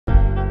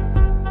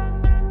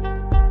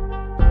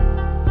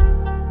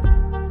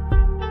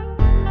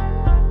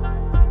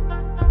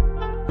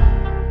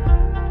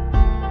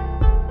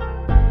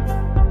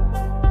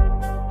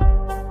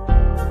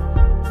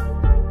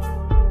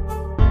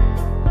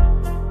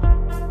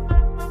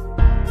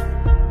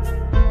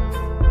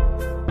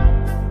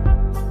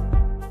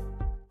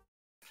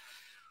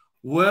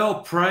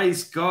Well,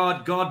 praise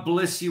God. God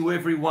bless you,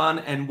 everyone,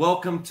 and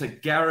welcome to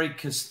Gary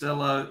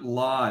Costello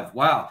Live.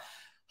 Wow.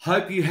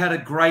 Hope you had a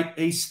great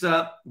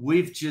Easter.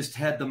 We've just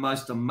had the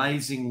most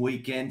amazing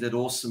weekend at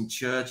Awesome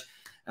Church.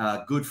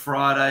 Good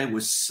Friday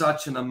was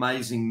such an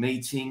amazing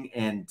meeting.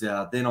 And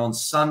then on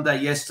Sunday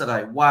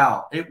yesterday,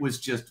 wow, it was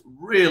just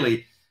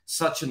really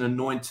such an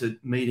anointed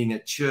meeting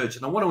at church.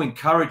 And I want to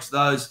encourage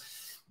those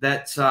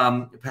that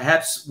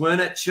perhaps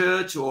weren't at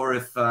church, or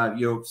if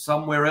you're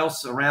somewhere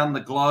else around the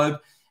globe,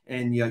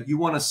 and you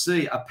want to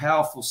see a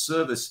powerful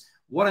service,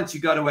 why don't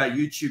you go to our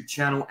YouTube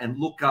channel and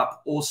look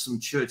up Awesome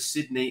Church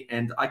Sydney,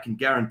 and I can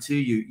guarantee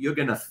you, you're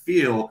going to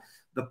feel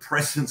the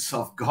presence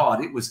of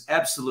God. It was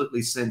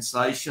absolutely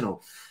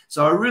sensational.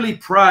 So I really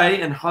pray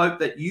and hope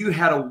that you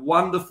had a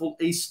wonderful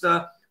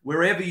Easter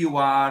wherever you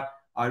are.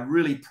 I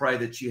really pray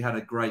that you had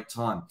a great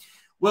time.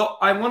 Well,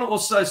 I want to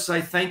also say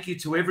thank you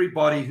to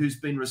everybody who's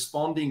been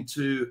responding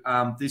to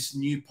this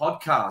new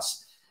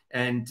podcast.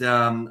 And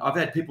I've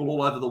had people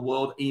all over the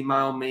world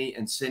email me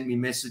and send me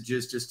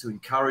messages just to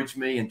encourage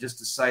me and just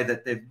to say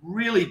that they've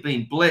really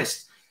been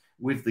blessed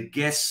with the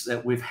guests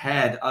that we've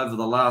had over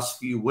the last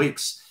few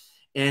weeks.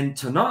 And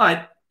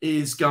tonight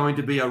is going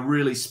to be a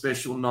really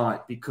special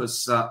night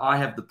because I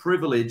have the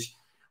privilege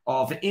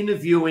of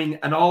interviewing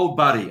an old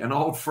buddy, an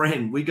old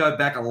friend. We go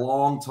back a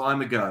long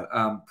time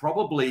ago,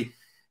 probably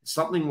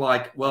something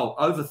like, well,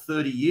 over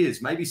 30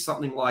 years, maybe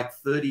something like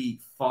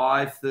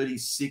 35,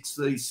 36,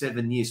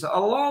 37 years, a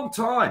long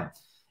time.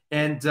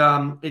 And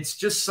it's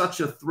just such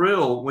a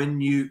thrill when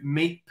you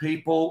meet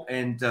people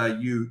and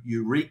you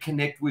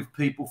reconnect with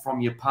people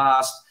from your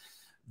past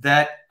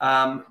that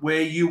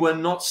where you were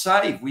not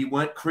saved, we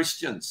weren't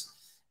Christians.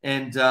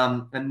 And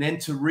then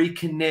to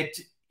reconnect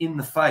in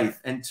the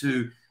faith and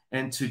to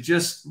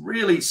just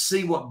really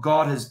see what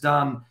God has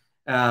done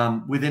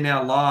within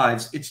our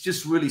lives. It's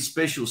just really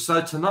special. So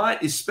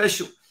tonight is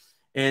special.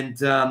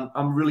 And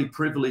I'm really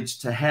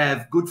privileged to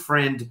have good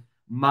friend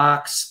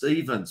Mark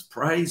Stevens.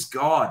 Praise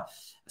God.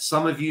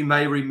 Some of you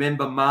may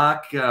remember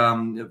Mark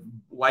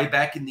way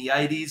back in the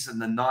 80s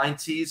and the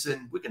 90s.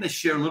 And we're going to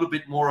share a little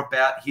bit more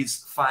about his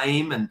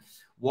fame and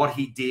what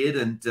he did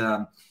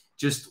and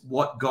just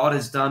what God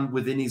has done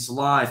within his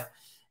life.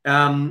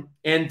 You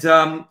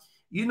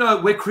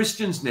know, we're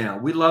Christians now.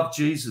 We love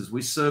Jesus.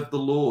 We serve the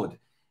Lord.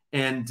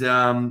 And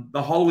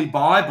the Holy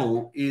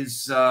Bible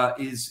is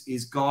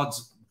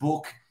God's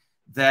book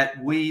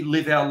that we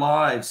live our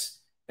lives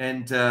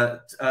and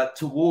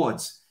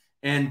towards.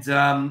 And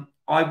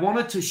I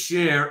wanted to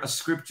share a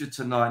scripture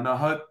tonight, and I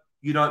hope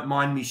you don't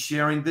mind me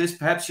sharing this.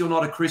 Perhaps you're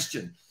not a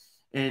Christian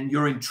and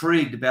you're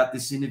intrigued about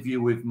this interview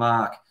with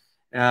Mark,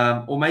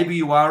 or maybe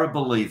you are a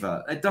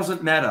believer. It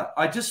doesn't matter.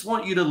 I just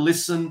want you to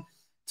listen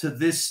to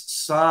this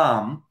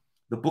psalm,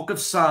 the book of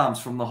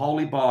Psalms from the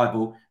Holy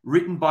Bible,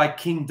 written by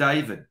King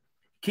David.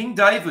 King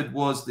David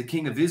was the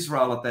king of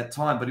Israel at that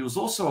time, but he was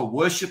also a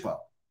worshiper.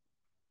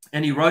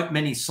 And he wrote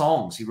many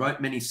songs. He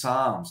wrote many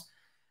psalms.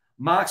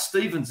 Mark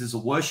Stevens is a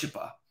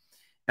worshiper.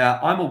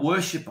 I'm a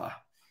worshiper.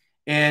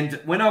 And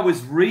when I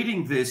was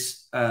reading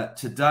this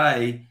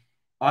today,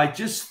 I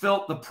just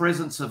felt the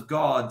presence of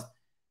God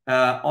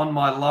on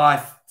my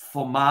life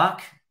for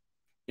Mark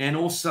and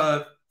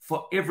also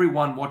for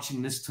everyone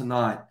watching this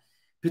tonight,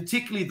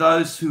 particularly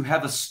those who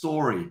have a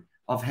story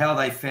of how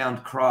they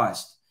found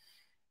Christ.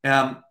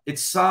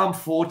 It's Psalm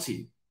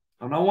 40.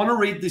 And I want to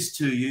read this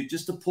to you,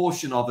 just a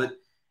portion of it.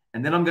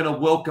 And then I'm going to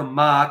welcome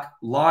Mark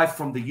live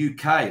from the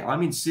UK.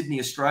 I'm in Sydney,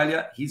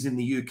 Australia. He's in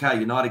the UK,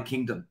 United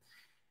Kingdom.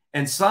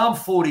 And Psalm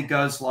 40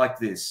 goes like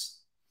this.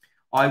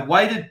 I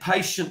waited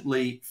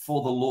patiently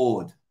for the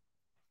Lord,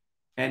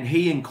 and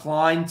he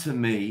inclined to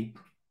me,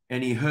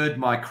 and he heard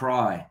my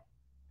cry.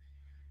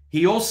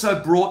 He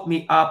also brought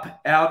me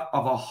up out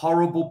of a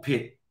horrible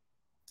pit,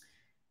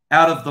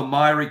 out of the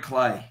miry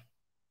clay.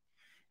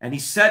 And he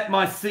set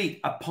my feet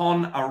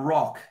upon a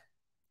rock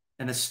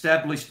and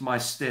established my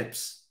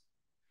steps.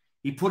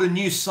 He put a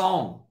new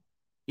song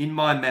in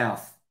my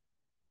mouth,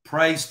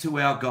 praise to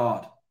our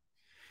God.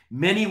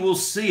 Many will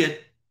see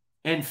it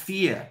and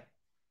fear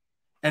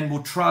and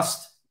will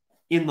trust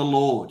in the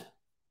Lord.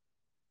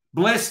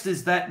 Blessed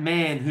is that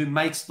man who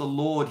makes the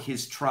Lord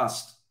his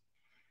trust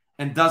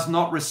and does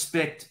not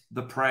respect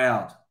the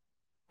proud,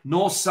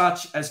 nor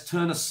such as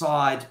turn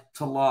aside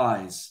to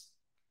lies.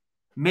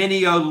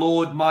 Many, O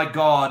Lord, my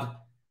God,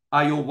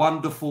 are your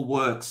wonderful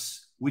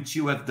works which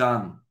you have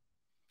done,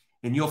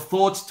 and your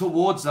thoughts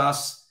towards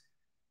us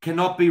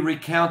cannot be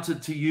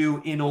recounted to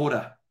you in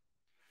order.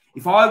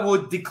 If I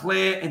would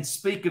declare and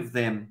speak of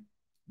them,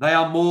 they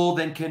are more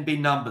than can be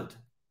numbered.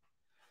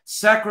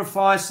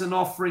 Sacrifice and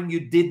offering you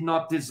did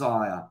not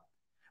desire.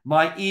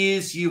 My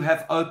ears you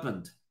have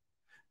opened.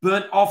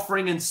 Burnt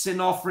offering and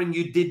sin offering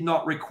you did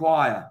not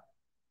require.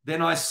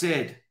 Then I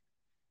said,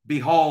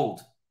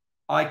 behold,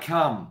 I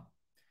come.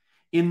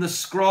 In the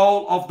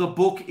scroll of the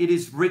book it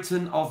is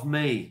written of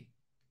me.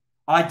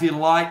 I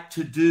delight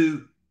to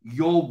do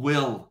your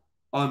will,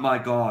 O my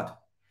God,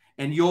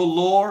 and your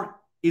law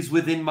is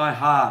within my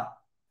heart.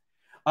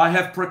 I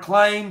have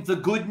proclaimed the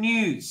good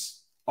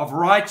news of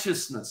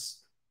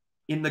righteousness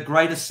in the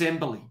great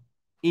assembly.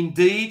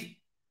 Indeed,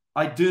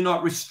 I do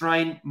not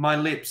restrain my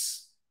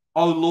lips.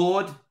 O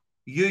Lord,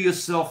 you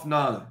yourself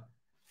know.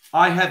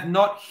 I have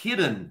not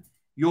hidden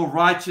your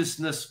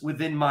righteousness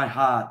within my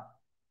heart.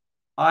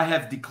 I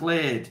have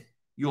declared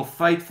your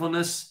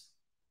faithfulness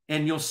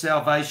and your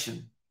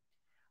salvation.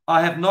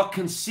 I have not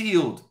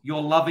concealed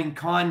your loving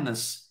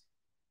kindness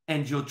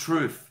and your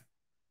truth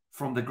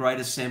from the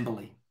great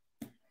assembly.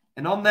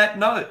 And on that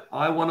note,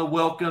 I want to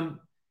welcome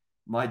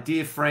my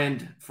dear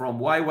friend from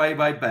way, way,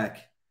 way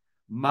back,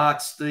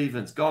 Mark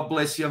Stevens. God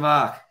bless you,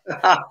 Mark.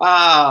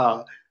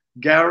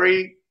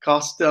 Gary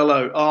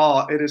Costello.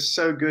 Oh, it is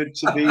so good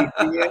to be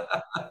here.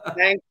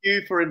 Thank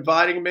you for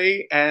inviting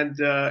me. And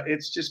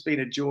it's just been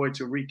a joy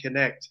to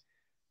reconnect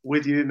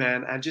with you,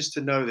 man. And just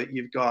to know that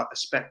you've got a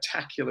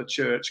spectacular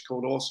church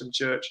called Awesome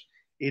Church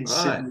in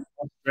Sydney,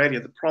 Australia,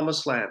 the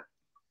Promised Land.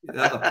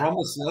 Yeah, the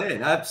Promised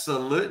Land.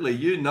 Absolutely.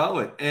 You know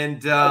it.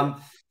 And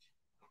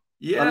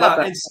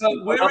yeah. And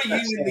so where are you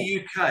in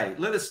the UK?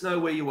 Let us know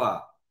where you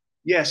are.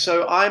 Yeah,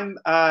 so I'm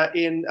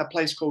in a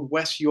place called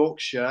West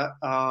Yorkshire,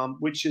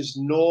 which is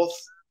north,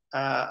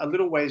 a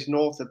little ways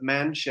north of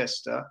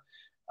Manchester,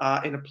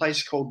 in a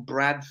place called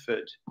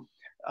Bradford.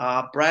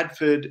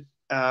 Bradford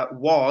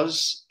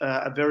was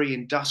a very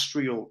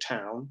industrial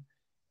town.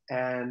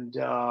 And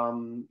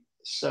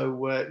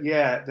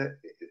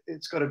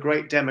it's got a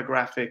great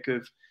demographic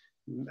of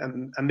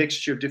a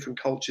mixture of different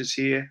cultures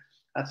here.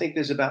 I think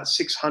there's about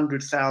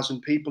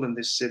 600,000 people in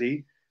this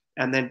city,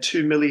 and then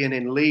 2 million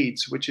in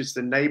Leeds, which is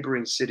the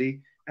neighboring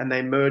city, and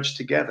they merge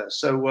together.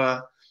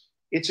 So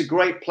it's a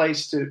great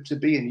place to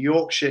be in.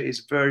 Yorkshire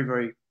is very,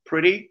 very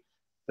pretty.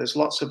 There's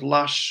lots of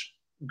lush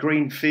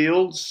green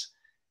fields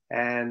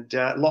and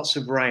lots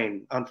of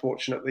rain,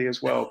 unfortunately,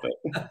 as well.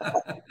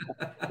 But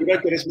we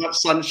don't get as much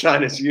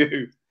sunshine as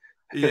you.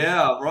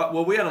 Yeah, right.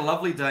 Well, we had a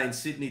lovely day in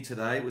Sydney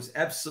today. It was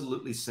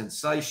absolutely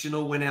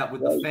sensational. Went out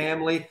with the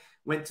family,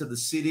 went to the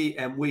city,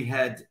 and we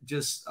had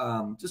just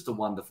a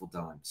wonderful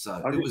time. So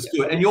it was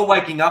good. And you're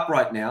waking up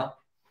right now.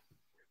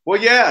 Well,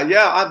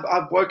 yeah.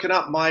 I've woken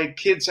up. My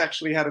kids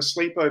actually had a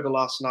sleepover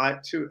last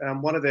night.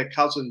 One of their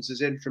cousins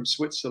is in from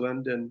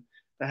Switzerland, and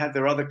they had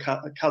their other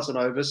cousin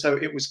over. So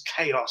it was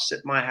chaos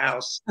at my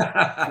house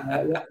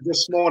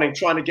this morning,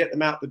 trying to get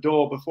them out the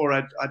door before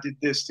I did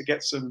this to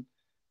get some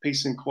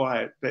peace and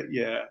quiet. But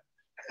yeah.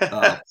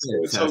 So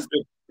it's all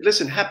good.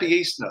 Listen, happy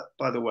Easter,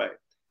 by the way.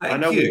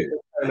 Thank you.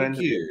 Thank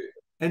you.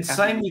 And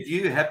same with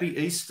you. Happy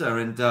Easter.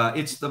 And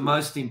it's the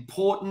most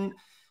important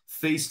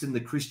feast in the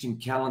Christian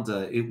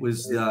calendar. It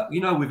was,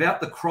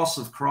 without the cross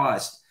of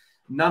Christ,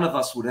 none of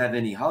us would have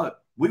any hope.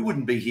 We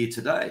wouldn't be here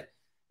today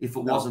if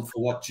it wasn't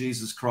for what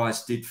Jesus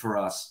Christ did for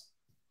us.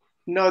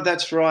 No,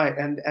 that's right.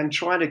 And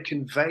trying to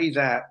convey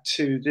that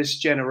to this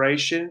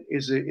generation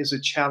is a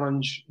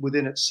challenge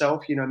within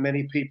itself. You know,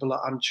 many people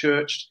are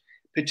unchurched,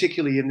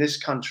 particularly in this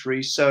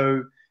country.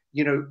 So,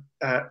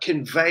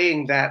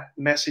 conveying that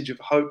message of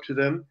hope to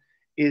them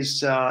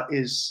is a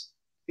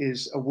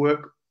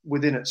work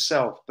within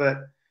itself. But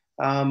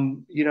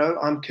I'm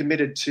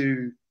committed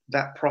to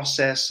that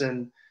process,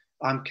 and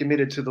I'm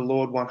committed to the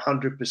Lord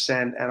 100%.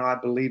 And I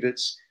believe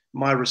it's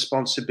my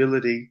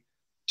responsibility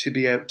to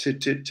be able to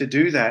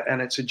do that.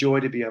 And it's a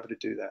joy to be able to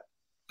do that.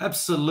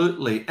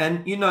 Absolutely.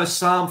 And,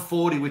 Psalm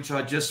 40, which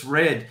I just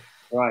read,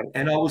 right.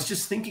 And I was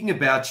just thinking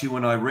about you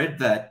when I read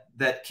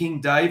that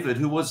King David,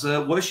 who was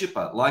a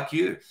worshiper like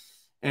you,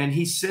 and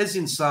he says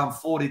in Psalm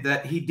 40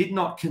 that he did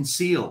not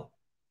conceal,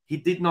 he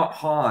did not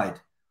hide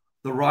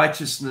the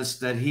righteousness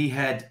that he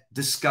had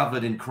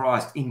discovered in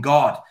Christ, in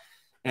God.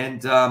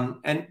 And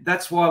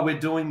that's why we're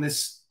doing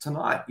this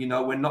tonight.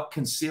 We're not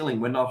concealing,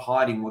 we're not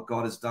hiding what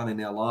God has done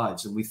in our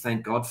lives, and we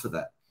thank God for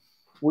that.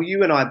 Well,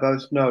 you and I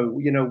both know,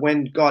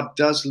 when God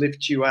does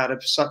lift you out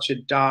of such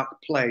a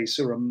dark place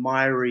or the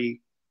miry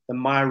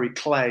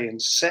clay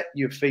and set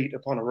your feet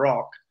upon a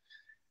rock,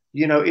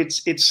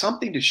 it's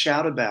something to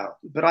shout about.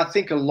 But I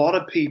think a lot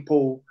of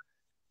people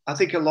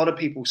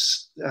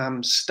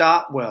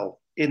start well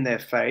in their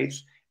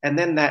faith, and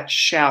then that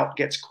shout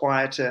gets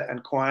quieter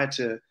and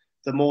quieter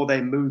the more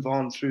they move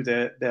on through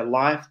their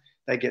life.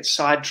 They get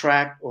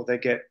sidetracked, or they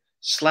get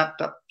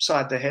slapped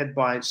upside the head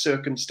by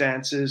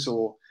circumstances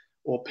or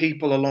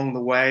people along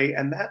the way.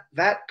 And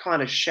that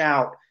kind of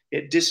shout,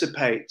 it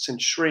dissipates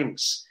and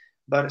shrinks.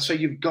 But so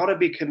you've got to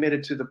be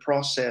committed to the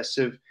process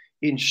of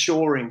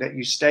ensuring that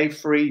you stay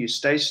free, you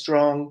stay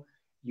strong,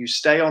 you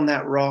stay on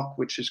that rock,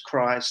 which is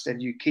Christ,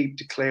 and you keep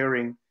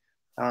declaring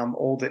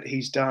all that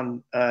he's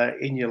done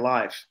in your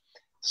life.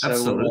 So,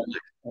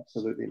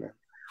 absolutely, man.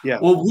 Yeah.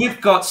 Well,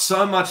 we've got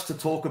so much to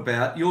talk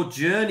about. Your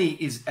journey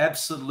is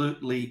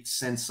absolutely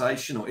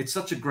sensational. It's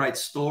such a great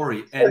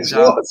story. And it's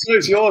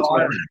yours,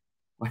 man.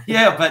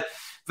 Yeah,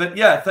 but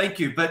yeah,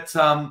 thank you. But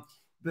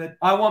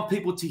I want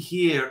people to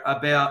hear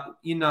about,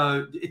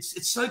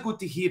 it's so good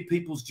to hear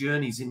people's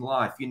journeys in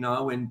life,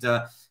 and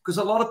because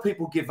a lot of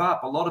people give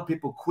up, a lot of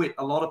people quit,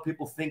 a lot of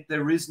people think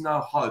there is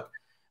no hope.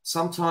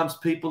 Sometimes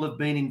people have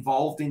been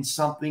involved in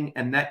something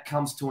and that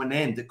comes to an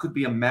end. It could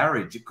be a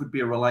marriage, it could be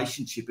a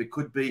relationship, it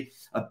could be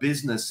a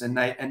business, and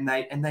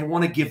they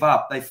want to give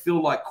up. They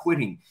feel like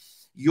quitting.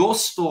 Your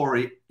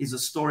story is a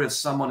story of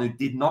someone who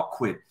did not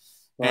quit.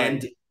 Right.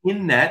 And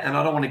in that, and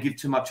I don't want to give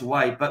too much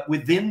away, but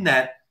within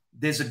that,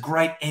 there's a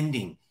great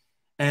ending.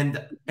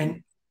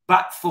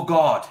 But for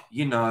God,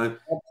 you know,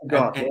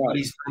 and what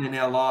He's done in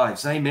our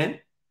lives. Amen.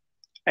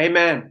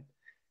 Amen.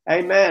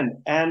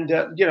 Amen. And,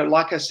 you know,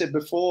 like I said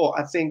before,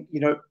 I think, you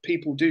know,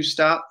 people do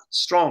start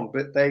strong,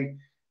 but they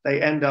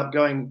end up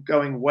going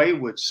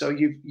wayward. So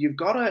you've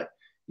got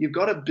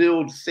to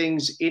build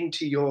things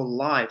into your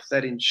life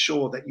that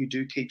ensure that you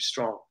do keep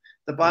strong.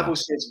 The Bible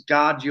says,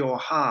 guard your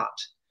heart,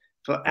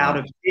 for out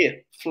of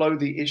it flow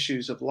the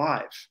issues of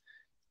life.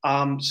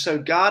 So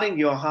guarding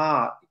your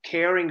heart,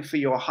 caring for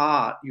your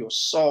heart, your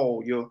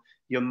soul, your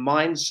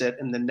mindset,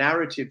 and the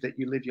narrative that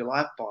you live your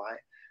life by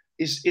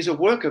is a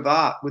work of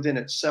art within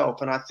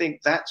itself. And I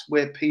think that's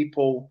where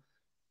people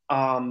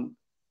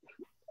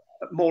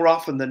more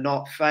often than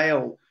not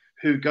fail,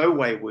 who go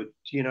wayward.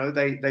 You know,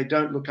 they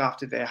don't look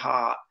after their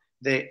heart,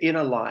 their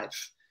inner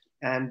life.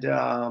 And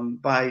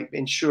by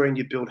ensuring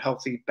you build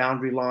healthy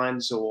boundary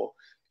lines, or,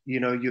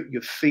 you know,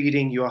 you're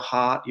feeding your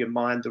heart, your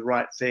mind, the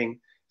right thing.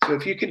 So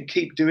if you can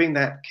keep doing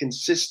that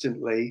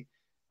consistently,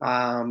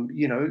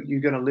 you know, you're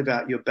going to live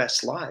out your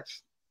best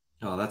life.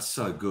 Oh, that's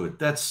so good.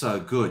 That's so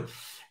good.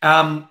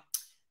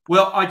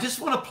 Well, I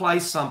just want to play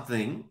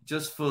something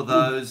just for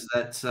those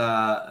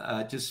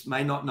that just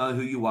may not know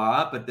who you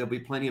are, but there'll be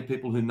plenty of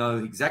people who know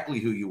exactly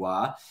who you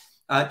are.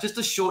 Just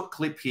a short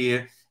clip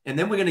here, and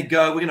then we're going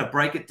to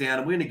break it down,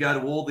 and we're going to go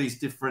to all these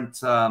different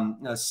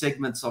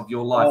segments of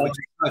your life, which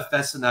is so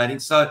fascinating.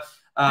 So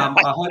I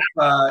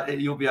hope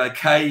you'll be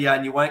okay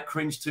and you won't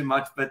cringe too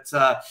much, but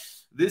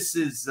this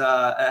is,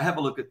 have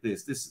a look at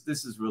this.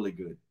 This is really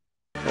good.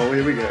 Oh,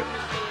 here we go.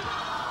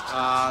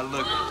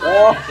 Look,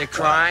 they're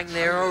crying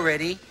there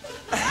already.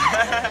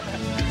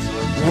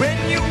 When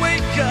you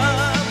wake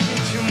up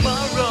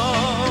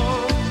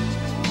tomorrow,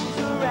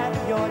 you're at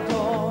your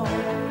door.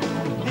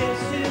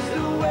 This is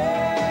the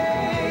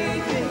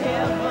way to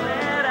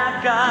heaven.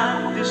 I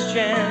got this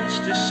chance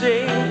to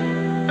say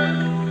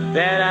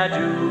that I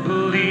do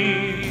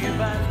believe.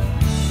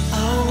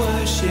 I'll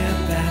worship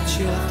at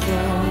your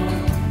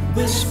throne,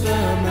 whisper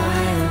my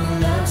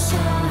own love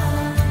song,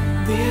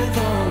 with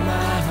all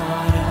my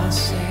heart I'll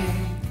sing.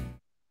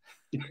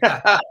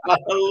 I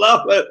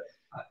love it.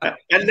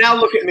 And now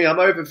look at me, I'm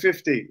over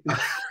 50.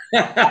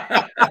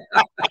 I'm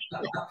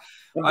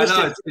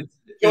just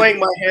enjoying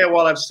my hair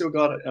while I've still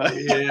got it.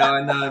 Yeah,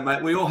 I know,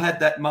 mate. We all had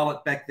that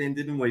mullet back then,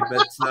 didn't we?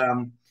 But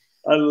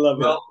I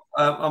love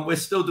it. We're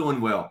still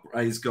doing well.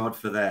 Praise God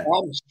for that.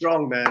 I'm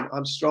strong, man.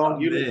 I'm strong.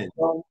 You look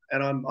strong,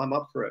 and I'm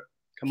up for it.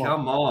 Come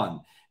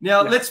on.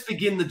 Now, let's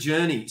begin the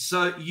journey.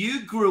 So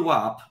you grew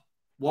up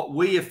what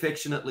we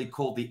affectionately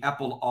call the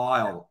Apple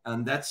Isle,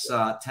 and that's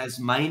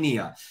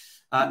Tasmania.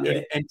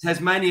 And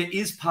Tasmania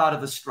is part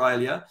of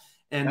Australia,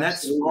 and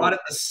that's right at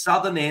the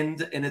southern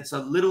end, and it's a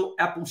little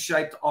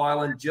apple-shaped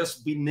island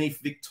just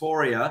beneath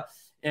Victoria.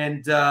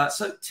 And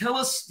so tell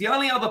us, the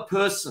only other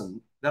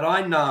person that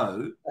I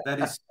know that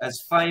is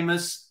as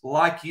famous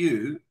like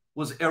you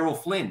was Errol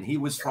Flynn. He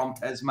was from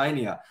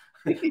Tasmania.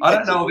 I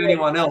don't know of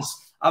anyone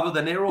else other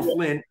than Errol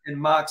Flynn and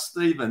Mark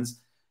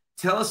Stevens.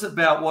 Tell us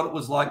about what it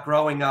was like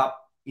growing up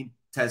in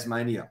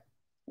Tasmania.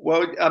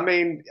 Well, I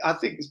mean, I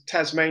think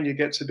Tasmania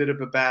gets a bit of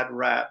a bad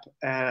rap,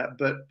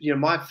 but, you know,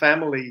 my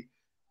family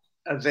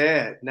are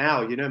there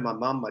now. You know, my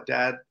mum, my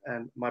dad,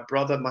 and my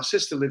brother. My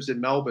sister lives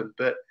in Melbourne,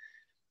 but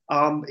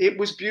it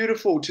was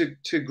beautiful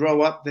to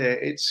grow up there.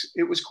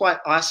 It was quite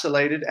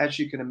isolated, as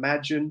you can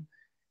imagine.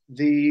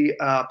 The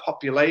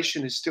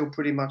population is still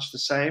pretty much the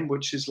same,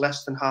 which is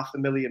less than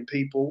 500,000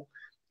 people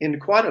in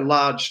quite a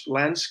large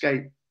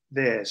landscape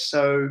there.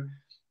 So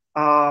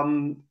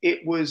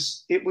it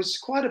was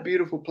quite a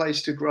beautiful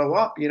place to grow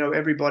up. You know,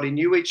 everybody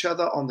knew each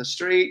other on the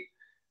street.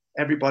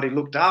 Everybody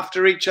looked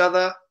after each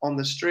other on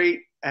the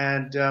street,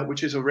 and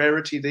which is a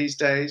rarity these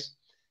days.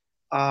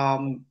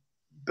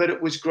 But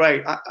it was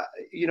great.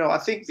 I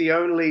think the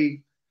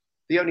only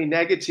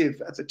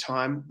negative at the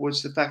time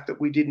was the fact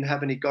that we didn't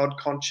have any God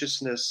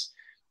consciousness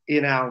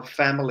in our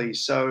family.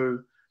 So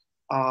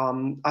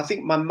I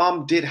think my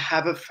mum did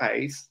have a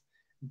faith,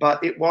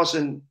 but it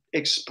wasn't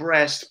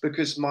expressed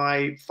because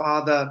my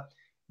father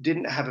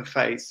didn't have a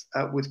faith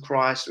with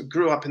Christ.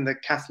 Grew up in the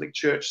Catholic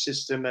Church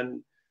system,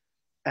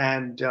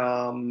 and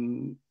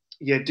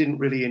didn't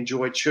really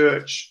enjoy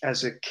church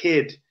as a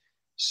kid.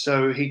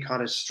 So he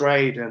kind of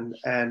strayed, and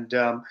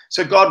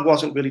so God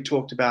wasn't really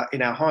talked about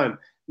in our home.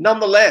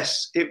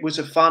 Nonetheless, it was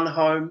a fun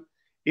home.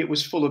 It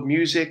was full of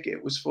music.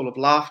 It was full of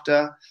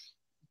laughter.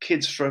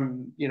 Kids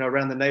from, you know,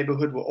 around the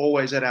neighborhood were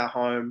always at our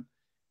home.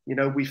 You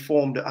know, I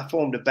formed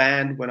a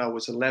band when I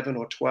was 11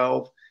 or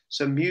 12.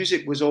 So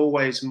music was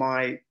always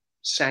my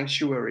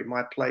sanctuary,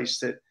 my place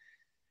that,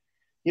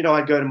 you know,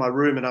 I'd go to my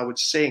room and I would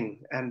sing,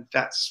 and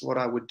that's what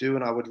I would do.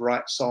 And I would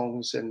write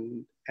songs,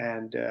 and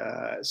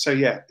so,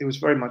 yeah, it was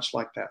very much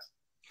like that.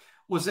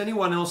 Was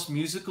anyone else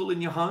musical in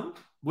your home?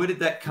 Where did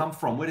that come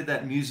from? Where did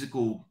that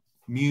musical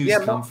muse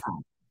come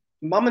from?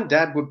 Mum and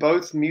Dad were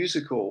both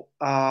musical.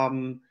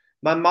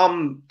 My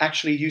mum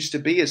actually used to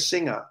be a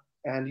singer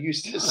and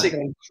used to sing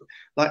on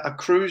like a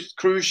cruise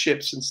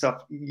ships and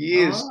stuff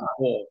years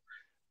before.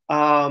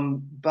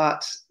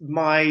 But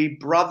my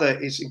brother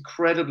is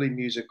incredibly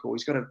musical.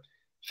 He's got a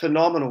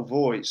phenomenal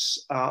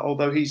voice,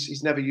 although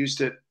he's never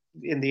used it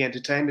in the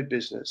entertainment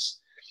business.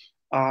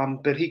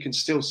 But he can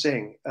still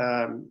sing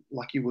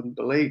like you wouldn't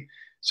believe.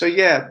 So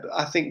yeah,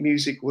 I think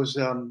music was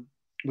in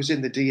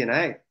the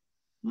DNA.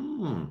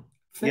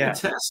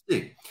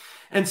 Fantastic. Yeah.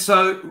 And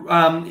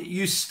so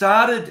you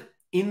started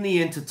in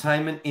the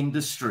entertainment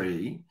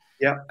industry.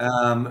 Yeah.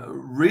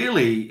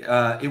 Really,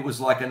 it was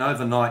like an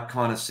overnight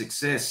kind of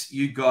success.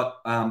 You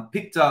got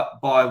picked up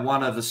by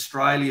one of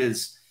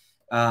Australia's,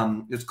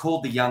 it was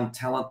called the Young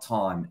Talent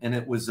Time, and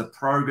it was a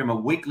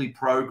weekly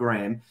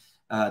program,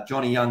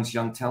 Johnny Young's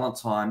Young Talent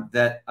Time,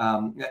 that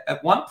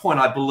at one point,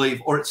 I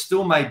believe, or it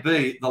still may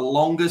be, the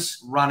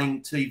longest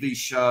running TV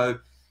show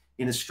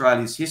in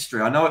Australia's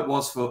history. I know it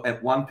was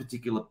at one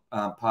particular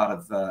part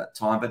of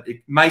time, but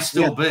it may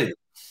still be.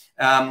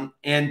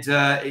 And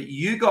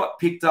you got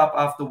picked up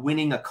after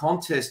winning a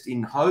contest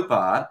in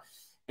Hobart,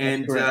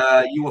 and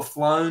you were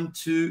flown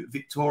to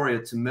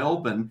Victoria, to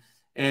Melbourne.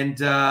 And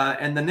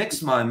the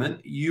next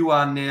moment, you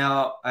are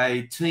now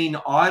a teen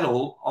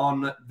idol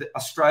on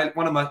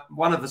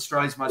one of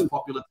Australia's most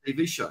popular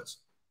TV shows.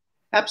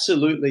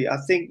 Absolutely. I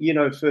think,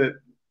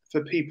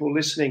 for people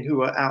listening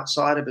who are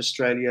outside of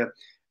Australia,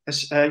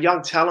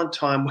 Young Talent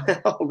Time,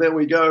 well, there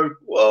we go.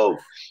 Whoa.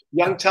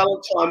 Young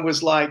Talent Time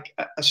was like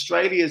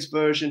Australia's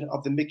version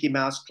of the Mickey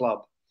Mouse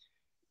Club.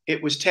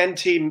 It was 10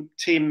 team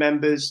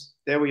members.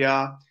 There we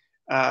are,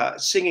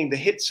 singing the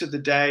hits of the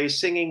day,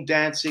 singing,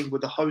 dancing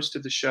with the host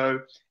of the show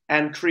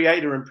and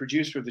creator and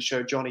producer of the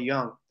show, Johnny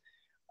Young.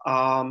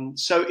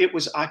 So it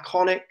was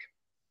iconic.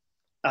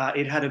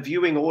 It had a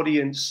viewing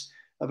audience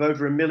of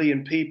over 1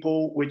 million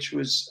people, which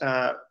was,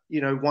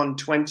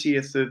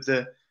 1/20th of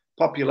the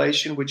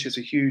population, which is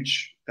a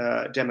huge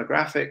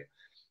demographic.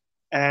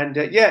 And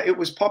it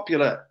was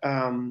popular.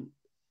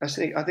 I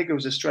think it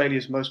was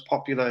Australia's most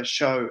popular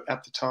show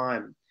at the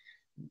time.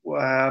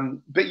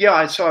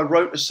 So I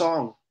wrote a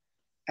song,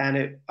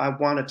 and I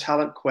won a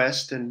talent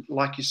quest. And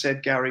like you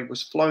said, Gary,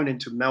 was flown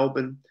into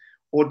Melbourne,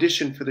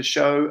 auditioned for the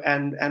show,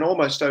 and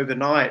almost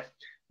overnight,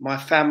 my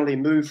family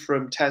moved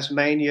from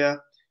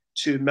Tasmania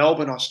to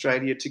Melbourne,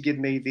 Australia, to give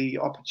me the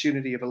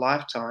opportunity of a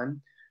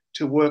lifetime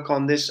to work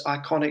on this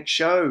iconic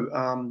show.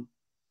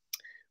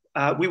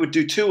 We would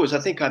do tours. I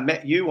think I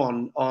met you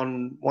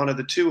on one of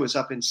the tours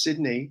up in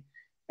Sydney.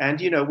 And,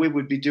 we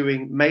would be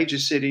doing major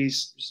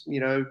cities,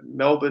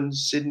 Melbourne,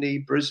 Sydney,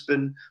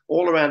 Brisbane,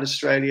 all around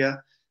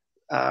Australia,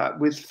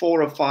 with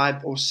 4 or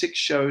 5 or 6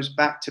 shows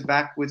back to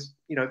back with,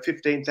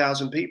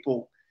 15,000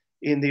 people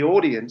in the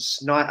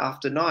audience night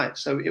after night.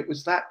 So it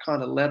was that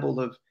kind of level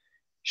of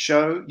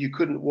show. You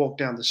couldn't walk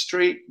down the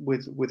street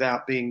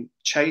without being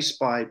chased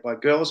by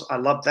girls. I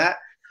loved that.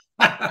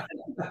 At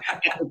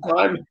the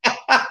time,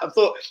 I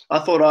thought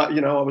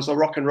I was a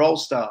rock and roll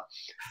star,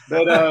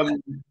 but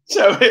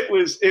so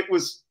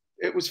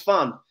it was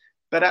fun.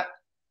 But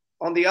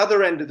on the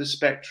other end of the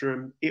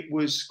spectrum, it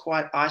was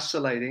quite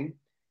isolating,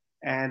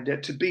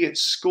 and to be at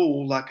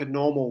school like a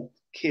normal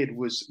kid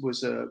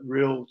was a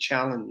real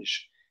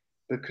challenge,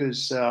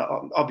 because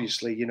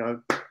obviously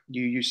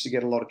you used to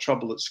get a lot of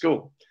trouble at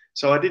school.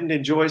 So I didn't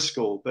enjoy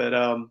school, but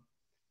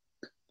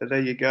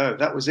there you go.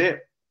 That was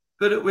it.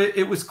 But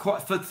it was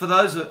quite, for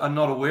those that are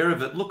not aware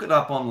of it, look it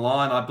up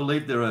online. I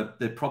believe there are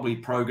probably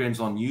programs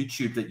on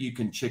YouTube that you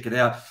can check it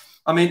out.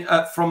 I mean,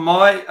 from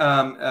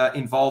my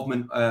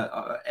involvement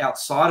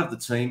outside of the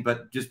team,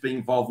 but just being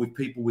involved with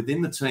people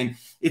within the team,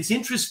 it's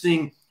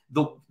interesting.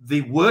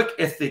 The work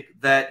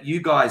ethic that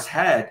you guys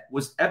had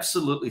was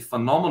absolutely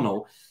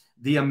phenomenal.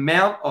 The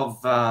amount of,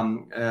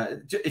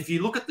 if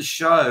you look at the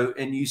show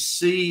and you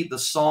see the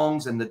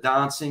songs and the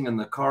dancing and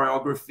the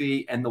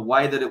choreography and the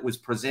way that it was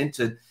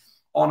presented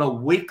on a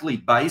weekly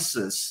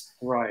basis,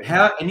 right?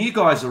 And you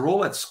guys are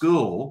all at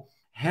school.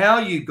 How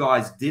you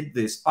guys did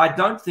this, I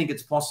don't think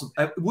it's possible.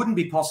 It wouldn't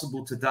be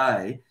possible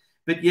today,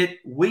 but yet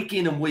week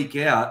in and week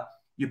out,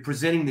 you're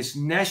presenting this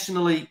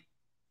nationally,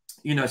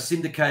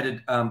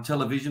 syndicated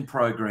television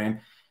program.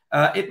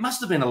 It must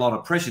have been a lot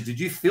of pressure. Did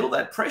you feel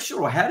that pressure,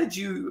 or how did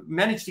you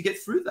manage to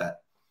get through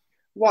that?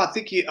 Well, I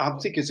think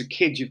as a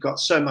kid, you've got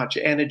so much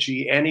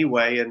energy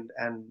anyway. And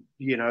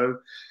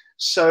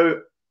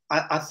so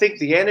I think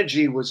the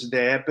energy was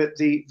there, but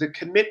the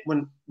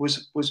commitment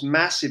was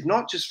massive,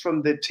 not just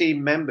from the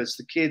team members,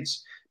 the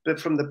kids, but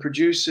from the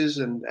producers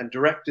and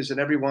directors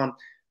and everyone,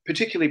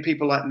 particularly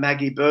people like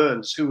Maggie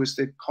Burns, who was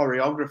the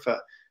choreographer.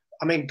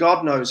 I mean,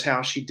 God knows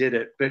how she did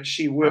it, but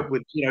she worked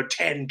with,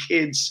 10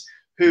 kids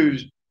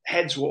whose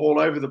heads were all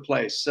over the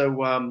place. So,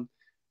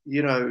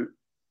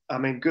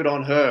 good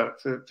on her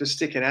for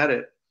sticking at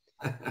it.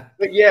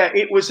 But yeah,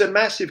 it was a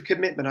massive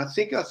commitment. I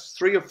think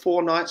 3 or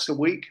 4 nights a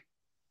week.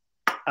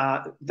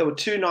 There were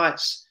 2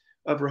 nights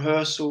of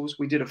rehearsals.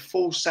 We did a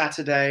full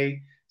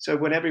Saturday. So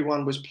when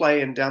everyone was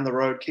playing down the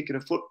road, kicking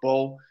a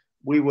football,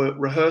 we were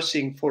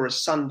rehearsing for a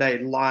Sunday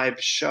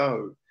live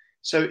show.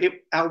 So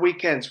our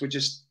weekends were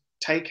just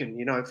taken,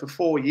 you know, for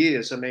 4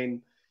 years. I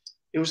mean,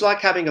 it was like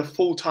having a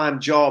full-time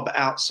job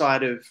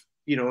outside of,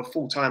 you know, a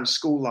full-time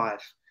school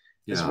life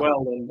as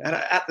well. And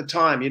at the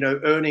time, you know,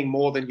 earning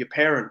more than your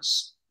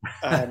parents,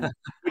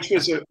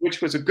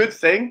 which was a good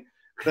thing,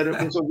 but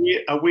it was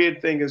a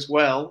weird thing as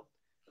well.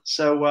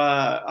 So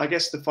I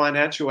guess the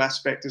financial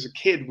aspect as a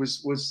kid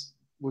was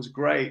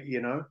great,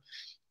 you know.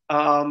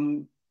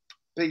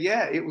 But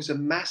yeah, it was a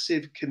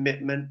massive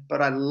commitment,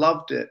 but I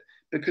loved it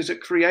because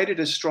it created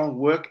a strong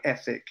work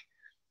ethic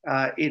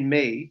in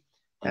me.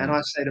 And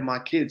I say to my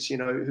kids, you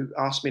know, who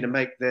ask me to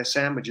make their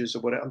sandwiches or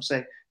whatever, I'm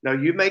saying, no,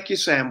 you make your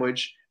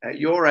sandwich. At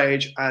your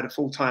age, I had a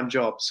full-time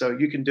job, so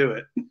you can do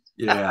it.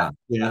 Yeah,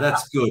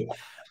 that's good.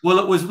 Well,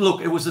 it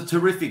was a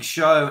terrific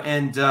show,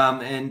 and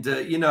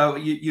you know,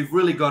 you've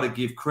really got to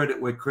give credit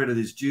where credit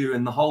is due,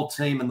 and the whole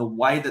team and the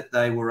way that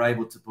they were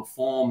able to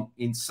perform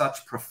in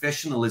such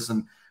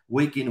professionalism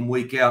week in and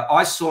week out.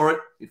 I saw it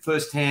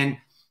firsthand.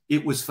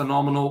 It was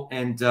phenomenal,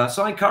 and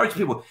so I encourage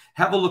people,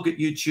 have a look at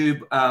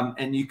YouTube,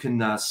 and you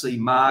can see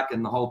Mark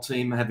and the whole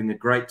team having a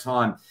great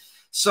time.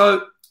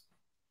 So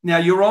now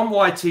you're on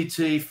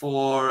YTT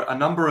for a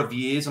number of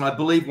years, and I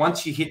believe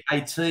once you hit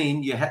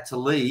 18, you had to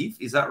leave.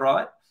 Is that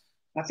right?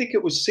 I think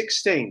it was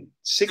 16.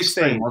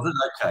 16, was it?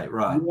 Okay,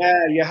 right.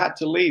 Yeah, you had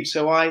to leave.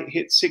 So I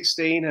hit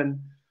 16,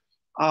 and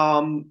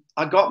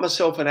I got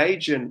myself an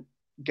agent,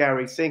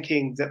 Gary,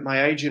 thinking that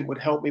my agent would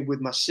help me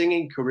with my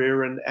singing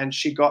career, and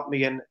she got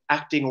me an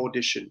acting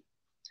audition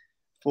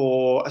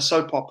for a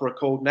soap opera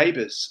called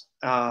Neighbours,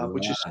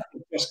 which has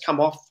just come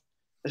off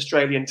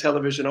Australian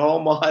television. Oh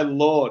my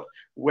Lord,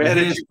 where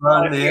did you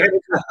find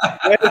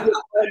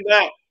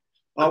that?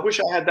 I wish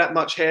I had that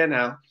much hair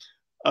now.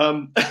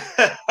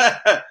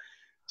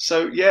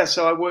 So yeah,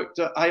 so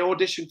I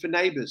auditioned for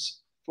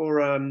Neighbours for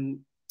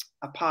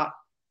a part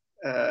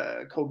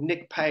called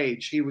Nick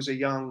Page. He was a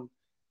young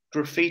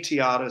graffiti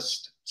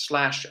artist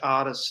 /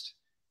 artist,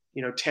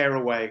 you know,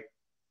 tearaway,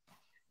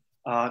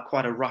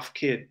 quite a rough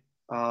kid.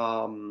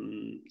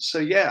 So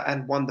yeah,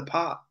 and won the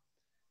part,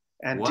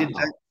 and did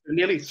that for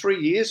nearly 3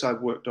 years. I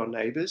worked on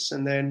Neighbours,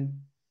 and then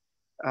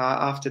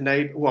after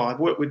Neighbours, well, I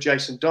worked with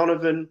Jason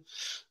Donovan,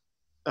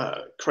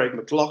 Craig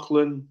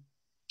McLaughlin,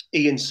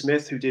 Ian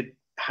Smith, who did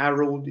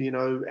Harold, you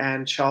know,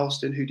 Anne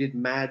Charleston, who did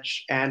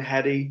Madge, Anne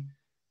Haddie,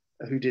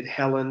 who did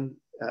Helen,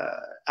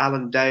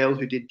 Alan Dale,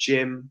 who did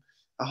Jim,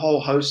 a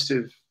whole host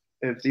of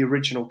the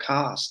original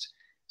cast.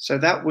 So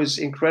that was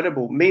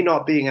incredible. Me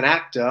not being an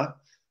actor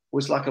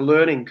was like a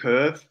learning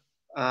curve,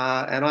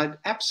 and I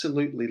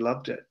absolutely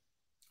loved it.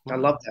 I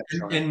loved that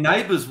show. And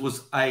Neighbours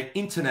was an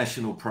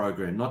international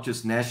program, not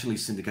just nationally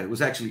syndicated. It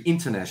was actually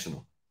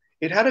international.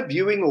 It had a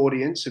viewing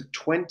audience of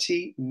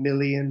 20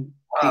 million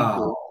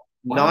people.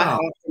 Night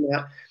after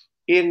night.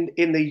 In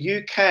the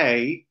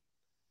UK,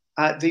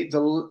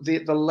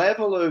 the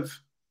level of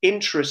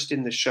interest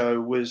in the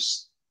show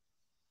was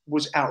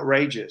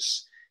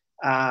outrageous.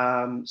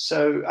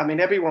 So I mean,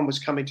 everyone was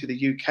coming to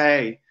the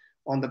UK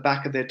on the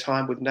back of their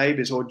time with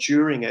Neighbours or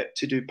during it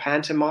to do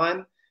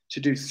pantomime, to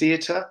do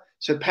theatre.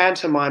 So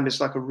pantomime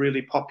is like a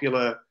really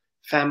popular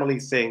family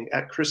thing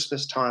at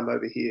Christmas time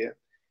over here.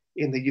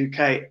 In the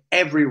UK,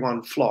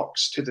 everyone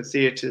flocks to the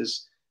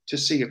theatres to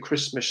see a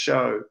Christmas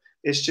show.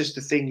 It's just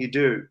a thing you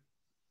do.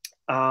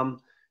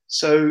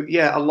 So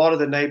yeah, a lot of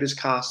the Neighbours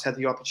cast had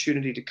the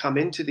opportunity to come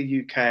into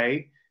the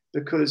UK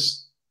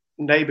because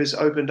Neighbours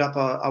opened up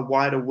a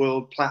wider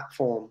world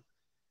platform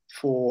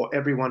for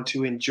everyone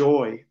to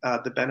enjoy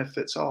the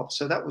benefits of.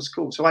 So that was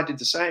cool. So I did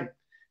the same.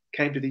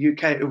 Came to the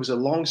UK. It was a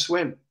long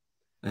swim.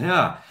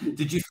 Yeah.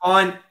 Did you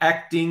find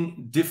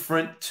acting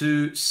different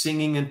to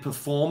singing and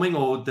performing,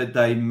 or did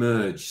they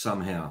merge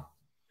somehow?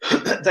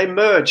 They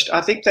merged.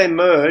 I think they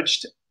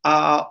merged.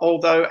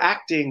 Although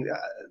acting,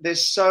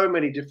 there's so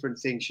many different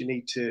things you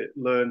need to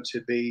learn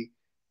to be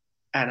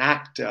an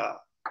actor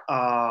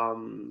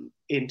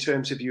in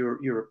terms of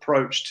your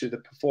approach to the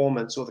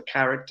performance or the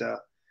character.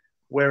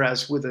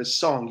 Whereas with a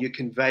song, you're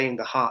conveying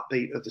the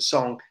heartbeat of the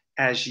song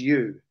as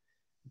you.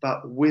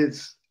 But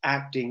with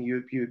acting,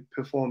 you're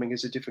performing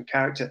as a different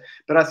character.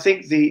 But I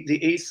think the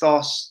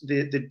ethos,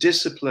 the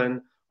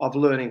discipline of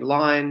learning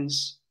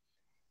lines,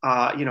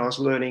 you know, I was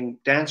learning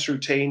dance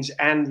routines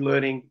and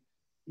learning,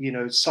 you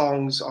know,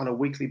 songs on a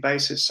weekly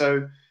basis.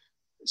 So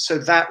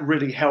that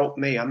really helped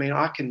me. I mean,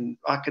 I can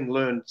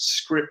learn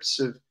scripts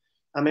of,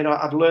 I mean,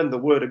 I've learned the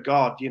word of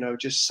God, you know,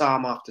 just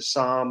psalm after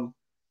psalm,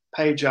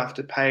 page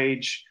after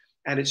page,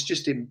 and it's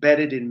just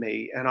embedded in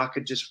me, and I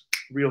could just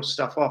reel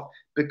stuff off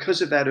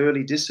because of that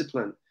early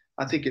discipline.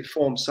 I think it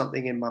formed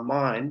something in my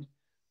mind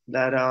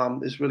that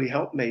has really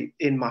helped me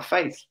in my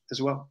faith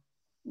as well.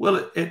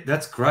 Well,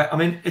 that's great. I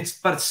mean,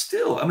 but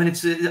still, I mean,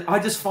 I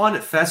just find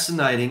it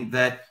fascinating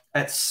that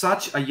at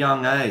such a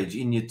young age,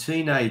 in your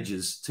teenage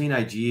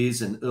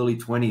years and early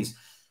 20s,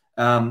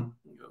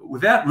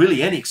 without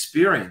really any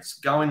experience,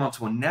 going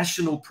onto a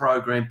national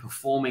program,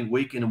 performing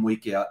week in and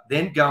week out,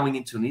 then going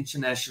into an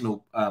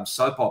international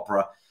soap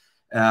opera,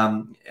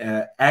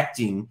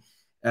 acting.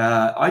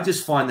 I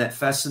just find that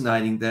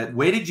fascinating. That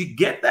where did you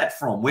get that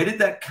from? Where did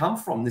that come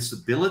from? This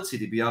ability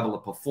to be able to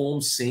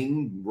perform,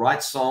 sing,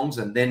 write songs,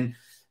 and then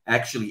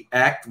actually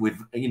act with,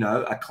 you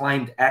know,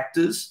 acclaimed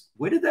actors.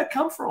 Where did that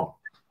come from?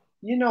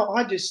 You know,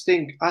 I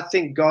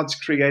think God's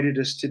created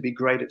us to be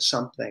great at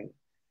something,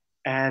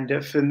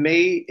 and for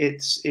me,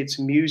 it's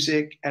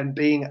music and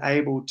being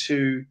able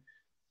to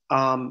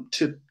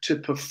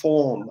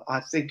perform.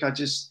 I think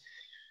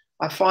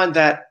I find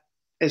that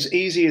as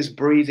easy as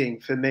breathing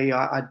for me.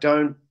 I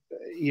don't,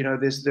 you know,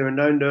 there are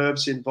no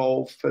nerves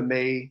involved for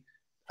me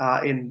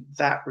in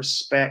that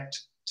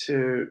respect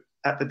to,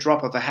 at the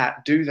drop of a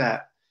hat, do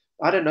that.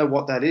 I don't know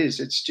what that is.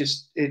 It's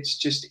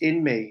just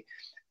in me.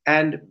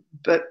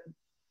 But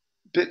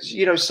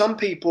you know, some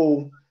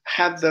people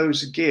have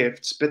those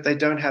gifts, but they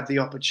don't have the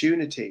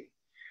opportunity.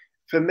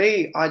 For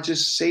me,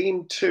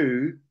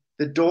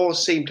 the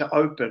doors seem to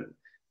open,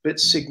 but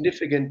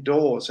significant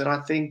doors. And I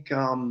think,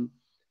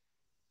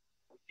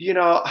 you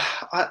know,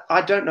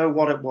 I don't know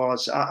what it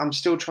was. I'm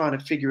still trying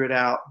to figure it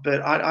out,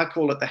 but I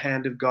call it the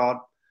hand of God,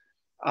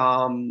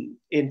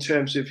 in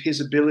terms of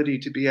his ability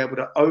to be able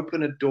to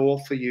open a door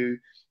for you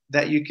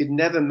that you could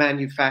never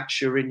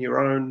manufacture in your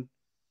own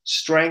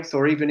strength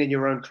or even in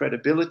your own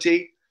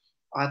credibility.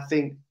 I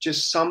think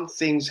just some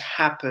things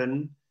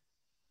happen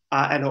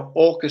and are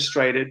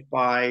orchestrated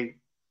by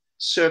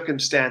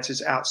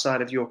circumstances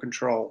outside of your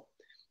control.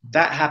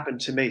 That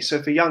happened to me.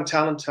 So for Young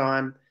Talent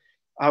Time,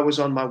 I was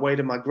on my way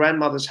to my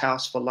grandmother's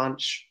house for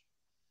lunch,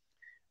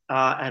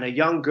 and a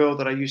young girl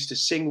that I used to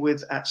sing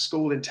with at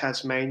school in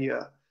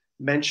Tasmania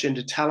mentioned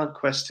a talent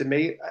quest to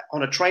me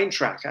on a train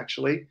track,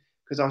 actually,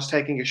 because I was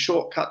taking a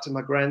shortcut to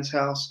my grand's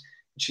house.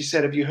 She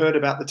said, "Have you heard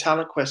about the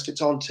talent quest?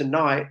 It's on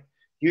tonight.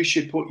 You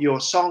should put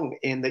your song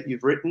in that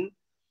you've written."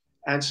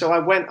 And so I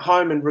went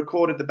home and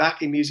recorded the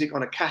backing music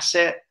on a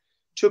cassette,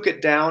 took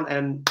it down,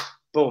 and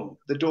boom,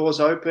 the doors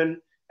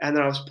open. And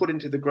then I was put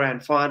into the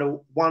grand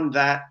final, won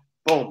that,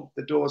 boom,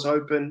 the doors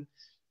open.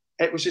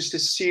 It was just a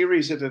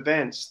series of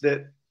events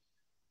that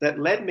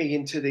led me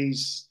into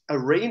these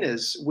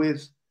arenas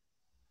with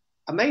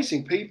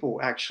amazing people,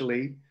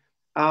 actually,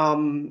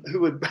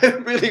 who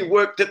had really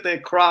worked at their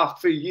craft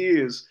for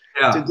years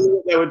to do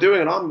what they were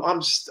doing, and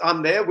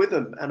I'm there with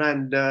them,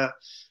 and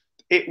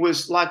it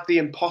was like the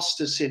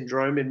imposter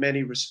syndrome in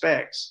many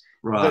respects,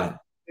 right?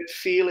 But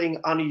feeling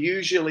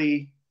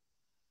unusually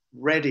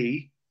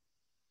ready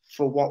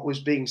for what was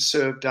being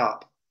served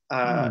up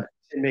to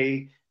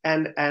me,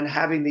 and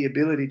having the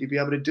ability to be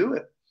able to do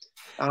it.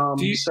 Can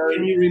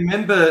you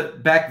remember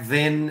back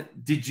then,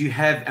 did you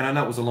have, and I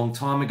know it was a long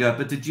time ago,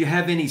 but did you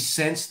have any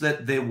sense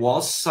that there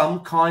was some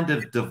kind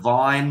of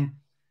divine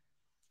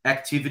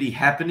activity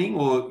happening,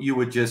 or you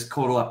were just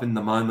caught up in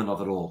the moment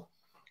of it all?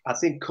 I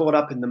think caught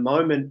up in the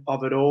moment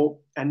of it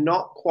all and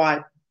not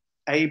quite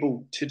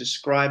able to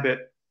describe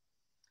it.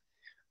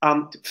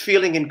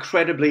 Feeling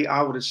incredibly,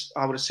 I would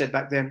have said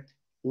back then,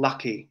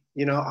 lucky.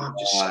 You know, I'm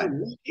just so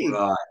lucky.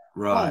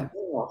 Right.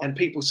 Oh, and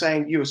people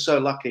saying you were so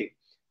lucky,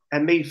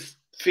 and me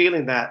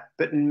feeling that,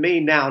 but in me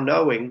now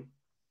knowing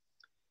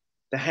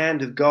the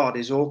hand of God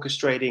is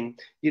orchestrating.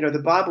 You know, the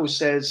Bible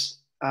says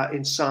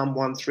in Psalm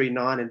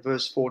 139 and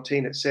verse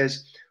 14, it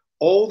says,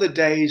 "All the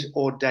days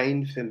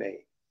ordained for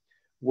me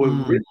were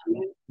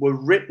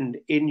written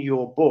in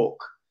your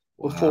book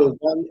before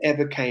one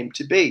ever came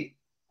to be."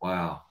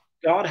 Wow.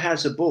 God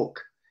has a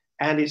book,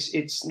 and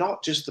it's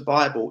not just the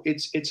Bible.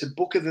 It's a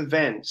book of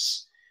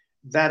events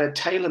that are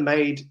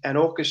tailor-made and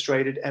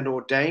orchestrated and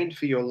ordained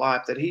for your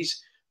life, that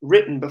he's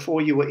written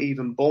before you were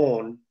even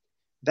born,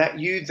 that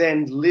you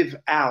then live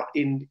out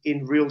in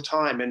real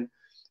time. And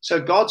so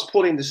God's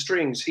pulling the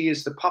strings. He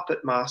is the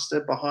puppet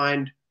master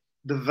behind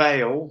the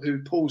veil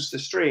who pulls the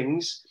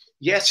strings.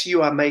 Yes,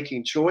 you are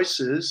making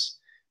choices,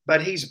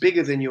 but he's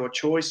bigger than your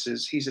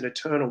choices. He's an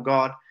eternal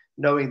God,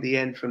 knowing the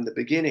end from the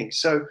beginning.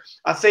 So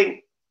I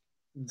think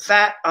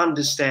that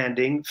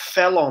understanding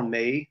fell on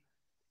me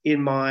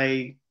in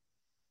my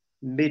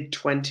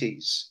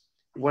mid-20s,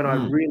 when I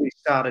really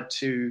started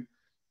to,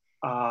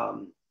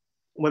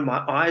 when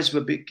my eyes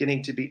were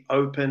beginning to be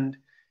opened,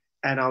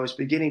 and I was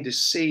beginning to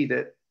see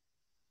that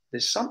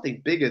there's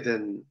something bigger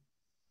than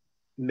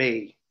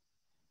me,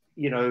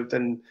 you know,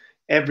 than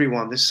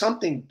everyone. There's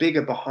something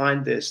bigger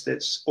behind this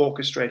that's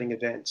orchestrating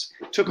events.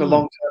 It took a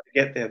long time to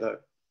get there, though.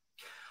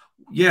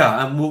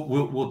 Yeah, and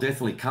we'll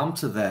definitely come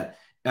to that.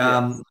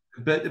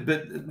 But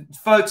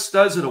folks,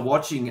 those that are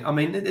watching, I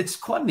mean, it's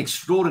quite an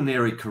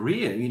extraordinary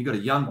career. You've got a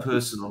young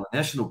person on a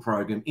national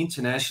program,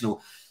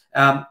 international,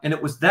 and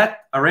it was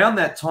that around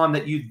that time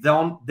that you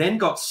then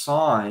got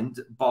signed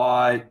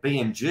by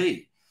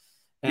BMG,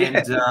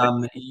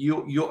 and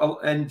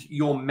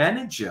your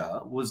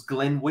manager was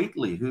Glenn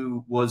Wheatley,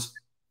 who was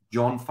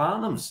John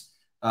Farnham's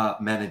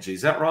manager.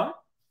 Is that right?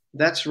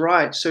 That's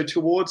right. So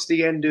towards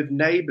the end of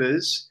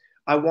Neighbours,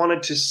 I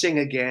wanted to sing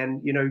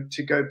again, you know,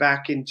 to go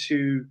back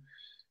into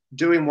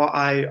doing what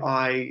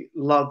I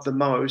love the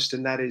most,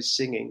 and that is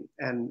singing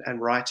and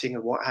writing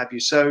and what have you.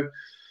 So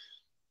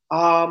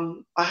I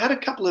had a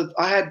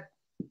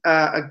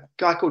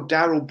guy called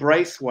Daryl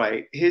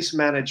Braithwaite, his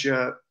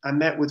manager. I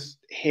met with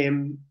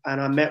him, and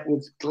I met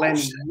with Glenn.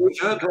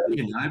 Sure,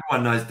 you know,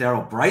 everyone knows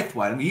Daryl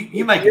Braithwaite. I mean,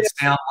 you make it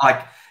sound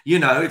like, you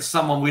know, it's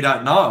someone we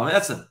don't know. I mean,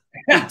 that's a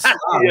big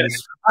star in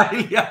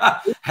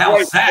Australia.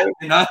 How's that,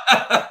 you know?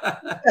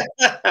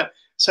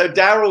 So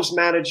Daryl's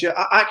manager,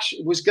 I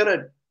actually was going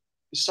to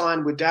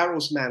sign with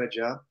Daryl's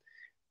manager,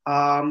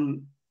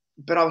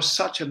 but I was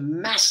such a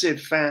massive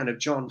fan of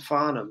John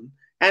Farnham,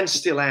 and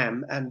still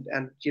am, and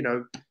you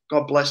know,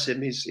 God bless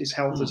him. His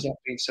health has not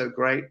been so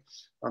great.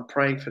 I'm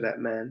praying for that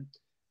man.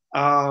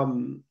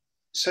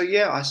 So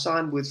yeah, I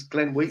signed with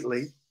Glenn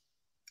Wheatley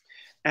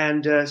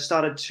and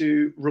started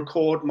to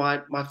record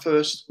my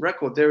first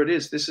record. There it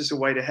is. This Is a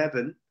Way to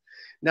Heaven.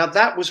 Now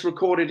that was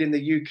recorded in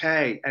the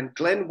UK, and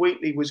Glenn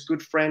Wheatley was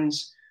good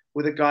friends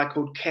with a guy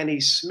called Kenny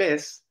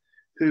Smith,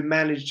 who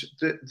managed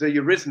the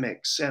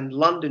Eurythmics and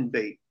London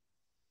Beat.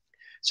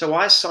 So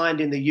I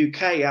signed in the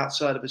UK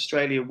outside of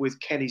Australia with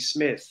Kenny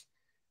Smith,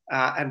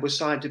 and was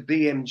signed to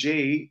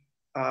BMG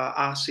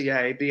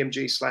RCA,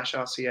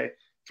 BMG/RCA,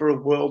 for a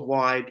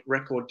worldwide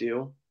record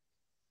deal,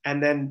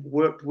 and then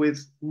worked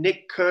with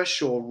Nick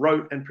Kershaw,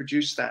 wrote and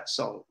produced that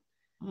song.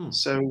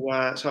 So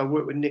I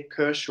worked with Nick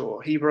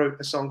Kershaw. He wrote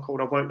a song called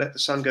I Won't Let the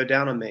Sun Go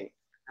Down on Me.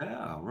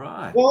 Yeah,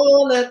 right.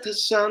 Won't let the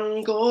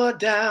sun go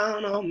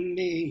down on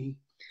me.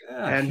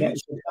 Yeah, And that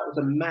was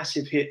a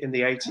massive hit in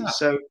the 80s. Yeah.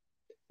 So,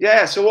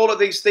 yeah, so all of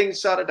these things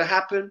started to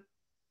happen.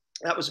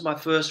 That was my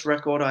first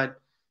record.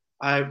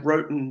 I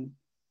wrote and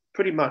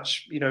pretty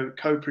much, you know,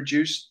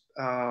 co-produced.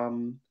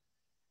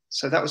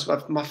 So that was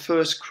my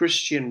first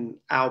Christian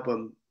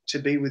album, To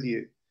Be With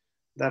You,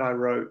 that I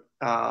wrote.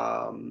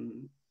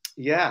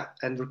 Yeah,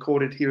 and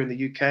recorded here in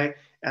the UK.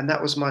 And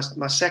that was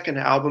my second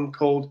album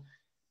called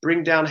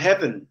Bring Down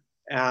Heaven.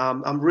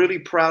 I'm really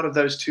proud of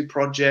those two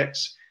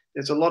projects.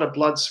 There's a lot of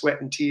blood,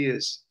 sweat, and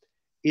tears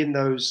in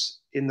those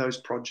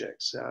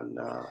projects, and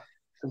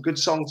some good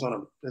songs on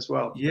them as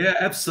well. Yeah,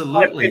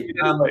 absolutely. In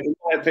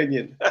my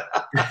opinion.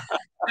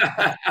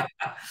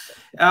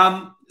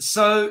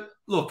 So,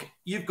 look,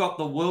 you've got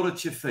the world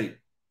at your feet.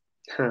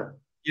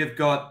 You've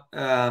got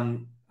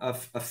a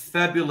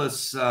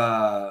fabulous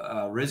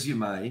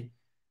resume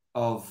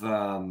of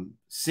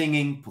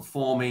singing,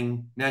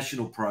 performing,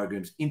 national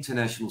programs,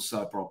 international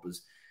soap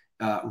operas,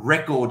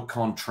 record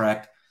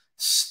contract,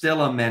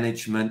 stellar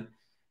management.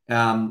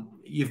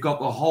 You've got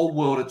the whole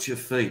world at your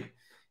feet.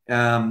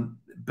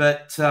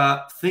 But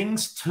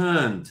things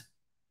turned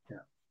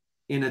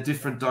in a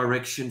different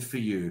direction for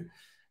you.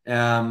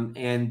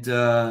 And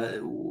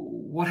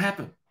what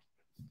happened?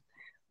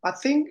 I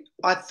think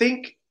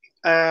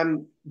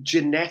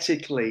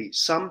genetically,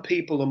 some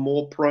people are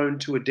more prone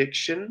to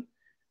addiction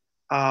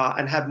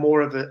and have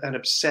more of an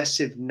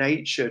obsessive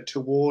nature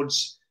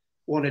towards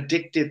an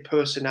addictive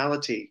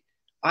personality.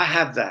 I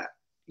have that.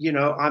 You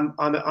know,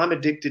 I'm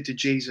addicted to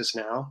Jesus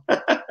now,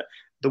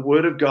 the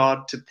Word of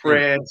God, to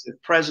prayer, to the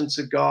presence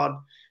of God.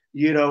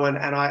 You know, and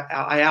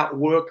I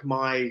outwork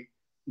my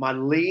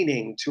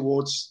leaning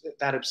towards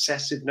that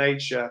obsessive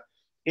nature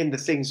in the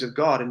things of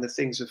God, in the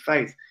things of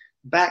faith.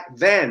 Back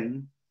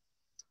then,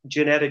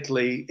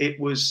 genetically, it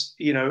was,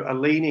 you know, a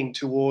leaning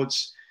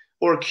towards,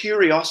 or a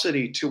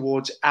curiosity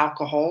towards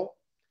alcohol,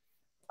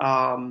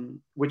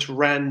 which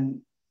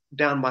ran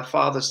down my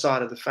father's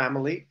side of the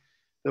family.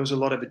 There was a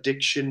lot of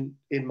addiction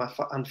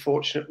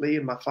unfortunately,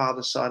 in my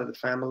father's side of the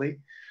family.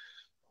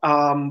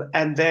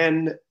 And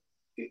then,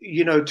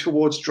 you know,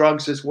 towards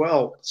drugs as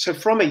well. So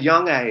from a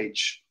young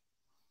age,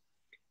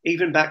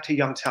 even back to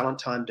Young Talent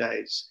Time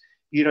days,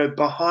 you know,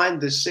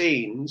 behind the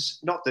scenes,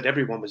 not that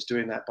everyone was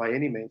doing that by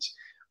any means,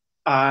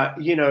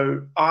 you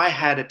know, I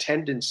had a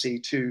tendency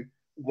to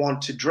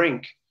want to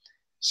drink.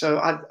 So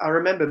I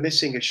remember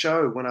missing a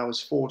show when I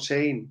was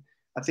 14.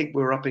 I think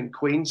we were up in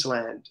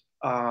Queensland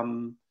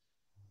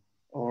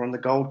or on the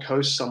Gold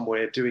Coast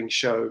somewhere doing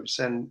shows.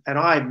 And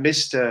I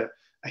missed a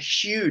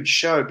huge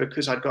show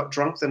because I got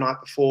drunk the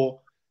night before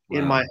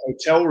in my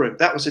hotel room.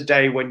 That was a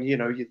day when, you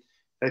know,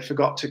 they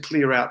forgot to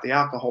clear out the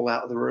alcohol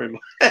out of the room.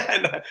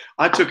 And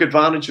I took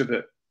advantage of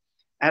it.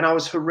 And I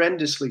was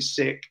horrendously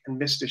sick and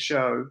missed a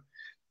show.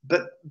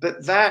 But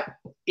that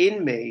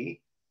in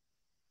me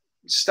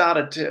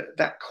started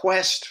that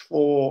quest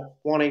for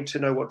wanting to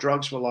know what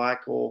drugs were like,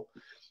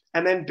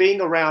 and then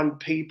being around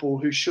people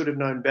who should have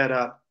known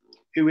better,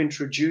 who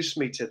introduced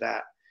me to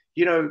that.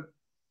 You know,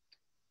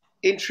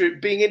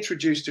 being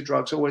introduced to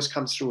drugs always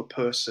comes through a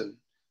person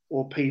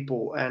or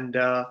people. And,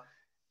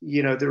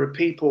 you know, there are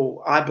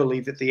people, I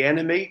believe, that the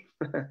enemy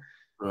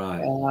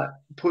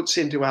puts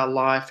into our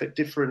life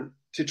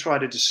to try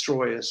to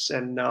destroy us,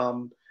 and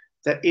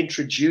that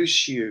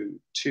introduce you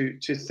to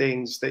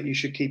things that you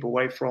should keep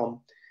away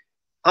from.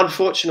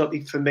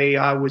 Unfortunately for me,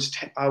 I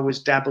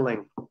was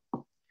dabbling.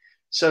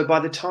 So by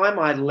the time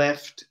I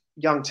left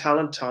Young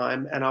Talent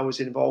Time and I was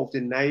involved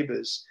in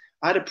Neighbours,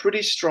 I had a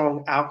pretty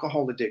strong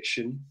alcohol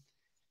addiction.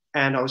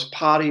 and I was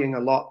partying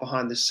a lot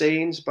behind the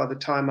scenes. By the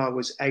time I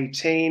was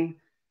 18,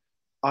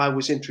 I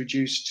was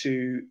introduced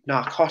to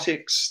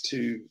narcotics,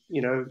 to,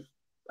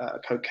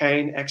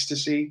 cocaine,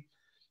 ecstasy.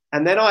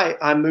 And then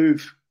I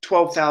moved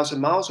 12,000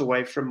 miles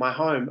away from my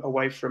home,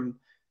 away from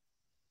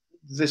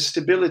the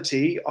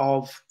stability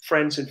of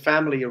friends and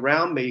family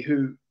around me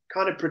who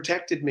kind of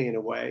protected me in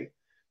a way.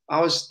 I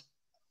was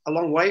a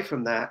long way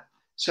from that.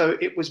 So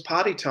it was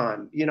party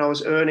time. I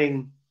was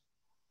earning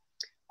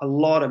a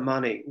lot of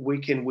money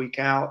week in, week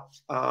out.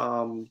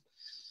 And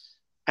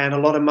a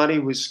lot of money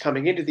was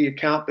coming into the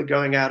account, but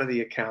going out of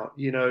the account,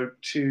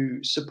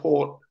 to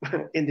support,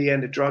 in the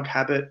end, a drug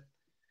habit.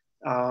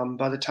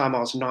 By the time I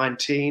was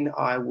 19,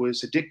 I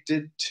was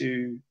addicted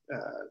to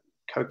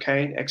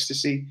cocaine,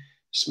 ecstasy,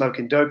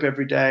 smoking dope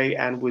every day,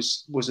 and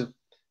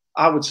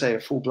I would say, a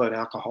full-blown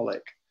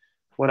alcoholic.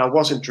 When I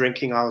wasn't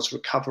drinking, I was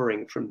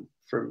recovering from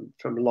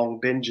long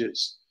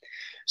binges.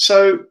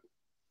 So,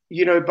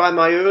 by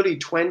my early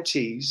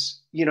 20s,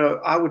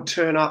 I would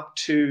turn up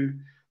to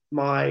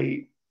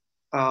my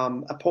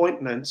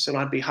appointments and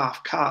I'd be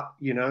half cut,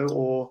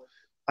 or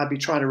I'd be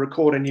trying to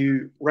record a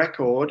new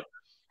record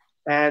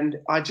and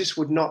I just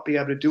would not be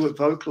able to do it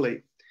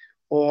vocally.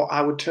 Or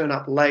I would turn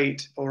up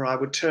late, or I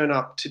would turn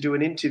up to do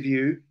an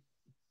interview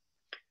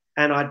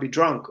and I'd be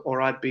drunk or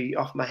I'd be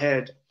off my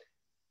head.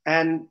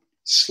 And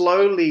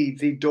slowly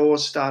the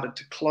doors started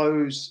to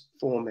close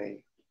for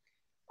me.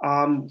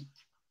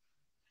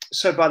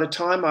 So by the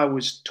time I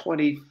was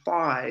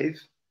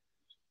 25,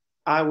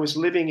 I was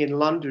living in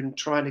London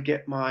trying to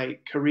get my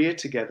career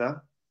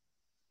together.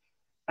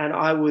 And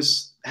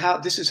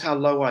this is how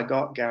low I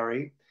got,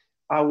 Gary.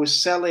 I was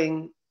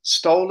selling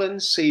stolen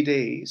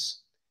CDs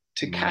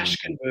to cash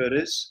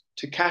converters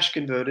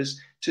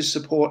to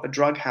support a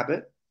drug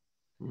habit.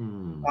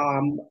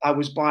 I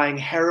was buying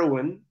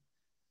heroin.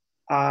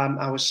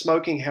 I was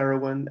smoking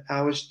heroin.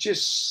 I was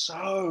just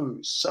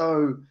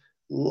so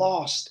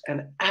lost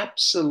and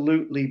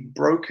absolutely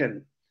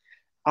broken.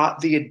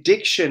 The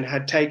addiction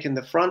had taken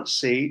the front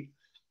seat,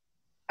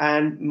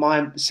 and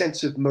my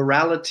sense of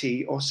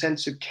morality or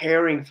sense of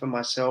caring for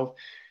myself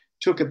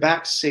took a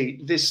back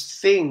seat. This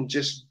thing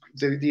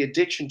the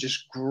addiction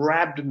just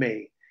grabbed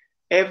me.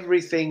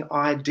 Everything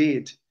I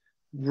did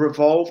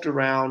revolved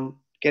around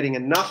getting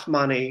enough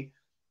money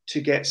to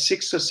get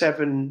 6 or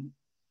 7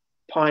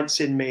 pints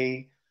in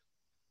me,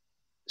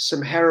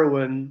 some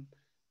heroin,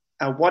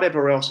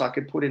 whatever else I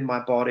could put in my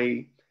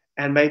body,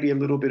 and maybe a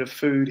little bit of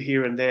food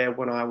here and there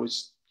when I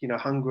was,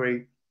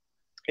 hungry.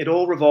 It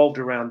all revolved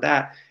around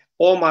that.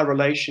 All my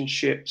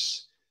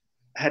relationships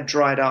had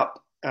dried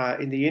up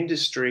in the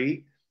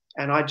industry,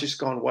 and I'd just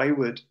gone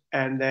wayward.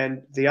 And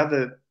then the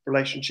other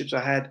relationships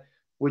I had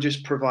were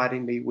just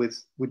providing me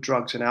with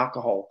drugs and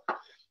alcohol.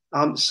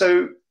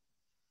 So,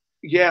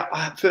 yeah,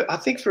 I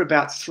think for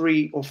about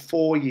 3 or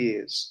 4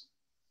 years,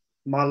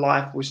 my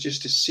life was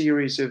just a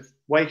series of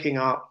waking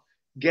up,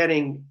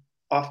 getting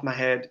off my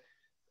head,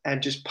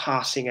 and just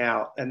passing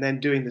out, and then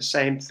doing the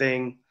same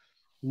thing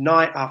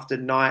night after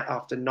night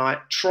after night,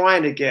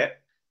 trying to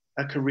get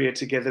a career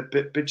together,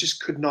 but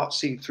just could not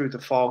see through the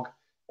fog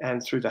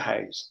and through the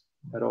haze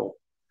at all.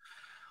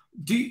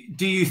 Do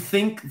you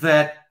think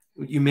that,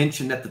 you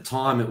mentioned at the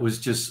time it was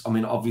just,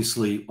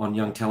 obviously on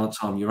Young Talent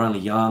Time, you're only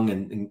young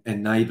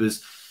and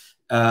neighbours.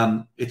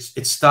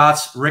 It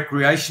starts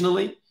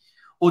recreationally,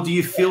 or do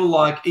you feel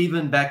like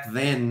even back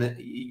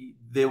then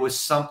there was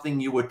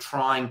something you were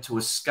trying to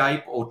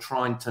escape or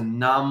trying to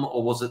numb,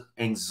 or was it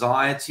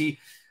anxiety?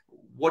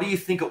 What do you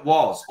think it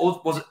was? Or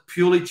was it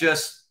purely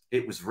just,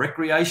 it was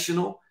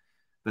recreational,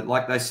 but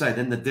like they say,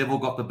 then the devil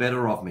got the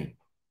better of me?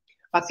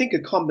 I think a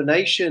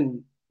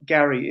combination,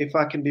 Gary, if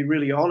I can be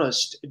really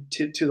honest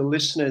to the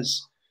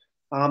listeners.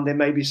 There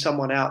may be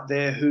someone out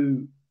there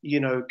who,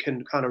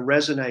 can kind of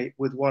resonate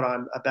with what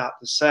I'm about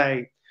to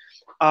say.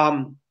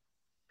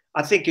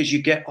 I think as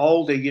you get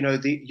older,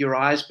 your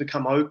eyes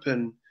become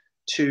open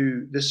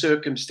to the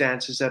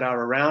circumstances that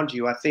are around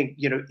you. I think,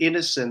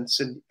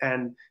 innocence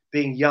and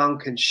being young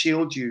can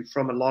shield you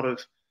from a lot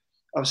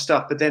of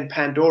stuff. But then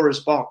Pandora's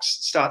box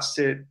starts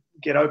to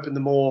get open the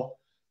more,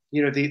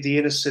 the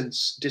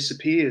innocence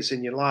disappears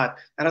in your life.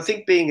 And I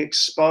think being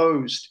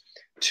exposed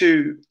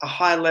to a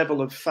high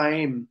level of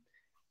fame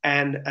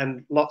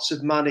and lots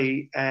of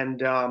money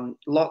and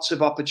lots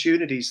of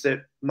opportunities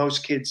that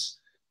most kids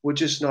were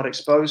just not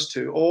exposed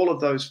to, all of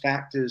those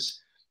factors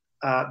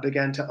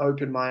began to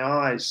open my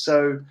eyes.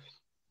 So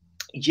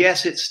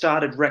yes, it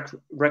started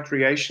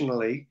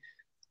recreationally,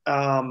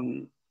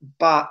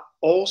 but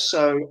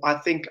also I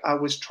think I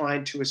was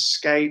trying to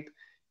escape,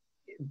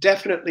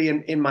 definitely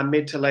in my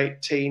mid to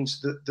late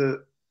teens,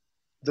 the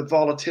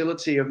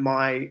volatility of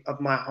my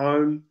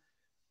home,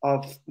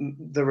 of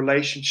the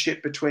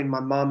relationship between my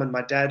mum and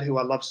my dad, who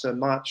I love so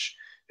much,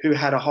 who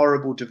had a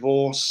horrible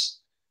divorce,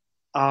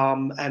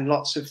 and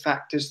lots of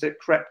factors that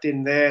crept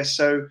in there.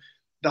 So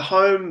the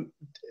home,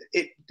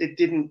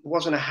 it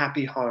wasn't a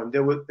happy home.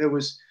 There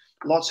was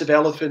lots of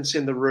elephants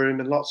in the room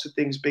and lots of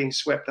things being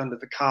swept under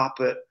the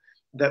carpet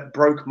that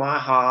broke my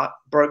heart,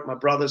 broke my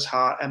brother's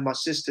heart and my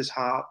sister's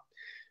heart.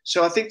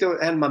 So I think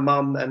and my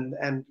mum and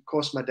of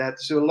course my dad,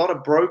 there's a lot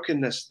of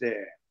brokenness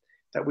there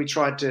that we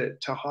tried to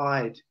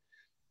hide.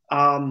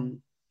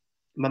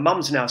 My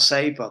mum's now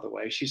saved, by the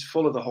way. She's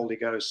full of the Holy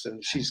Ghost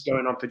and she's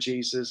going on for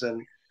Jesus.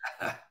 And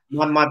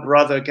my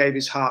brother gave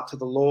his heart to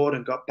the Lord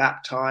and got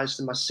baptized.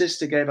 And my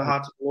sister gave her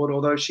heart to the Lord,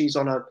 although she's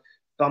on a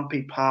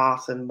bumpy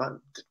path. And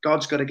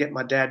God's got to get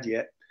my dad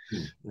yet.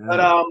 Yeah.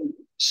 But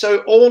so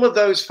all of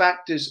those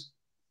factors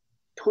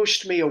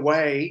pushed me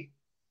away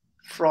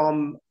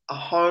from a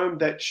home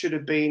that should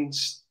have been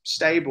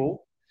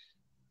stable.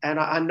 And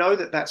I know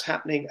that that's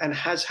happening and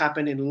has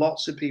happened in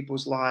lots of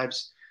people's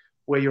lives,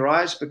 where your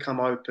eyes become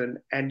open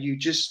and you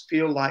just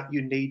feel like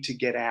you need to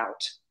get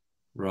out.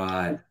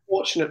 Right.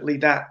 Unfortunately,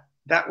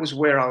 that was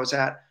where I was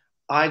at.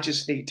 I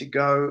just need to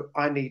go.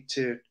 I need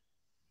to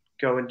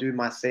go and do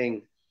my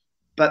thing.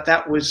 But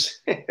that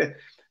was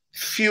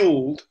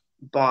fueled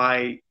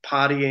by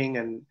partying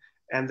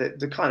and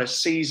the kind of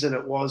season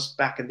it was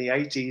back in the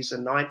 80s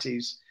and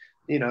 90s.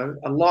 You know,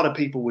 a lot of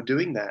people were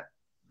doing that.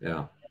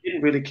 Yeah.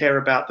 Didn't really care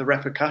about the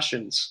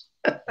repercussions.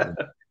 Yeah.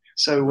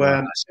 So,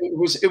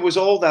 so it was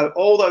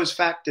all those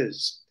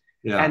factors,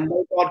 Yeah. and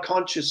no God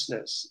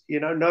consciousness,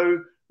 you know,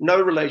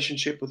 no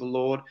relationship with the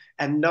Lord,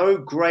 and no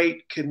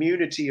great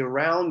community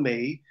around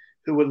me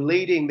who were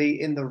leading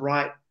me in the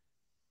right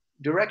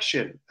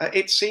direction.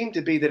 It seemed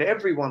to be that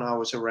everyone I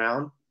was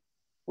around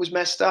was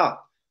messed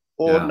up,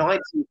 or Yeah.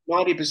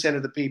 90%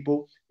 of the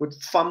people were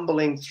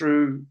fumbling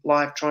through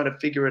life trying to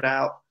figure it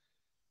out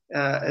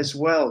as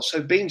well.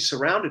 So being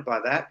surrounded by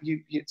that,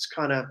 it's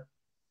kind of,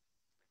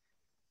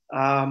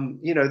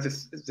 you know,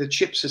 the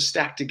chips are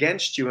stacked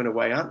against you in a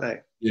way, aren't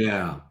they?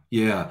 Yeah.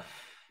 Yeah.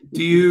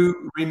 Do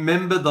you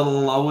remember the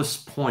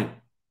lowest point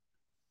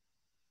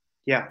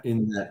Yeah,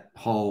 in that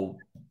whole?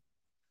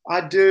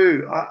 I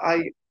do.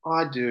 I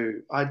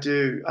do.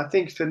 I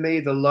think for me,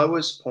 the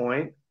lowest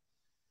point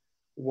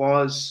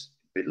was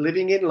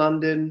living in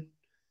London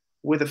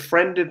with a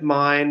friend of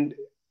mine.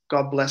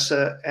 God bless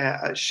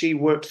her. She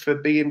worked for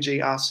BMG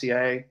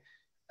RCA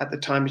at the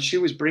time, and she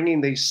was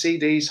bringing these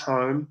CDs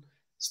home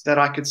so that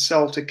I could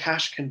sell to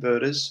cash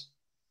converters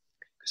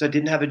because I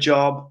didn't have a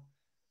job.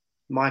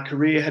 My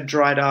career had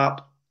dried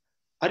up.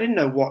 I didn't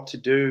know what to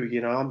do.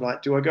 You know, I'm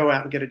like, do I go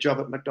out and get a job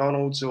at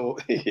McDonald's or,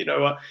 you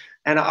know,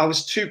 and I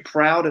was too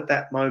proud at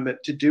that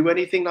moment to do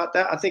anything like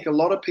that. I think a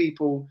lot of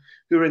people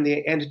who are in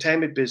the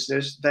entertainment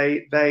business,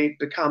 they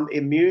become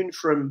immune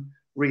from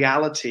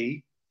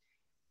reality.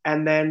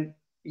 And then,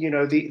 you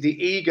know, the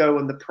ego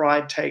and the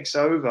pride takes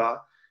over.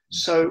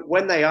 So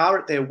when they are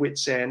at their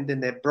wit's end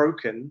and they're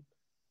broken,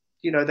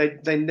 you know,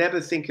 they never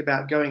think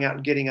about going out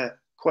and getting a,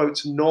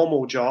 quotes,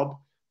 normal job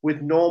with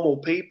normal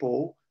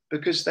people,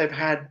 because they've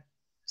had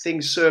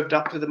things served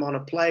up to them on a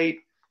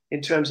plate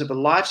in terms of a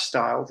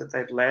lifestyle that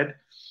they've led.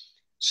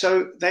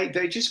 So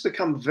they just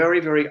become very,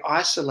 very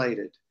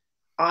isolated.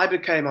 I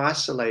became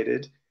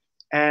isolated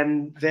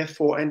and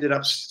therefore ended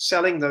up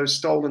selling those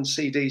stolen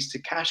CDs to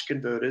cash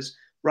converters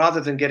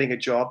rather than getting a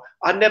job.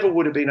 I never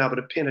would have been able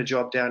to pin a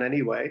job down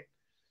anyway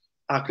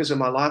because of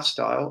my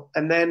lifestyle.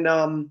 And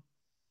then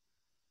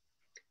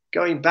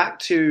going back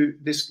to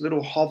this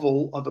little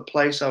hovel of a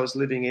place I was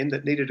living in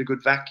that needed a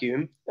good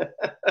vacuum.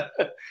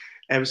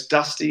 It was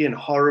dusty and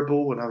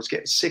horrible, and I was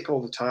getting sick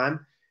all the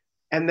time.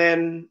 And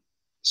then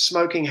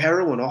smoking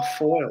heroin off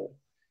foil.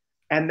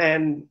 And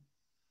then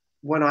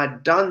when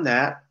I'd done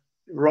that,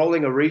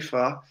 rolling a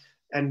reefer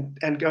and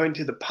going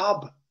to the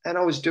pub. And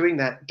I was doing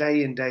that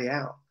day in, day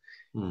out.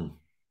 Mm.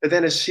 But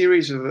then a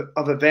series of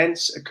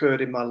events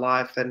occurred in my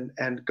life,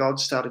 and God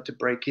started to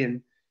break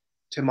in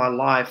to my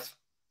life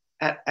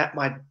at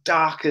my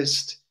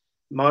darkest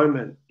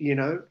moment, you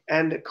know.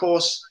 And of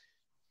course,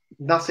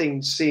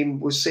 nothing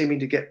was seeming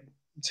to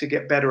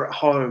get better at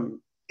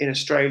home in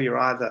Australia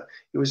either.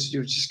 It was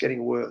just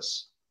getting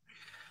worse.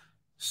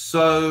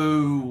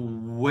 So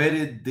where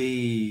did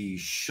the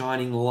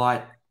shining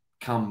light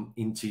come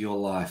into your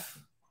life?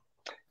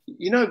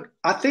 You know,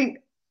 I think,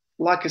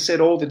 like I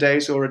said, all the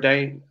days are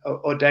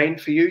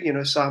ordained for you, you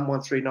know, Psalm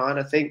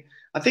 139.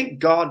 I think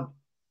God,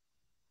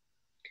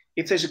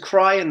 if there's a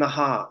cry in the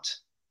heart,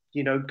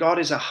 you know, God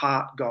is a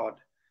heart God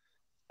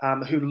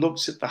who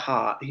looks at the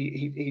heart.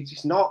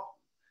 He's not,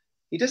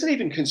 he doesn't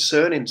even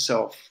concern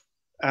himself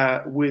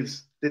with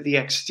the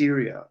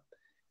exterior.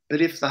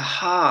 But if the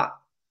heart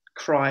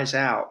cries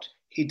out,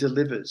 he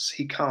delivers,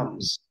 he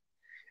comes.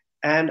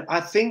 And I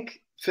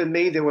think for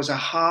me, there was a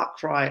heart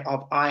cry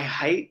of, I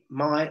hate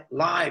my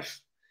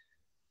life.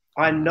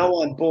 I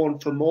know I'm born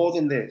for more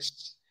than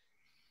this.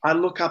 I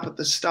look up at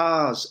the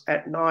stars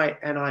at night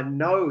and I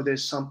know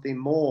there's something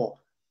more.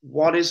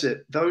 What is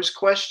it? Those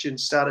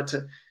questions started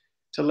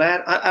to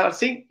land. I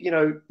think, you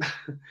know,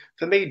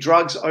 for me,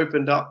 drugs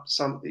opened up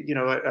some, you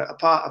know, a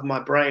part of my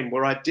brain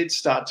where I did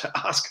start to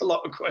ask a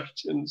lot of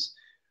questions.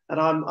 And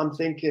I'm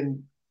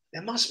thinking,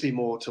 there must be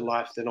more to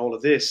life than all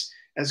of this.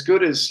 As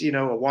good as, you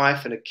know, a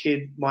wife and a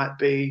kid might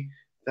be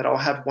that I'll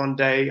have one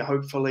day,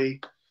 hopefully,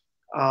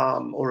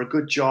 or a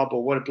good job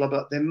or what, blah,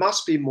 blah. There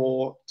must be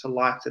more to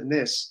life than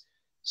this.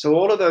 So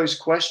all of those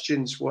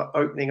questions were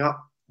opening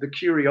up the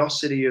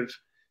curiosity of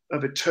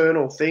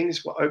eternal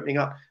things were opening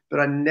up, but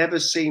I never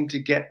seemed to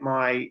get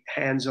my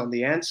hands on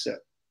the answer.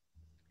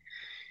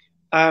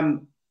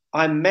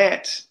 I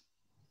met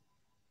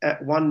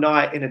at one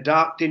night in a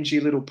dark, dingy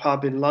little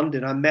pub in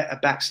London. I met a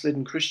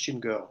backslidden Christian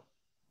girl,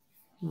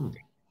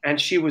 and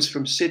she was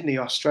from Sydney,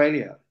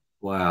 Australia.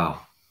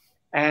 Wow.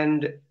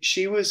 And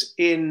she was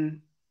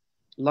in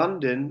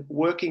London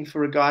working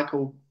for a guy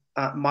called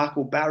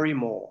Michael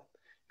Barrymore,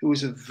 who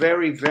was a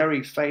very,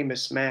 very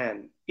famous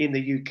man in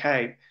the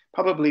UK,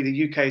 probably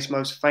the UK's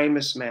most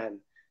famous man.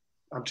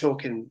 I'm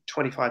talking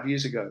 25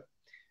 years ago,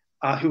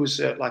 who was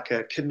like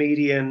a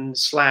comedian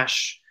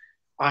slash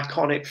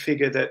iconic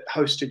figure that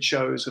hosted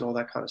shows and all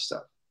that kind of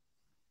stuff.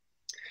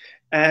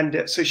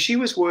 And so she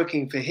was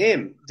working for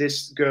him,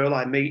 this girl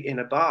I meet in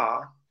a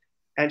bar,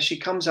 and she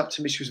comes up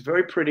to me. She was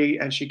very pretty,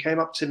 and she came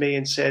up to me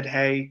and said,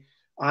 "Hey,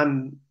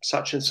 I'm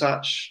such and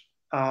such.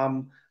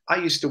 I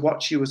used to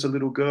watch you as a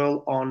little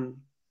girl on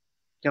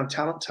Young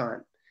Talent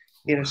Time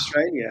in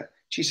Australia."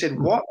 She said,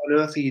 "What on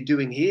earth are you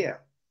doing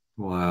here?"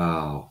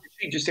 Wow.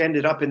 She just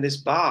ended up in this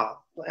bar,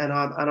 and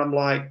I'm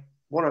like,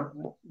 what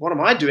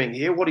am I doing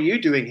here? What are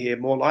you doing here?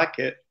 More like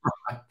it.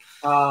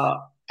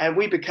 And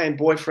we became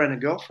boyfriend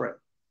and girlfriend.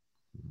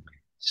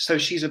 So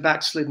she's a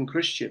backslidden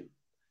Christian.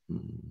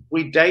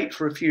 We date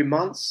for a few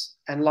months,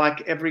 and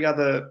like every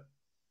other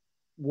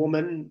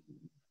woman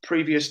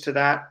previous to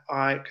that,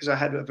 because I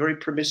had a very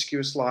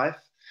promiscuous life,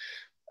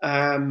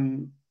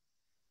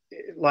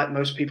 like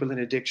most people in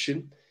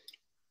addiction,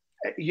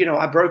 you know,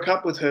 I broke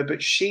up with her,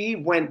 but she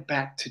went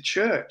back to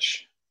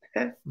church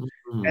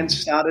and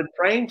started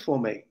praying for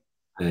me.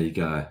 There you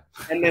go.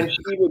 And then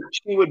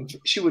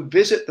she would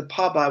visit the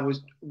pub I would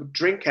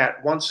drink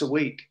at once a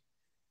week,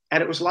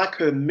 and it was like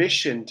her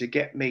mission to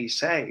get me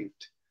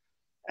saved.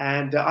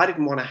 And I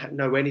didn't want to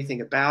know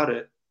anything about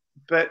it,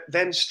 but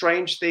then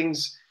strange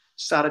things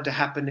started to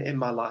happen in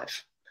my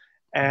life,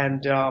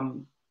 and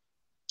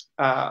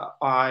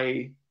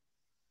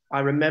I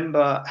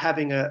remember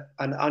having an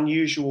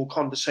unusual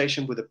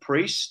conversation with a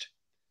priest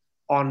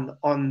on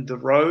the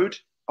road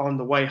on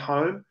the way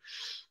home,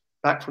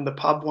 back from the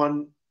pub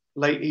one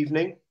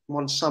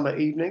summer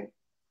evening,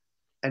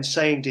 and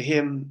saying to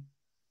him,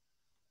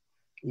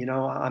 you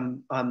know,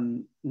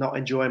 I'm not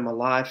enjoying my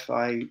life.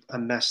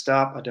 I'm messed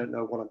up. I don't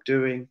know what I'm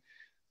doing.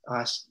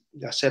 I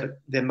said,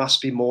 there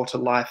must be more to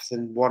life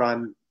than what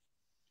I'm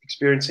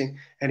experiencing.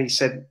 And he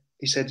said,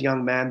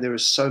 young man, there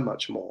is so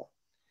much more.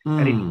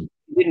 And he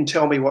didn't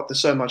tell me what the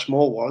so much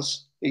more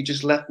was. He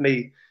just left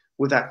me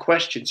with that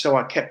question. So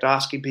I kept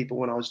asking people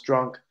when I was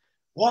drunk,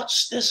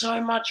 what's the so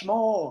much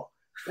more?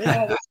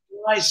 Yeah, this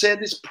guy said,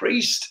 this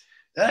priest,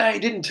 he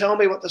didn't tell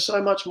me what the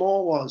so much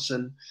more was.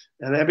 And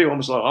everyone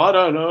was like, I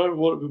don't know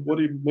what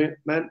he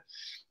meant.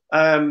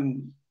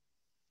 And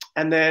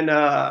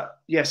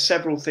then,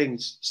 several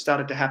things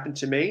started to happen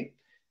to me.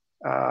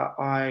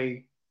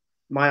 My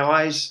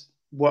eyes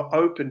were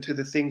open to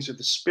the things of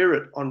the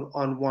Spirit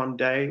on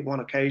one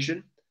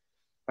occasion.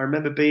 I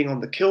remember being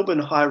on the Kilburn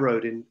High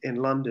Road in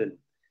London,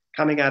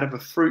 coming out of a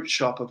fruit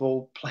shop of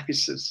all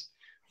places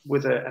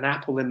with an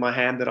apple in my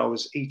hand that I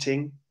was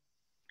eating.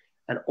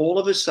 And all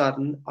of a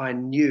sudden, I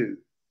knew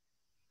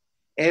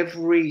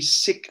every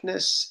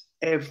sickness,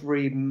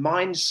 every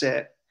mindset,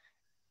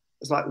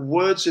 it was like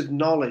words of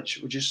knowledge,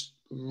 were just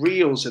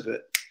reels of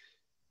it.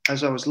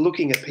 As I was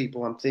looking at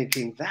people, I'm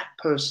thinking, that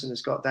person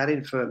has got that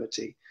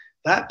infirmity.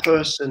 That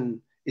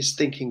person is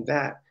thinking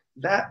that.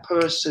 That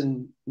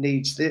person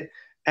needs this.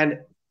 And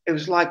it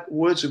was like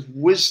words of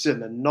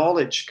wisdom and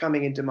knowledge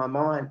coming into my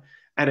mind.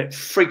 And it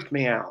freaked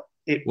me out.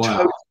 It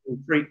totally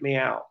freaked me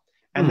out.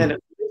 And then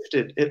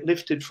it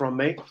lifted from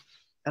me.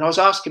 And I was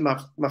asking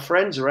my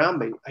friends around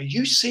me, are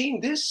you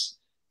seeing this?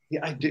 Yeah,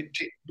 I did.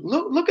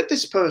 Look at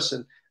this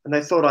person. And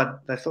they thought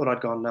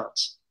I'd gone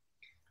nuts.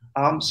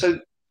 So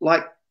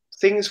like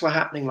things were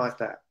happening like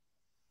that.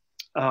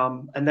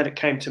 And then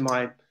it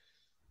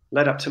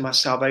led up to my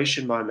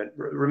salvation moment.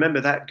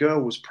 Remember, that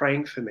girl was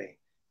praying for me.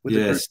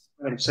 Yes.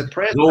 So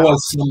prayer. There's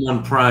always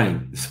someone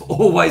praying. There's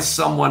always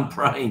someone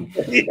praying.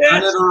 Yes.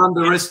 Don't ever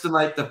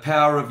underestimate the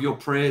power of your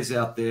prayers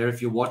out there.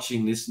 If you're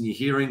watching this and you're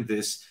hearing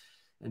this,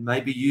 and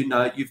maybe you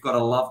know you've got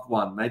a loved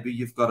one, maybe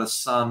you've got a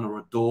son or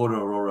a daughter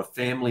or a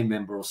family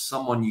member or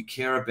someone you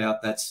care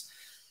about that's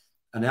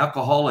an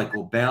alcoholic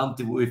or bound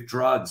with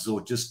drugs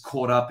or just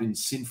caught up in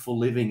sinful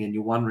living, and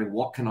you're wondering,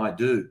 what can I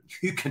do?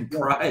 You can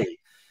pray.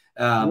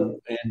 And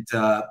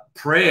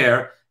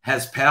prayer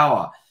has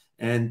power.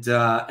 And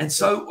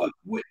so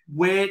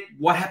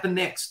what happened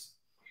next?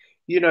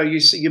 You know,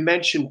 you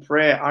mentioned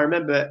prayer. I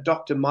remember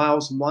Dr.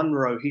 Miles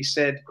Monroe, he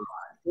said,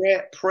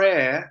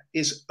 prayer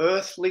is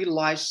earthly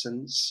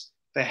license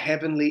for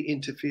heavenly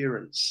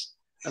interference.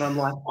 And I'm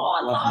like, oh,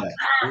 I love that.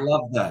 I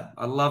love that.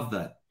 I love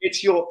that.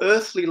 It's your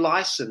earthly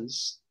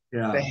license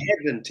for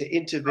heaven to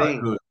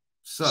intervene.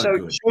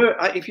 So good.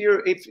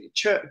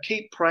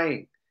 Keep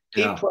praying.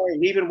 Keep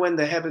praying, even when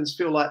the heavens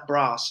feel like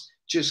brass.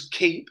 Just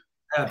keep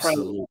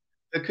praying.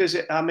 Because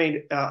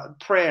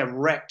prayer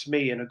wrecked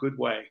me in a good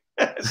way.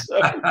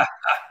 So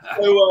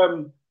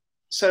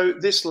So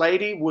this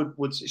lady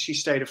would she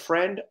stayed a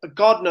friend.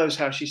 God knows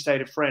how she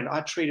stayed a friend.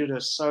 I treated her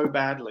so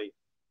badly.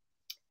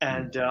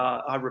 And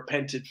I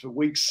repented for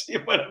weeks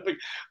when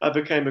I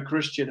became a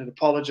Christian and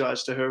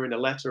apologized to her in a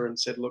letter and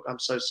said, look, I'm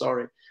so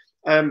sorry.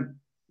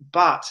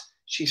 But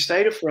she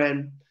stayed a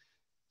friend.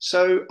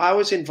 So I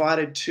was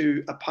invited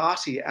to a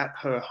party at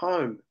her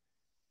home.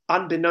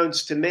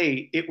 Unbeknownst to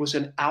me, it was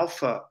an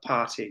alpha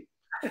party.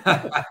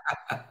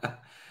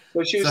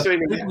 So she was So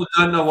doing people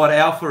don't know what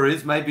alpha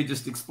is. Maybe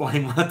just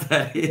explain what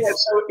that is. Yeah,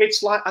 so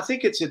it's like, I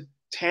think it's a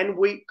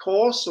 10-week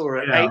course or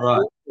an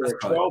 8-week or a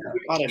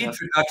 12-week. I don't know.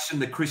 Introduction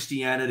to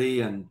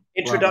Christianity and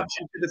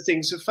introduction to the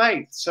things of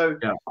faith. So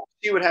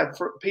she would have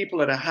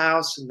people at her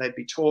house and they'd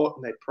be taught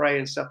and they'd pray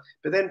and stuff.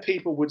 But then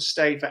people would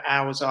stay for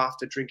hours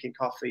after drinking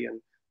coffee and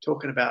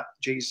talking about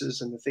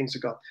Jesus and the things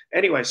of God.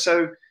 Anyway,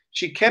 so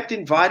she kept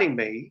inviting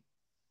me.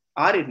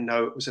 I didn't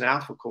know it was an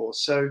alpha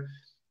course. So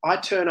I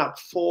turn up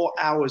 4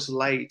 hours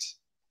late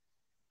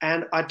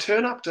and I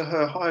turn up to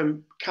her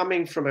home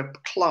coming from a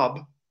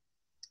club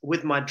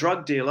with my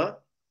drug dealer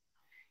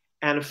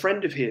and a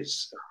friend of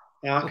his.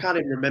 Now, I can't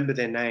even remember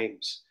their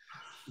names,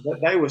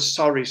 but they were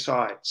sorry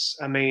sights.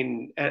 I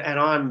mean, and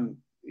I'm,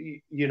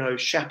 you know,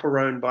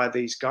 chaperoned by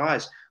these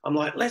guys. I'm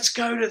like, let's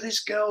go to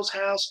this girl's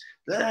house.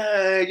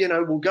 You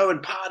know, we'll go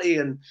and party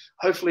and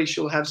hopefully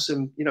she'll have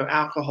some, you know,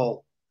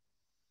 alcohol.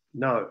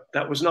 No,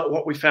 that was not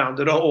what we found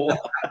at all.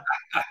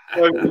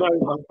 So, you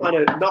know, I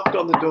kind of knocked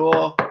on the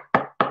door.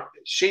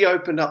 She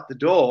opened up the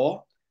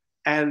door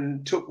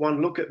and took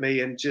one look at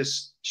me and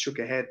just shook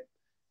her head.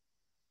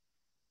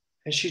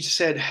 And she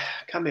said,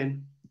 come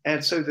in.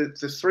 And so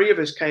the three of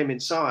us came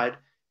inside.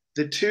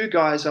 The two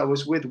guys I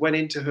was with went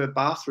into her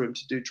bathroom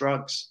to do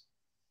drugs.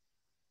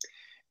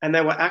 And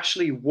they were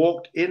actually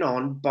walked in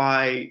on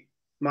by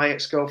my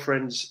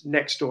ex-girlfriend's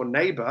next door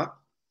neighbor.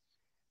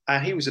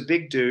 And he was a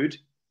big dude.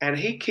 And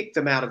he kicked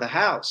them out of the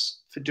house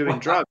for doing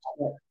drugs,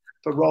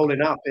 for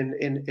rolling up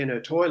in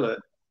her toilet.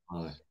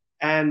 Oh.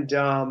 And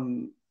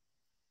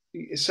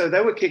so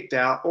they were kicked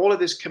out. All of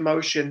this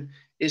commotion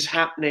is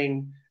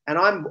happening. And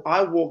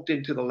I walked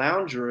into the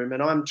lounge room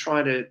and I'm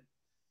trying to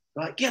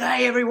like,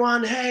 g'day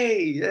everyone,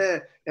 hey. Yeah.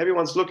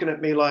 Everyone's looking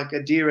at me like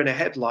a deer in a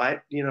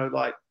headlight, you know,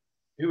 like,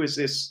 who is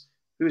this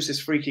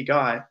freaky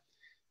guy?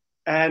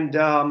 And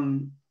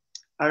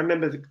I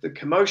remember the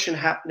commotion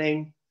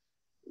happening.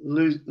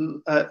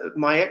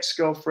 My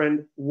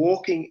ex-girlfriend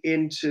walking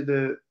into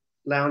the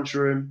lounge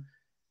room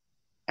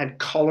and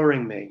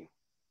collaring me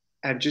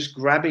and just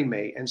grabbing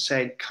me and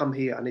saying, come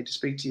here, I need to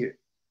speak to you.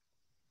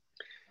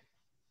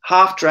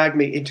 Half dragged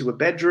me into a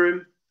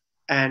bedroom.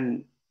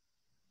 And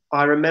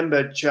I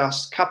remember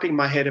just cupping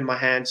my head in my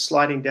hand,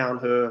 sliding down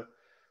her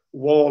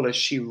wall as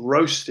she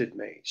roasted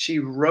me. She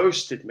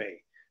roasted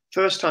me.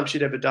 First time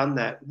she'd ever done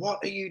that. What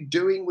are you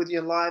doing with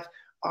your life?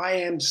 I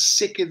am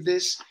sick of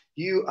this.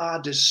 You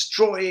are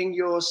destroying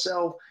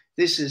yourself.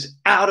 This is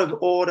out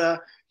of order.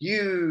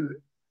 You're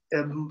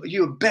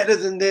better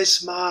than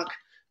this, Mark.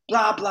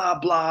 Blah, blah,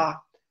 blah.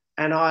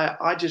 And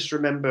I just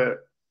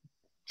remember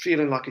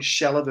feeling like a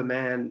shell of a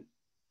man,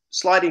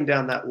 sliding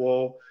down that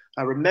wall.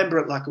 I remember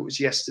it like it was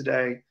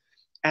yesterday.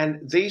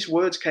 And these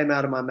words came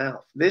out of my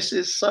mouth. This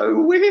is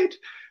so weird.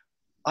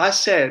 I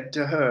said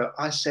to her,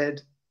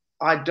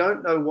 I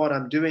don't know what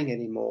I'm doing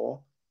anymore.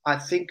 I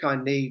think I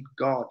need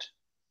God.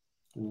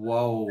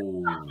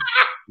 Whoa.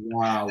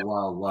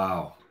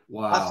 Wow.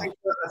 I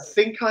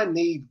think I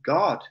need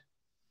God.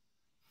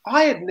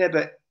 I had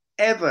never,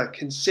 ever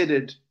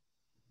considered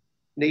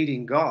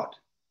needing God.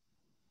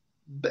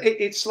 But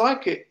it's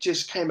like it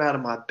just came out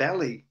of my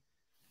belly.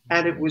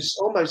 And it was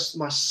almost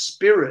my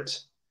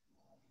spirit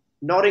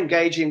not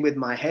engaging with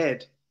my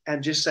head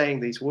and just saying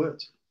these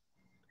words.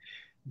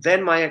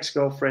 Then my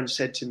ex-girlfriend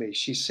said to me,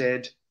 she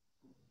said,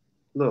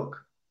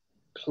 look,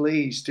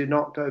 please do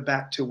not go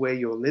back to where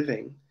you're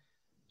living.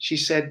 She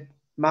said,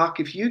 Mark,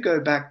 if you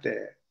go back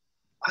there,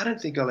 I don't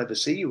think I'll ever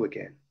see you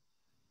again.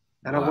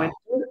 And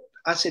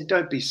I said,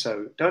 don't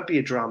be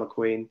a drama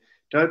queen.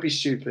 Don't be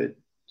stupid.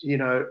 You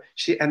know,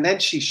 and then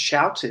she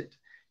shouted,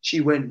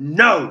 she went,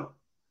 no,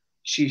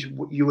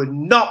 you are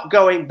not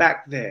going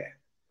back there.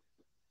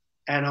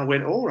 And I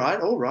went, all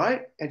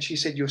right. And she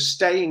said, you're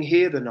staying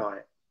here the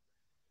night.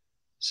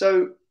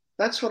 So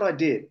that's what I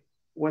did.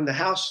 When the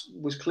house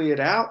was cleared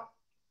out,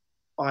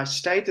 I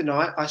stayed the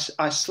night.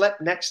 I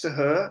slept next to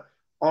her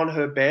on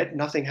her bed.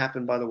 Nothing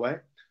happened, by the way.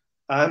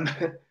 And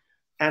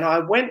I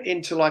went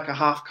into like a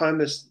half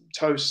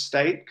comatose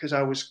state because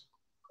I was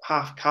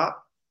half cut.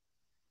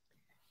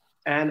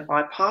 And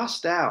I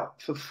passed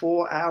out for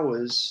 4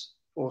 hours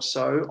or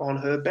so on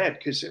her bed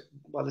because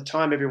by the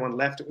time everyone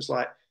left, it was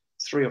like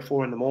 3 or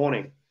 4 in the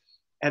morning.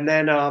 And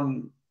then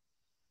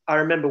I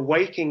remember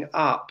waking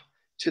up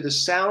to the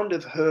sound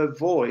of her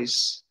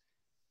voice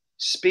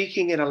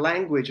speaking in a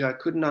language I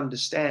couldn't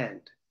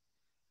understand.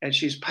 And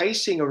she's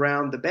pacing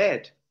around the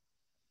bed,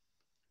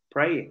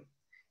 praying.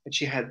 And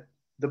she had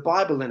the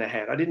Bible in her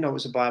hand. I didn't know it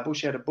was a Bible.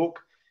 She had a book.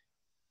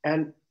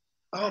 And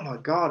oh my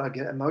God, I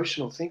get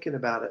emotional thinking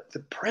about it. The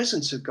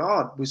presence of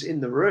God was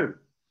in the room.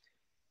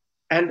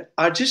 And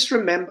I just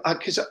remember,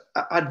 because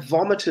I'd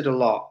vomited a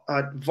lot.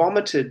 I'd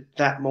vomited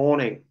that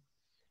morning,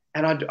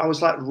 and I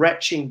was like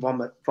retching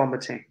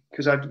vomiting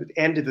because I'd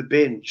ended the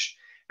binge,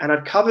 and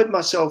I'd covered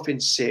myself in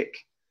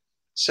sick.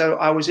 So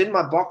I was in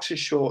my boxer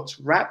shorts,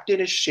 wrapped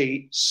in a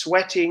sheet,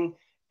 sweating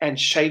and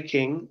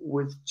shaking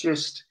with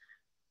just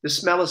the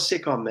smell of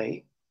sick on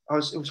me. It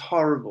was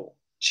horrible.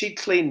 She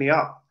cleaned me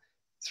up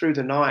through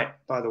the night,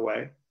 by the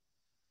way.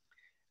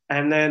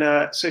 And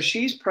then, so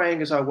she's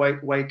praying as I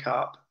wake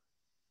up.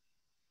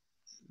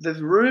 The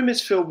room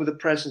is filled with the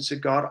presence of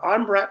God.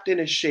 I'm wrapped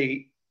in a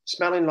sheet,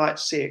 smelling like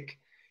sick.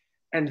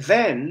 And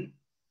then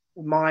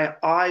my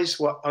eyes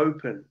were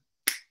open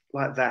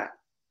like that.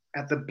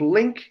 At the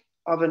blink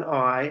of an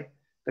eye,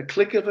 the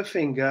click of a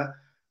finger,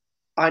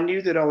 I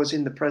knew that I was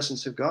in the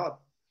presence of God.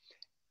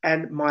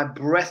 And my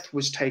breath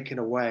was taken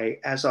away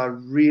as I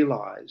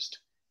realized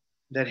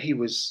that he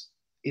was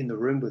in the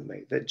room with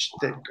me, that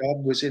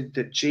God was in,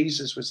 that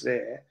Jesus was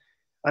there.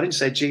 I didn't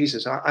say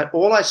Jesus.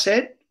 All I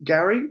said,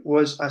 Gary,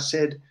 was I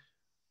said,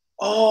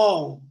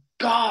 "Oh,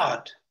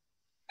 God."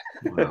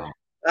 Wow.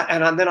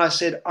 And then I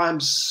said, "I'm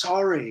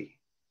sorry.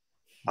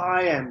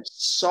 I am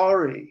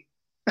sorry.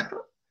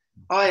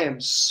 I am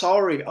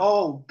sorry.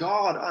 Oh,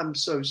 God, I'm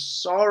so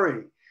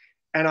sorry."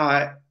 And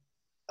I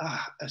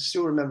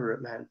still remember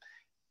it, man.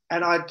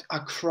 And I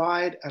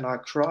cried and I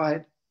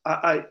cried.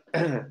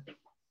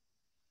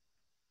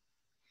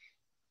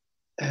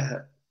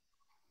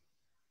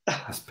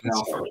 That's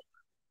powerful.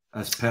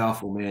 That's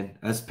powerful, man.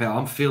 That's powerful.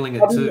 I'm feeling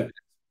it too.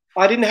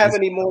 I didn't have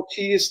any more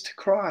tears to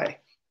cry.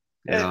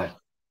 Yeah.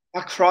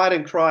 I cried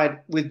and cried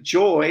with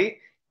joy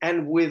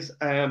and with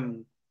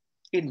in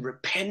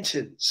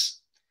repentance,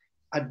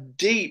 a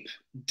deep,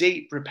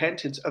 deep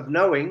repentance of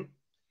knowing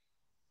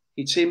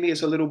he'd seen me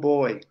as a little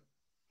boy.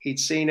 He'd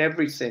seen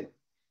everything.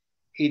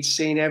 He'd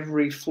seen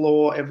every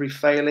flaw, every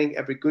failing,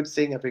 every good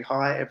thing, every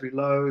high, every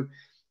low.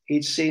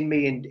 He'd seen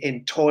me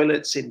in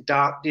toilets, in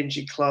dark,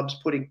 dingy clubs,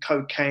 putting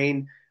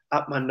cocaine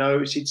up my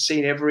nose. He'd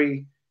seen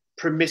every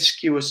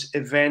promiscuous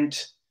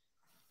event,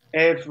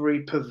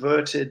 every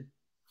perverted.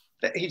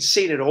 He'd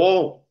seen it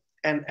all,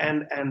 and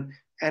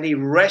he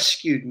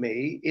rescued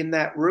me in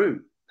that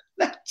room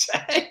that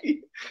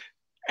day,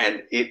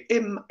 and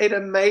it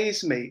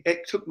amazed me.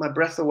 It took my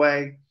breath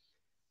away.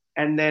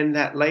 And then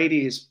that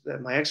lady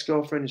my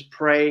ex-girlfriend is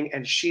praying,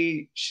 and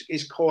she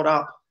is caught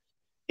up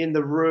in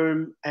the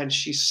room, and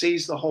she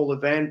sees the whole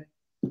event.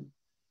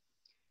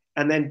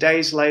 And then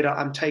days later,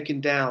 I'm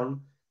taken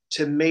down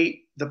to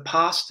meet the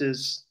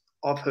pastors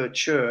of her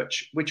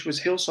church, which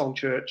was Hillsong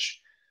Church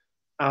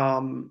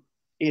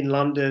in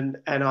London.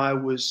 And I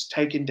was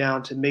taken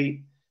down to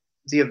meet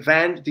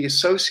the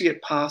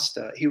associate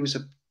pastor. He was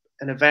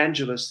an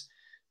evangelist,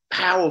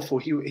 powerful.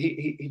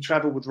 He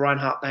traveled with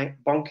Reinhard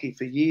Bonnke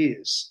for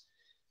years.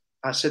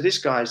 So this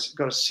guy's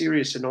got a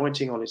serious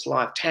anointing on his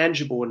life,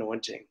 tangible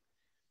anointing.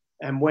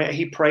 And where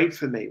he prayed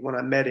for me when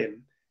I met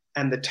him,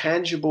 and the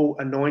tangible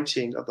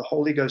anointing of the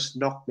Holy Ghost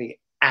knocked me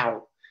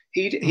out.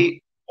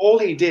 All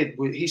he did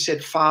was he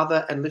said,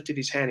 "Father," and lifted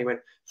his hand. He went,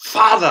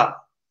 "Father."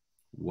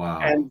 Wow.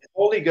 And the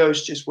Holy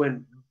Ghost just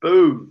went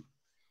boom,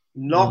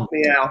 knocked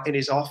me out in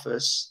his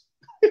office.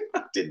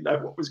 I didn't know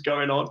what was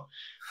going on.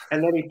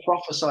 And then he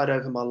prophesied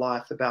over my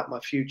life about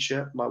my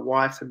future, my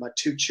wife and my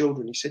 2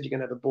 children. He said, "You're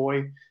going to have a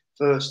boy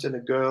first and a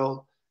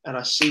girl. And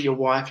I see your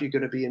wife, you're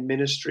going to be in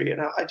ministry."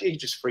 And he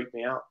just freaked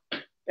me out.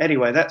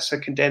 Anyway, that's a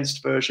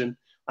condensed version.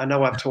 I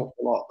know I've talked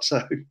a lot.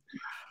 So,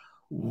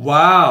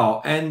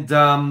 wow. And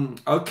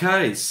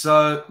okay,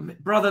 so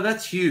brother,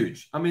 that's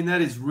huge. I mean,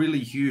 that is really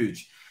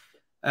huge.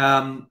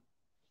 And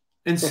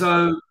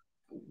so,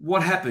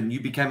 what happened?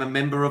 You became a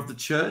member of the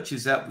church.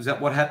 Was that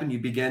what happened? You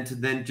began to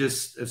then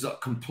just as a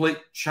complete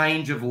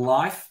change of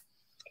life.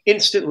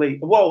 Instantly.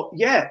 Well,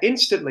 yeah,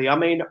 instantly. I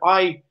mean,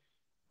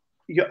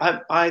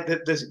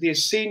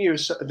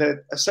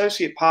 the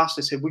associate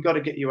pastor said, "We got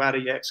to get you out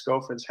of your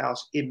ex-girlfriend's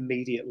house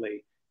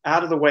immediately,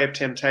 out of the way of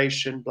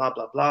temptation, blah,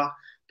 blah, blah."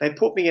 They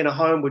put me in a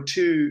home with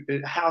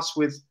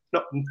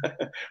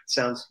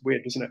sounds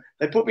weird, doesn't it?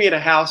 They put me in a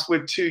house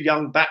with 2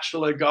 young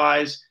bachelor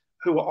guys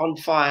who were on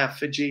fire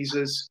for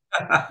Jesus.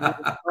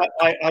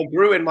 I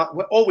grew in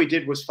all we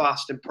did was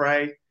fast and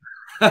pray.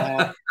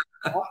 I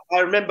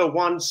remember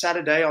one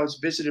Saturday I was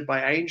visited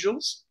by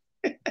angels.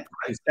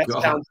 That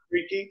sounds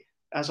freaky.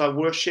 As I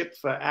worshiped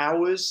for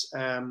hours,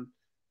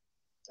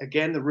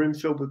 again, the room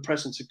filled with the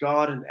presence of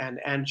God, and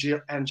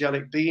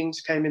angelic beings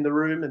came in the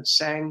room and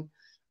sang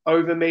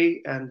over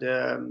me. And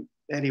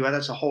anyway,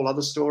 that's a whole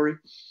other story.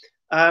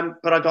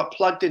 But I got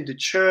plugged into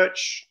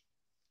church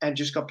and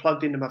just got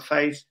plugged into my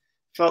faith.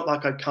 Felt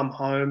like I'd come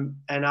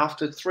home. And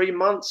after 3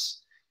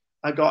 months,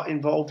 I got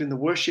involved in the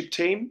worship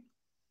team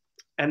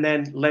and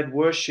then led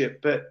worship.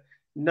 But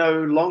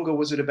no longer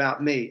was it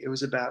about me. It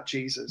was about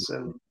Jesus.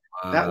 And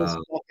that was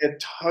like a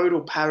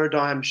total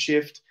paradigm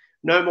shift.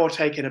 No more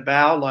taking a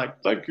bow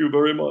like, "Thank you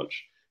very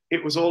much."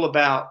 It was all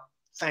about,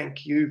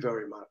 "Thank you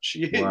very much."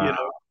 Wow. You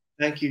know,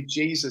 "Thank you,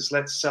 Jesus.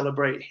 Let's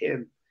celebrate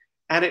him."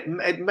 And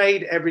it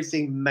made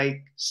everything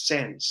make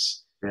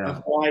sense. Yeah.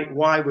 of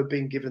why we're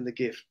being given the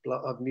gift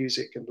of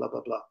music and blah,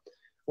 blah, blah,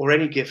 or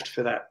any gift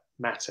for that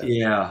matter.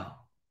 Yeah.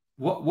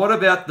 What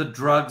about the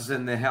drugs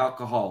and the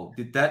alcohol?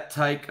 Did that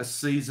take a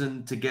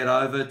season to get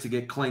over, to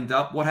get cleaned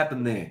up? What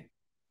happened there?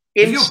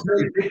 'Cause you're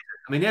pretty addicted.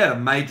 I mean, you had a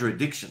major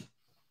addiction.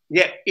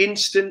 Yeah,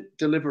 instant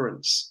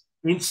deliverance.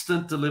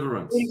 Instant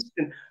deliverance.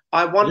 Instant.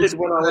 I wondered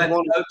when I would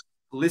want.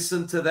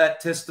 Listen to that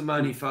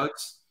testimony,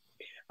 folks.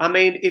 I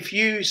mean, if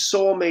you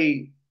saw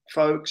me,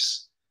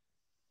 folks,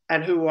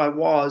 and who I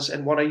was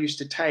and what I used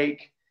to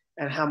take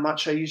and how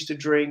much I used to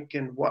drink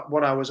and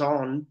what I was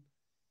on,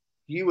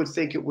 you would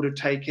think it would have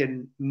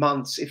taken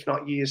months, if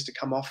not years, to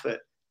come off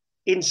it.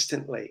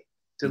 Instantly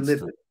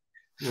delivered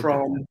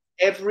from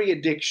every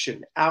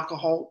addiction,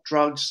 alcohol,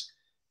 drugs,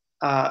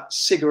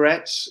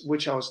 cigarettes,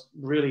 which I was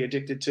really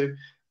addicted to,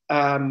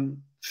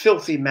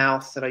 filthy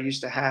mouth that I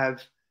used to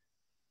have.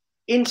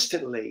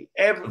 Instantly,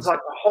 like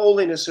the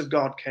holiness of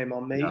God came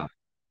on me. Yeah.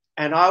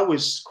 And I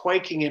was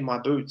quaking in my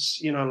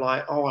boots,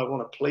 like, oh, I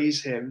want to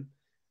please him.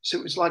 So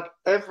it was like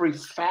every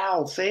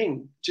foul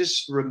thing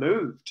just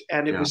removed,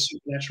 and it was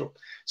supernatural.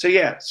 So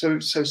yeah, so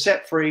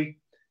set free,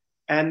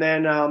 and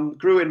then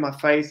grew in my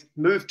faith,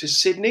 moved to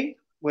Sydney,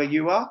 where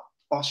you are,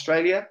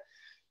 Australia,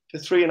 for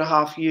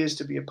 3.5 years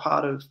to be a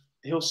part of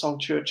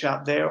Hillsong Church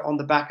out there on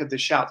the back of the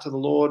Shout to the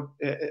Lord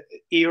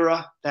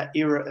era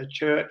of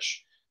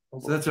church.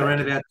 So that's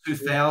around about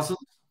 2000,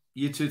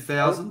 year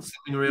 2000,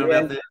 something around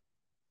about there.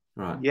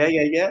 Right.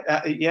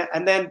 Yeah.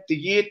 And then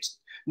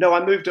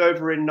I moved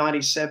over in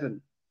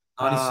 97.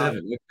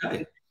 97,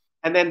 okay.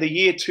 And then the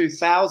year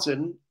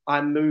 2000,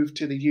 I moved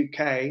to the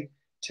UK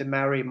to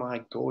marry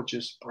my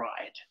gorgeous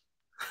bride.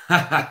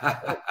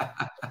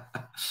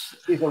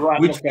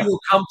 Which we will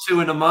come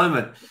to in a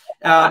moment.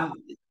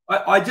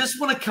 I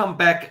just want to come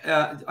back.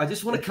 I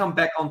just want to come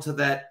back onto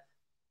that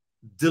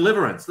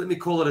deliverance. Let me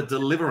call it a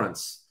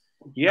deliverance.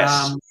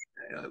 Yes.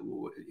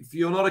 If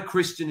you're not a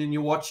Christian and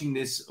you're watching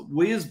this,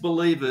 we as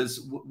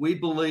believers, we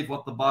believe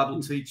what the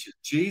Bible teaches.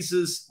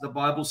 Jesus, the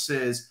Bible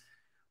says,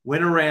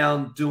 went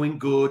around doing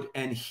good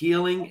and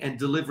healing and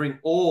delivering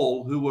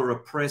all who were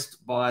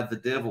oppressed by the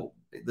devil.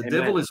 The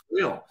devil is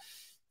real,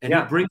 and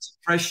he brings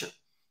oppression.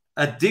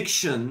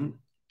 Addiction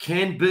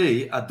can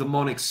be a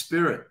demonic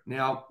spirit.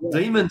 Now,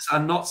 demons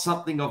are not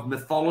something of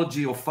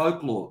mythology or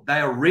folklore. They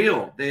are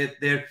real.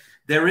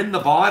 They're in the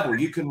Bible.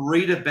 You can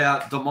read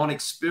about demonic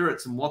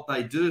spirits and what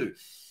they do.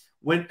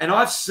 And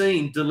I've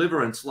seen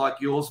deliverance like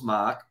yours,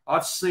 Mark.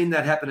 I've seen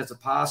that happen as a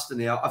pastor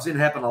now. I've seen it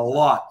happen a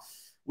lot,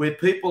 where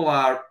people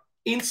are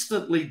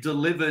instantly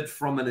delivered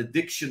from an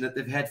addiction that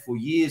they've had for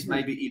years,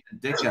 maybe even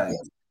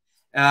decades.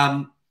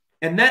 And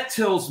that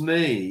tells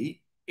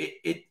me,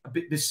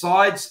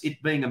 besides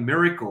it being a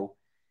miracle,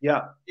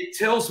 it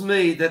tells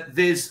me that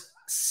there's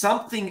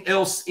something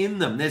else in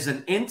them. There's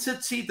an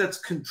entity that's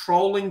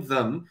controlling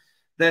them,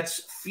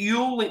 that's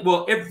fueling.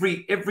 Well,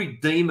 every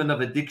demon of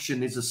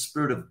addiction is a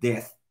spirit of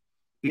death,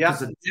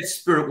 because the death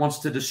spirit wants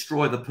to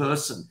destroy the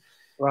person.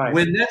 Right.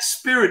 When that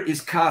spirit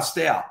is cast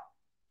out,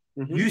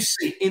 you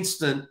see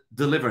instant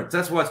deliverance.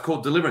 That's why it's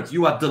called deliverance.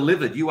 You are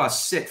delivered. You are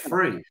set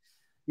free.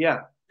 Yeah.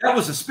 That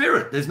was a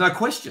spirit. There's no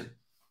question.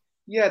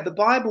 Yeah, the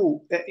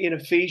Bible in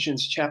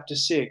Ephesians chapter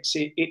 6,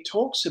 it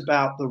talks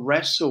about the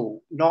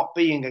wrestle not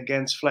being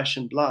against flesh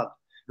and blood.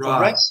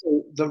 Right.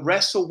 The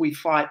wrestle we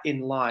fight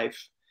in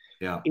life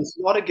is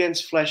not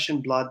against flesh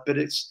and blood, but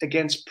it's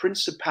against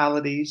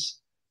principalities,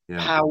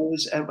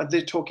 powers, and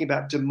they're talking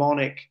about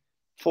demonic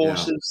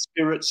forces,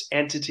 spirits,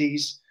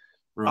 entities.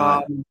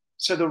 Right.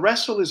 So the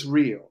wrestle is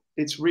real.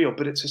 It's real,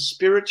 but it's a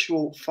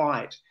spiritual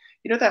fight.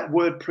 You know that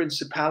word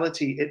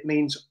principality, it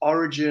means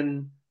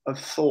origin of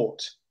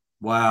thought.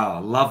 Wow, I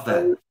love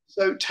that.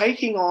 So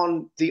taking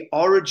on the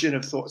origin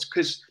of thoughts,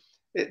 because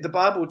the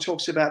Bible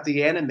talks about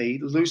the enemy,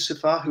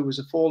 Lucifer, who was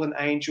a fallen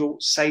angel,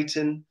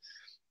 Satan.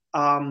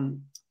 So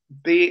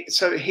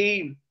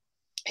he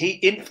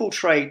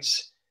infiltrates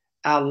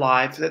our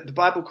life. The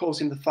Bible calls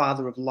him the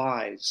father of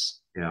lies.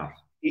 Yeah.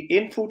 He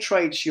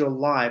infiltrates your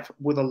life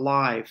with a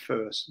lie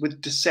first,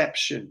 with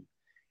deception.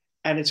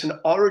 And it's an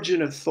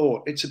origin of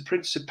thought. It's a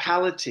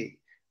principality.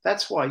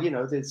 That's why,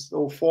 there's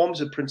all forms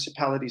of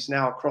principalities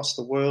now across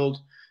the world,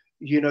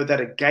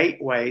 that are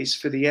gateways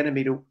for the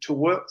enemy to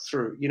work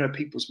through,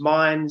 people's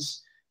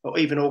minds, or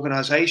even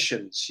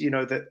organizations,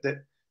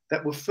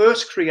 that were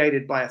first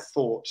created by a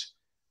thought,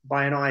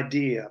 by an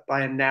idea,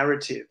 by a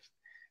narrative.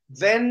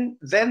 Then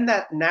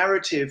that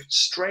narrative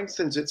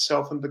strengthens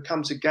itself and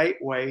becomes a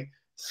gateway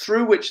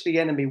through which the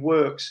enemy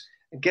works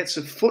and gets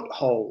a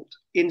foothold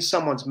in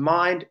someone's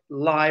mind,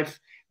 life.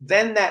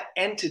 Then that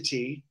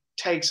entity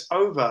takes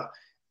over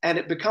and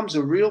it becomes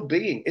a real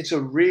being. It's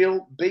a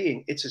real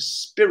being. It's a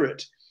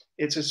spirit.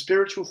 It's a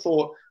spiritual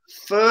thought,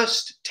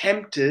 first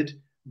tempted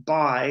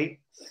by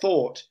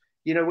thought.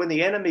 When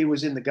the enemy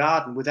was in the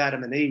garden with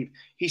Adam and Eve,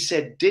 he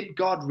said, did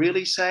God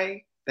really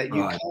say that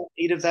you can't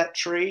eat of that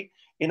tree?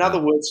 In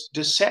other words,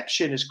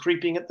 deception is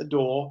creeping at the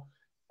door,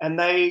 and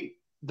they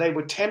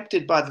were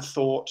tempted by the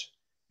thought.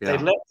 They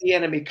let the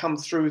enemy come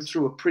through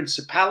a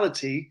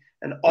principality,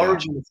 an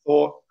origin of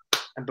thought,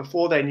 and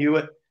before they knew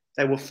it,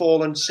 They were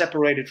fallen,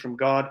 separated from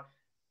God,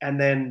 and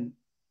then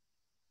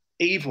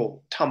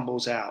evil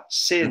tumbles out,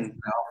 sin. That's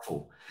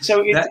powerful.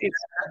 So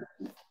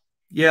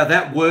Yeah,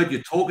 that word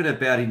you're talking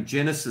about in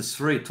Genesis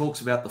 3, it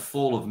talks about the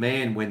fall of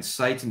man when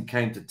Satan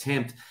came to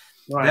tempt.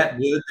 right. That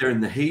word there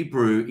in the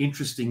Hebrew,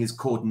 interesting, is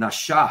called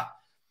nasha.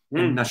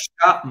 And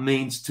nasha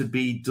means to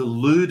be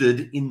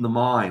deluded in the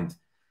mind.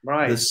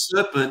 Right. The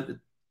serpent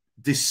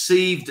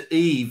deceived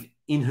Eve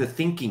in her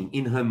thinking,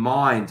 in her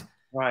mind.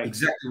 Right.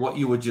 Exactly what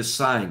you were just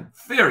saying.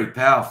 Very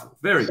powerful,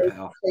 very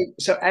powerful.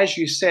 So as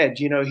you said,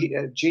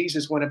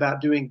 Jesus went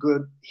about doing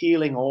good,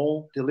 healing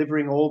all,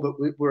 delivering all, but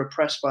we were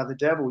oppressed by the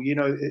devil.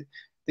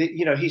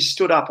 He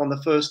stood up on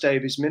the first day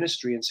of his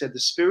ministry and said,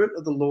 "The Spirit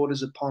of the Lord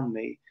is upon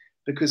me,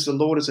 because the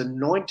Lord has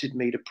anointed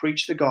me to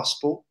preach the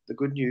gospel, the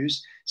good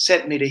news,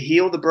 sent me to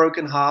heal the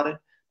brokenhearted,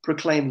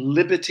 proclaim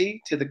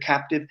liberty to the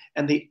captive,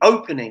 and the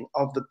opening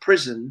of the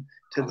prison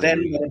to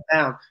them that are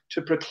bound,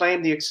 to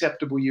proclaim the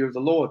acceptable year of the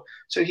Lord."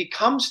 So he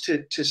comes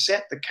to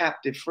set the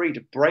captive free,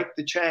 to break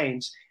the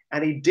chains,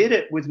 and he did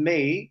it with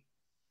me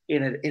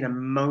in a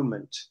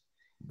moment.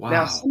 Wow.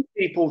 Now, some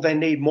people, they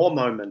need more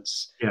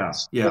moments. Yeah.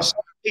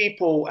 Some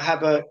people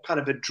have a kind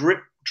of a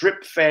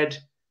drip fed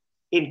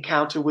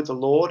encounter with the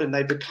Lord, and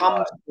they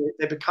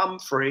become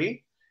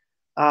free.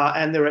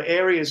 And there are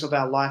areas of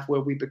our life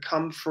where we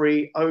become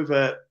free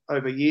over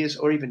years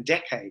or even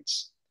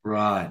decades.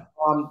 Right.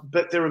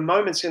 But there are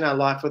moments in our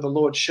life where the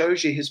Lord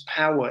shows you his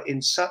power in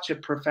such a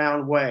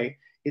profound way.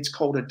 It's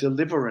called a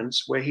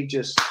deliverance, where he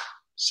just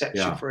sets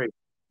you free.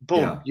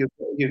 Boom,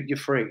 you're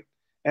free.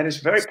 And it's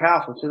very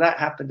powerful. So that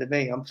happened to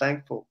me. I'm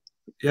thankful.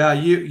 Yeah,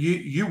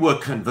 you were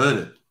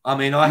converted. I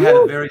mean, I had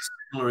a very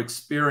similar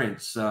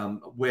experience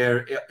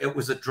where it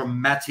was a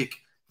dramatic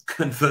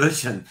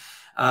conversion,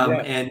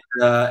 and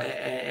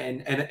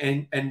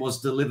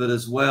was delivered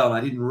as well.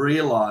 I didn't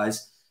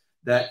realize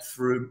that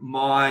through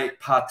my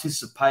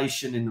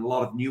participation in a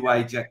lot of New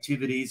Age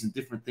activities and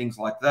different things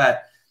like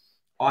that,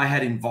 I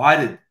had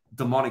invited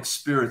demonic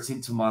spirits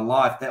into my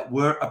life that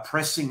were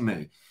oppressing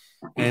me.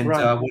 And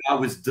when I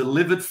was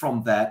delivered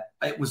from that,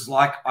 it was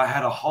like I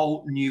had a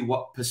whole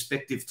new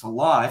perspective to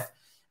life.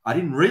 I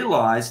didn't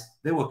realize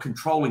there were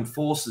controlling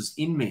forces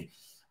in me.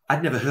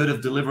 I'd never heard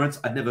of deliverance.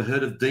 I'd never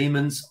heard of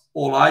demons.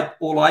 All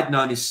I'd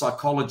known is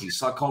psychology.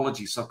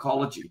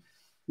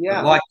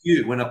 Yeah. But like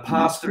you, when a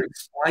pastor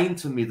explained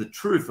to me the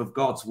truth of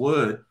God's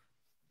word,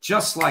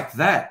 just like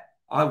that,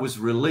 I was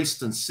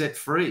released and set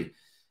free.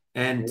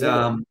 And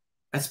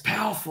it's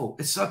powerful.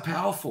 It's so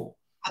powerful.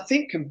 I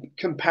think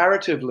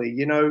comparatively,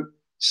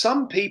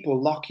 some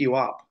people lock you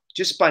up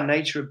just by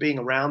nature of being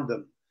around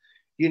them.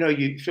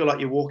 You feel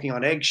like you're walking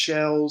on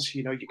eggshells.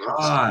 You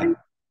can't speak,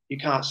 you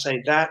can't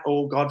say that,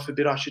 or God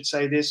forbid I should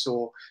say this,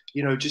 or,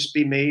 just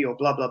be me, or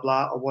blah, blah,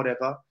 blah, or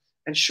whatever.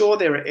 And sure,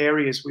 there are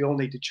areas we all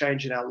need to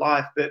change in our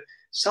life, but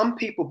some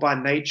people by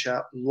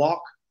nature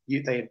lock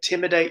you, they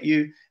intimidate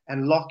you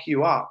and lock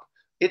you up.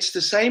 It's the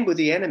same with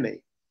the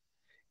enemy.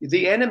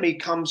 The enemy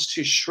comes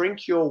to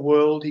shrink your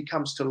world. He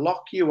comes to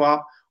lock you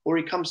up, or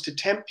he comes to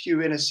tempt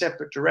you in a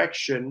separate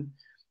direction.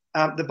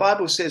 The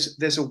Bible says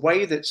there's a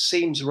way that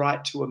seems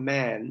right to a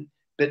man,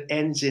 but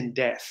ends in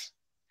death.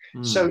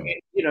 So,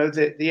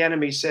 the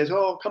enemy says,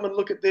 "Oh, come and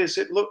look at this.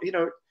 It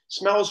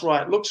smells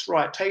right, looks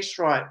right, tastes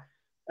right."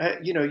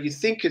 You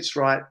think it's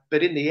right,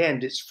 but in the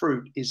end, its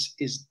fruit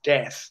is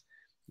death.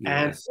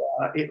 Yes.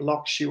 And it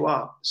locks you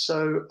up.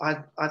 So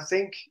I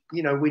think,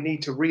 we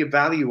need to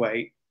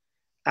reevaluate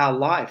our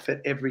life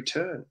at every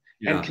turn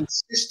and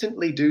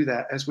consistently do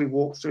that as we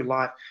walk through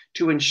life,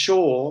 to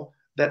ensure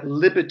that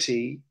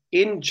liberty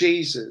in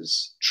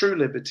Jesus, true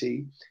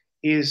liberty,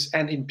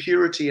 and in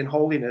purity and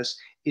holiness,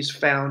 is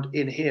found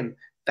in him.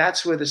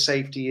 That's where the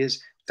safety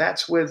is.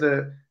 That's where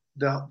the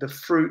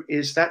fruit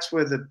is. That's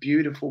where the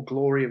beautiful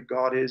glory of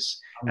God is.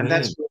 Amen. And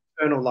that's where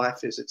eternal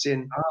life is. It's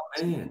in.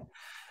 Amen.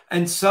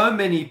 And so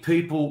many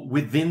people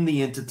within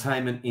the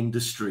entertainment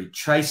industry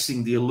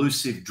chasing the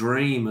elusive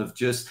dream of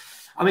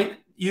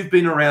you've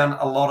been around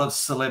a lot of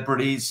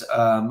celebrities,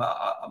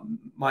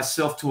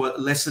 myself to a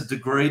lesser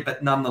degree,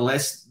 but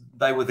nonetheless,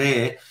 they were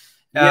there.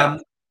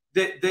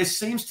 There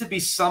seems to be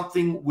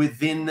something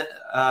within,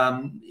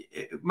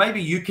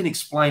 maybe you can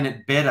explain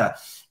it better.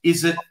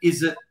 Is it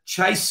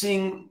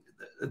chasing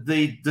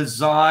the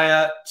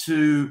desire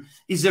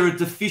is there a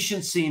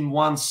deficiency in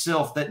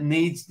oneself that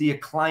needs the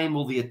acclaim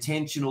or the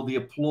attention or the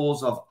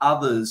applause of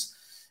others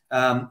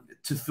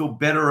to feel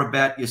better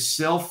about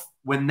yourself?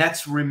 When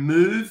that's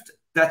removed,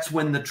 that's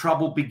when the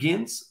trouble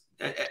begins.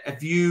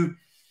 Have you?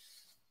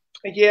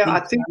 Yeah, I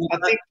think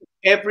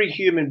every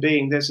human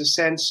being, there's a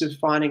sense of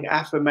finding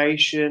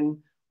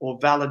affirmation or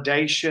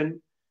validation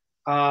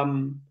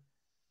from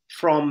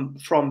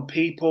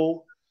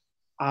people.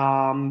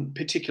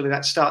 Particularly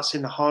that starts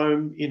in the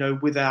home,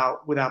 with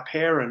our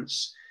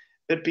parents.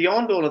 But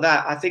beyond all of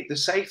that, I think the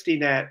safety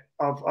net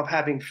of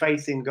having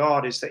faith in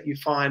God is that you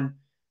find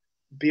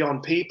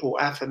beyond people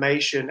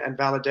affirmation and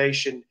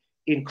validation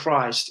in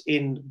Christ,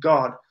 in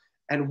God.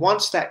 And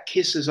once that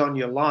kisses on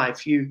your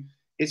life,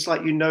 it's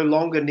like you no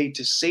longer need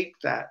to seek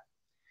that.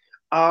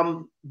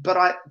 But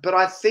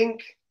I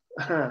think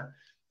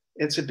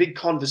it's a big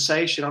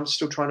conversation. I'm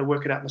still trying to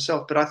work it out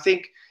myself. But I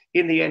think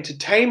in the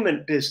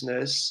entertainment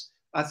business,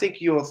 I think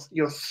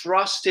you're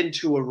thrust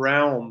into a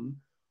realm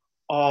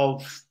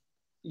of,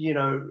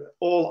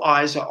 all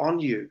eyes are on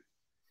you.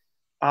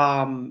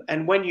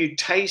 And when you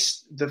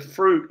taste the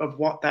fruit of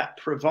what that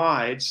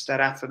provides, that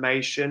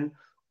affirmation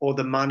or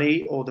the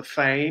money or the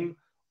fame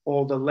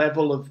or the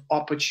level of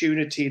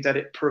opportunity that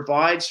it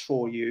provides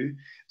for you,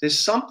 there's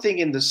something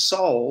in the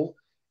soul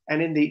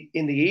and in the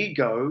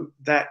ego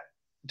that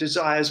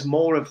desires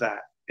more of that.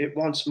 It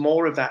wants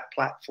more of that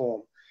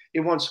platform.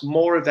 It wants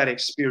more of that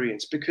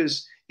experience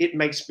because it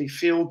makes me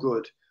feel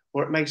good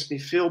or it makes me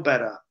feel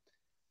better.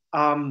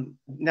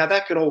 Now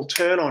that can all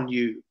turn on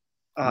you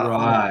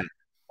Right.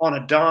 on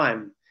a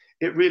dime.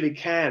 It really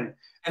can.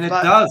 And it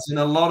does. And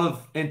a lot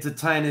of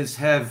entertainers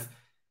have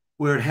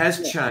where it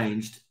has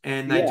changed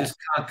and they just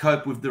can't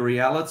cope with the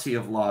reality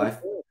of life,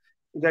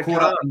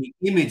 caught up in the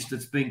image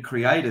that's been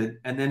created.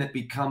 And then it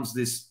becomes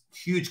this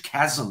huge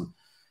chasm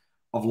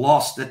of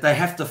loss that they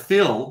have to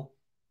fill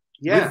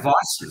with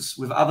vices,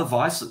 with other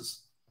vices.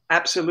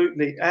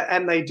 Absolutely.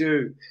 And they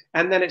do.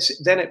 And then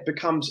it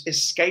becomes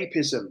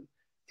escapism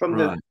from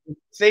the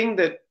thing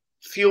that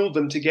fueled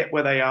them to get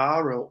where they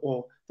are,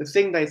 or the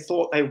thing they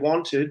thought they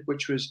wanted,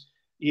 which was,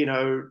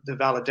 the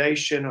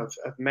validation of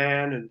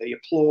man and the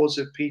applause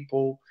of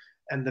people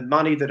and the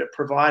money that it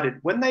provided.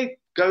 When they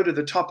go to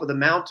the top of the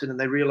mountain and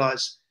they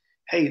realize,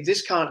 hey,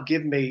 this can't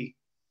give me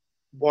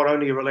what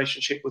only a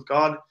relationship with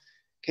God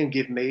can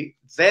give me,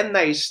 then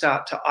they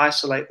start to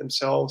isolate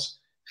themselves,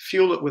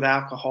 fuel it with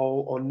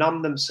alcohol or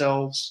numb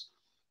themselves.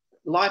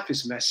 Life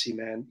is messy,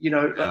 man.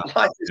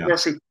 Life is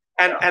messy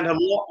and a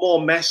lot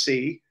more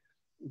messy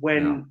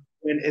when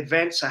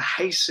events are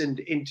hastened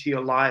into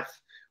your life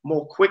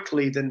more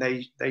quickly than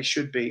they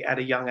should be at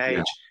a young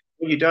age,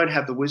 when you don't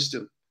have the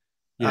wisdom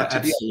to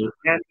be able to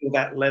handle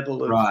that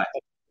level of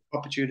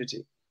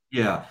opportunity.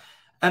 Yeah.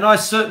 And I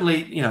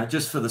certainly,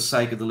 just for the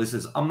sake of the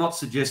listeners, I'm not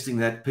suggesting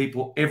that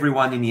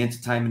everyone in the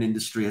entertainment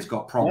industry has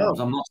got problems.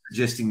 No. I'm not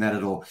suggesting that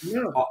at all.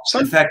 No.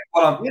 In fact,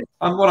 what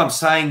I'm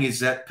saying is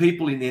that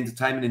people in the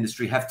entertainment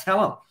industry have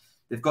talent.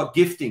 They've got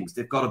giftings,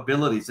 they've got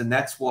abilities, and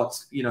that's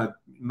what's,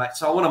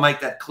 so I want to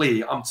make that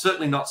clear. I'm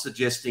certainly not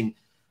suggesting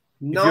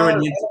if you're in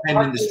the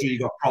entertainment industry,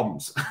 you've got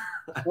problems.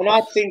 Well,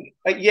 I think,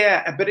 but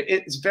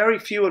it's very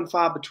few and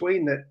far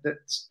between that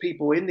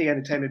people in the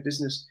entertainment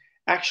business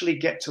actually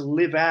get to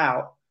live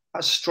out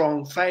a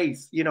strong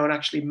faith, and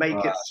actually make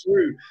it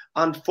through,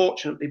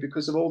 unfortunately,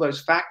 because of all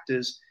those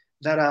factors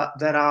that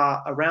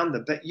are around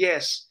them. But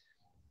yes,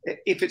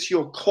 if it's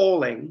your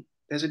calling,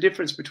 there's a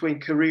difference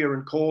between career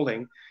and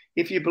calling.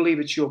 If you believe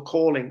it's your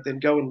calling, then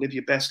go and live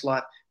your best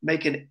life,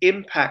 make an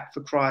impact for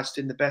Christ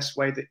in the best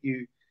way that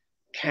you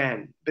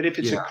can. But if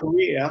it's a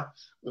career,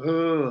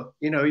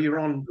 you're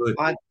on,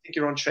 I think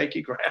you're on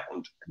shaky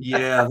ground.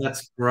 Yeah,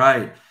 that's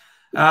great.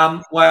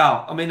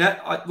 Wow. I mean,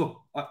 that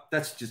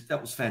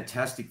was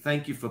fantastic.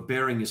 Thank you for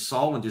bearing your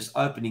soul and just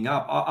opening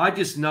up. I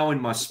just know in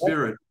my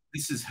spirit,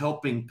 this is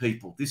helping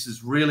people. This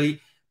is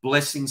really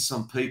blessing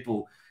some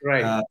people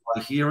by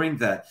hearing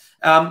that.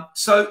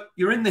 So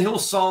you're in the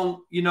Hillsong,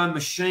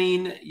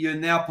 machine. You're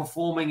now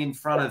performing in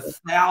front of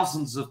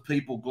thousands of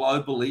people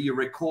globally. You're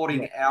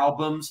recording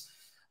albums.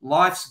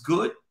 Life's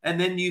good.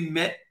 And then you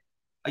met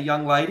a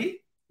young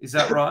lady. Is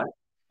that right?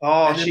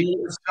 Oh, and then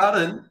all of a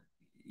sudden,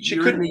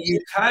 you're in the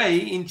UK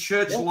in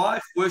church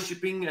life,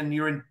 worshiping, and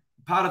you're in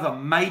part of a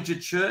major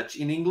church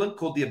in England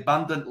called the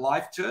Abundant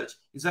Life Church.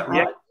 Is that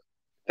right? Yeah,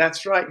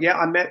 that's right. Yeah,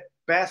 I met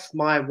Beth,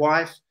 my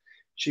wife.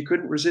 She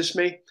couldn't resist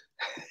me.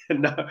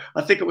 No,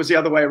 I think it was the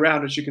other way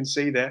around, as you can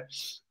see there.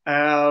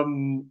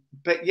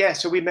 But yeah,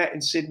 so we met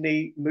in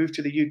Sydney, moved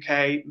to the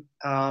UK.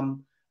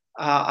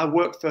 I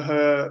worked for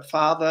her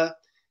father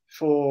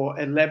for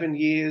 11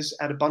 years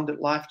at Abundant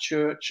Life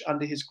Church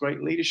under his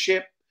great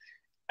leadership.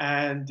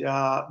 And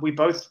we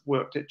both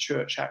worked at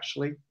church,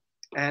 actually.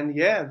 And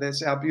yeah,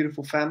 there's our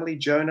beautiful family,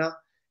 Jonah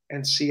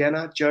and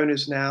Sienna.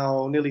 Jonah's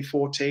now nearly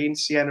 14.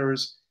 Sienna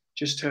has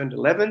just turned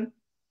 11.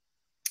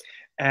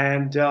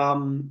 And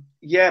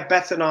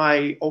Beth and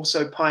I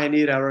also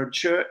pioneered our own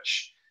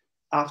church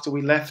after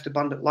we left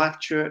Abundant Life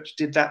Church,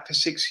 did that for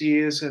 6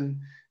 years. And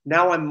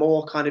now I'm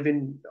more kind of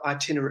in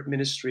itinerant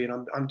ministry,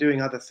 and I'm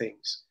doing other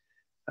things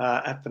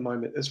at the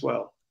moment as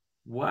well.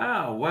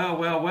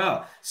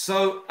 Wow.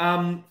 So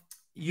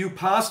you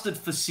pastored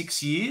for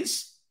 6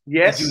 years.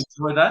 Yes. Did you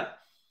enjoy that?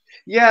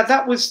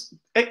 Yeah,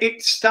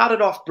 it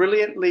started off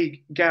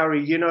brilliantly,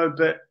 Gary,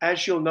 but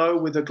as you'll know,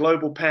 with a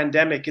global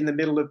pandemic in the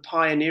middle of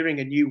pioneering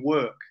a new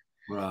work,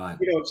 right?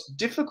 It's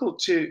difficult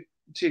to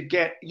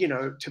get,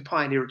 to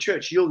pioneer a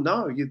church. You'll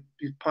know you've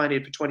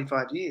pioneered for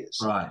 25 years.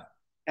 Right.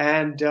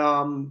 And,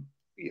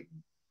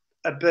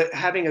 but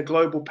having a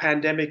global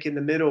pandemic in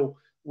the middle,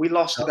 we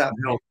lost about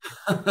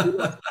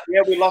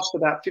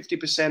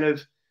 50%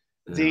 of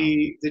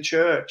the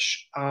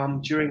church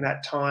during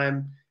that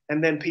time.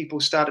 And then people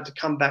started to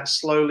come back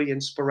slowly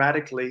and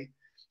sporadically.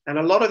 And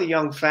a lot of the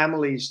young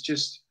families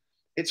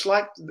it's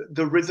like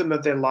the rhythm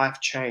of their life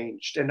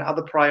changed and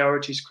other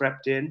priorities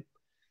crept in.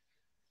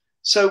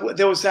 So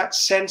there was that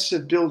sense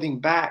of building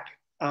back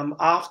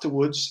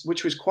afterwards,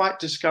 which was quite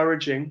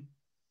discouraging.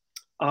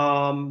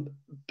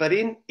 But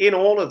in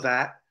all of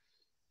that,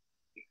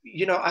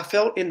 you know, I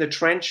felt in the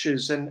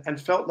trenches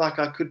and felt like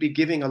I could be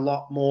giving a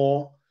lot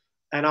more.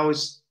 And I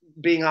was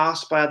being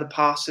asked by other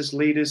pastors,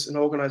 leaders, and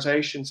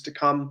organizations to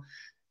come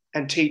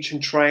and teach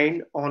and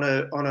train on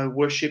a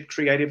worship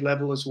creative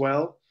level as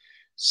well.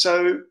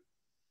 So,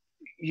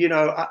 you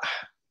know,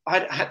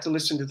 I had to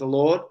listen to the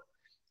Lord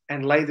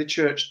and lay the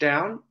church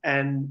down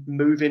and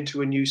move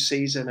into a new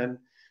season. And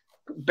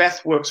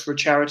Beth works for a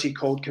charity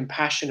called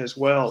Compassion as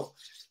well.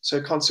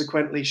 So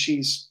consequently,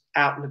 she's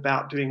out and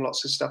about doing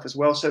lots of stuff as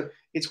well. So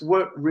it's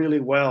worked really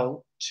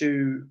well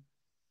to,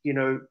 you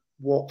know,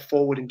 walk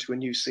forward into a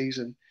new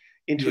season,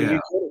 into a new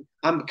season.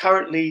 I'm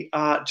currently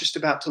just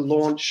about to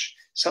launch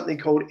something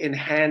called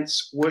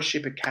Enhance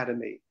Worship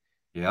Academy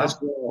as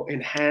well.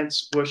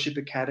 Enhance Worship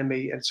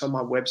Academy. And it's on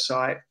my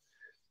website.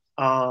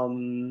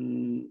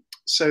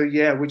 So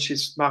yeah, which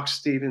is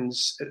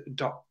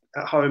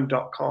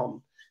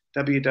markstevens.home.com,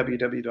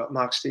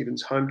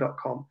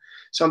 www.markstevenshome.com.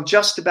 So I'm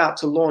just about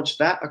to launch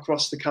that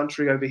across the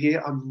country over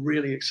here. I'm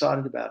really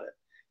excited about it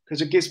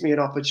because it gives me an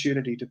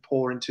opportunity to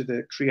pour into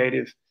the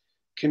creative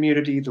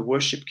community, the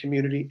worship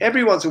community.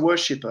 Everyone's a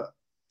worshiper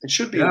and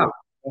should be a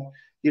worshiper,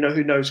 you know,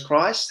 who knows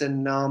Christ.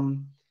 And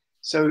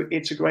so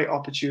it's a great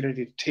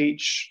opportunity to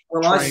teach.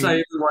 Well, train. I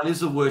say everyone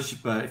is a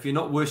worshiper. If you're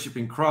not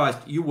worshiping Christ,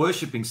 you're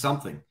worshiping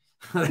something.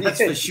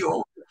 That's for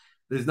sure.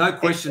 There's no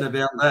question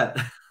about that.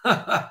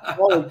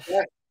 Well,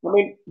 exactly. I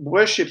mean,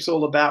 worship's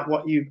all about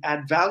what you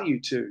add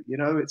value to. You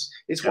know,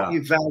 it's what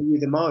you value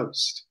the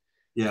most.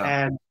 Yeah.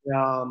 And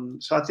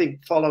so I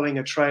think following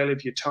a trail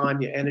of your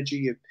time, your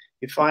energy,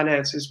 your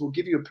finances will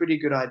give you a pretty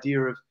good idea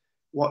of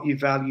what you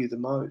value the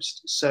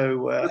most.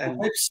 So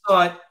the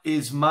website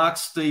is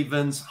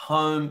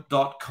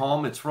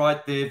markstevenshome.com. It's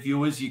right there,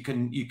 viewers. You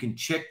can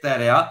check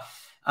that out.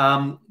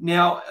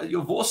 Now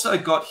you've also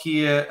got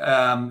here,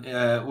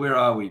 where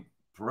are we?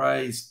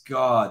 Praise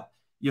God.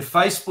 Your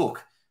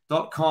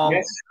Facebook.com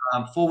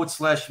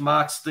 /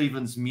 Mark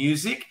Stevens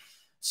Music.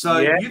 So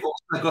you've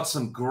also got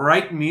some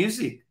great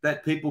music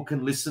that people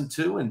can listen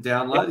to and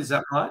download. Is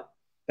that right?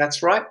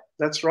 That's right.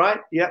 That's right.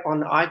 Yeah,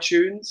 on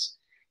iTunes.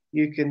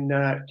 You can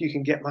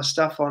get my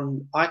stuff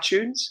on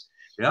iTunes.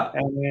 Yeah.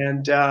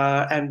 And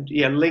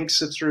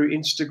links are through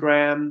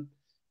Instagram,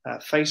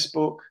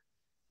 Facebook.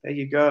 There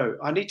you go.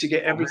 I need to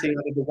get everything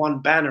under the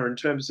one banner in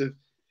terms of,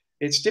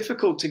 it's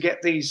difficult to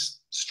get these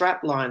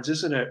strap lines,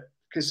 isn't it?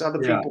 Because other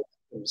people.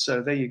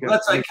 So there you go. Well,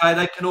 that's okay.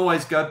 They can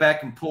always go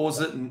back and pause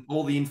it, and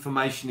all the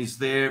information is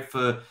there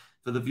for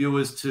the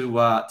viewers to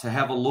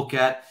have a look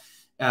at.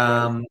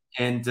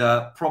 And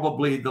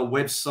probably the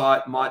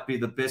website might be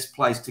the best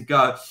place to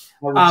go.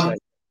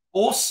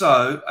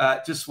 Also,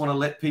 just want to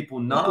let people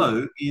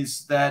know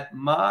is that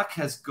Mark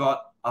has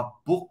got a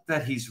book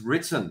that he's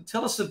written.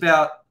 Tell us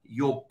about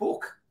your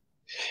book.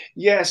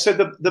 Yeah, so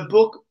the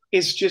book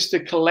is just a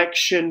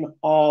collection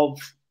of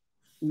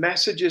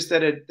messages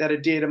that are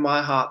dear to my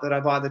heart that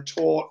I've either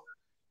taught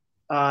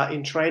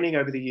in training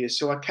over the years.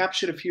 So I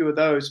captured a few of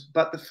those,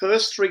 but the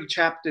first 3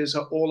 chapters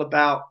are all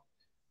about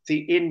the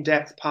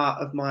in-depth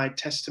part of my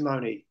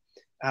testimony,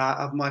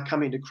 of my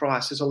coming to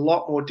Christ. There's a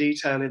lot more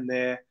detail in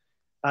there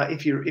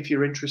if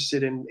you're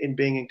interested in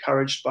being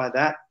encouraged by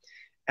that.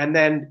 And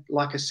then,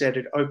 like I said,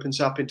 it opens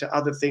up into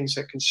other things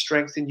that can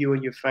strengthen you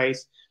in your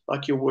faith,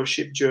 like your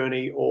worship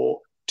journey or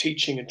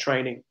teaching and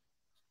training.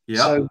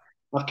 Yeah. So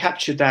I've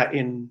captured that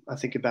in, I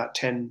think, about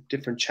 10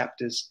 different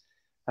chapters.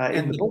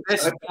 And the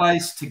best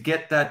place to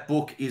get that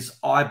book is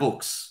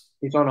iBooks.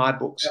 It's on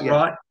iBooks,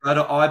 right? Go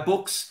to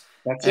iBooks.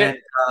 That's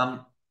it.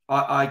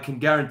 I can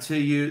guarantee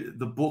you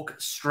the book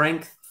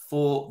Strength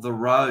for the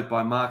Road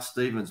by Mark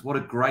Stevens. What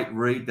a great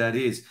read that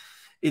is.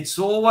 It's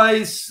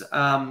always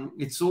wonderful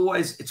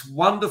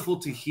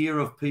to hear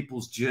of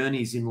people's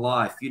journeys in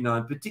life, you know,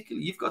 and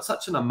particularly you've got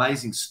such an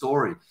amazing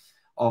story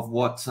of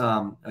what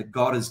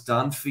God has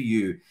done for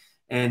you.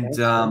 And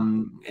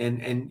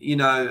you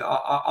know,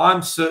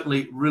 I'm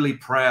certainly really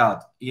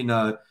proud, you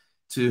know,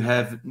 to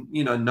have,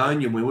 you know,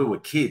 known you when we were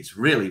kids.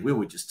 Really, we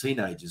were just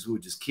teenagers. We were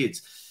just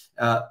kids.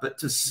 But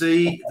to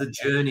see the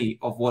journey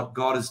of what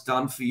God has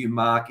done for you,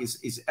 Mark,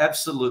 is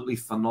absolutely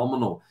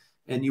phenomenal.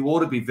 And you ought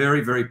to be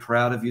very, very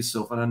proud of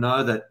yourself. And I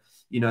know that,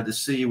 you know, to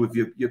see you with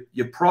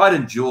your pride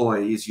and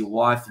joy is your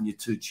wife and your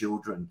 2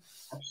 children.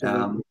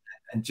 And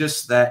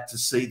just that, to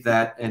see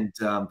that, and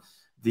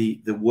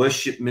the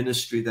worship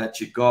ministry that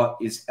you got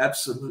is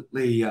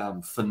absolutely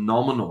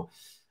phenomenal.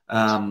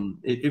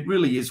 It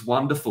really is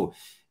wonderful.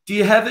 Do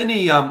you have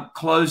any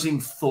closing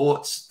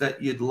thoughts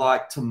that you'd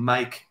like to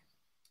make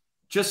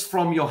just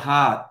from your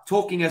heart,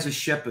 talking as a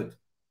shepherd?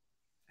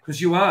 Because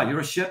you're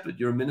a shepherd,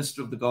 you're a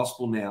minister of the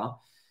gospel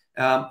now.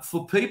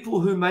 For people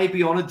who may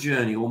be on a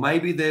journey, or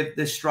maybe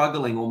they're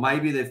struggling, or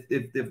maybe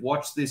they've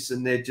watched this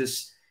and they're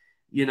just,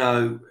 you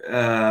know,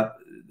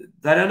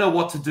 they don't know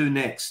what to do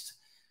next.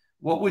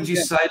 What would you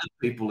say to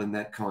people in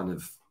that kind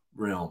of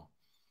realm?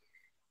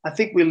 I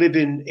think we live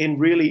in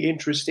really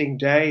interesting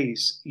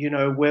days,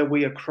 where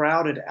we are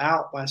crowded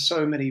out by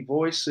so many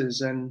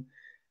voices. And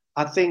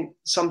I think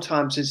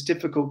sometimes it's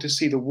difficult to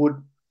see the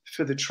wood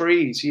for the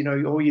trees.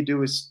 All you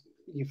do is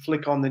you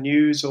flick on the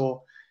news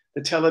or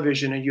the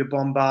television and you're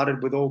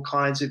bombarded with all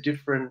kinds of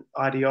different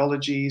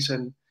ideologies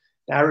and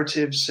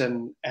narratives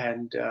and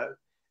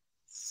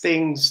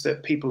things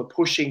that people are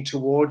pushing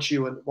towards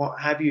you and what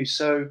have you.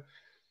 So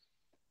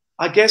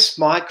I guess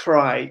my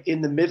cry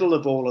in the middle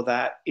of all of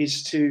that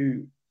is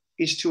to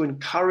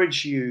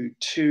encourage you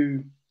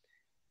to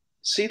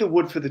see the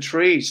wood for the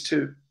trees,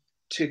 to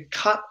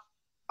cut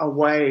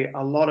away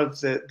a lot of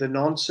the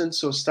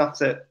nonsense or stuff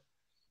that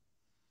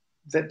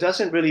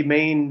doesn't really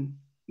mean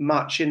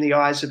much in the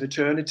eyes of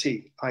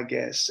eternity, I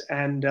guess,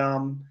 and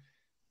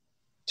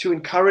to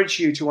encourage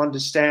you to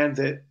understand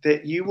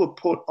that you were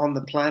put on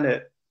the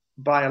planet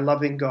by a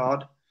loving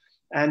God,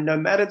 and no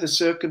matter the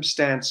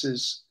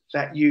circumstances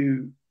that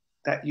you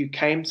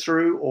came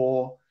through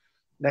or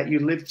that you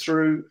lived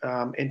through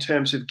in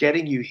terms of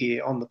getting you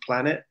here on the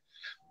planet,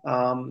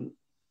 no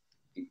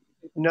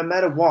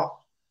matter what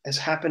has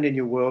happened in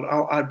your world,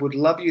 I would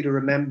love you to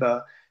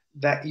remember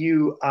that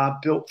you are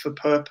built for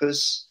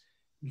purpose,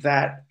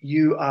 that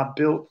you are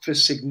built for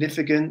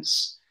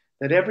significance,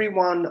 that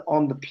everyone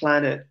on the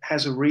planet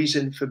has a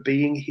reason for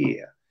being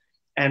here.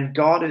 And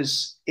God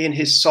is, in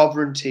his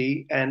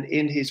sovereignty and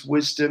in his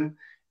wisdom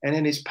and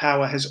in his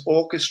power, has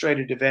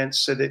orchestrated events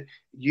so that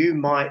you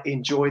might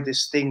enjoy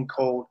this thing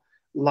called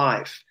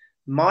life.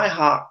 My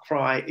heart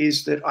cry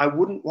is that I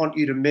wouldn't want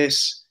you to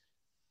miss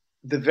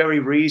the very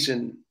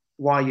reason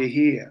why you're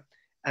here.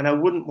 And I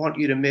wouldn't want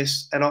you to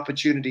miss an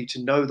opportunity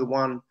to know the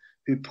one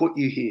who put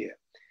you here.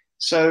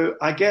 So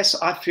I guess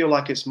I feel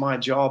like it's my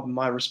job and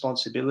my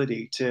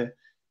responsibility to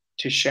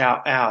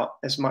shout out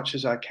as much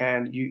as I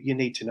can, you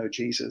need to know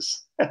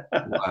Jesus.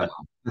 Wow,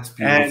 that's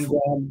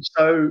beautiful. And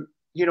so,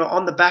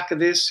 on the back of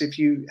this, if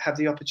you have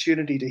the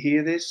opportunity to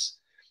hear this,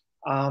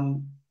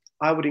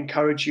 I would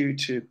encourage you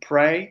to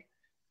pray,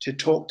 to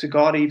talk to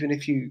God, even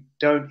if you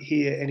don't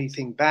hear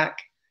anything back,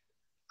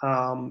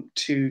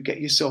 to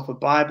get yourself a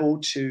Bible,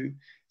 to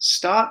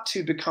start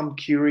to become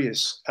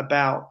curious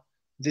about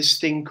this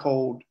thing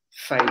called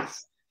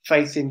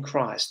faith in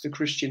Christ, the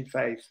Christian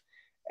faith.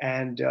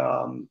 And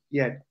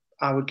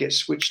I would get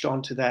switched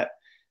on to that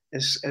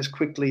as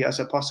quickly as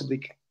I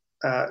possibly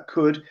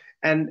could.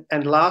 And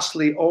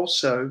lastly,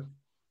 also,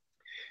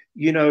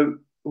 we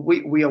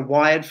are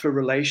wired for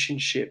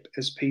relationship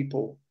as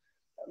people.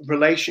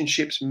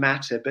 Relationships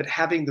matter, but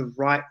having the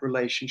right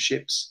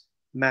relationships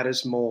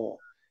matters more.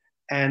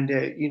 And,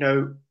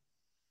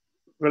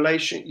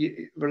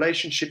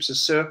 relationships are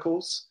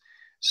circles.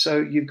 So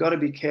you've got to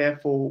be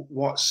careful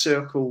what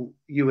circle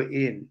you are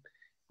in.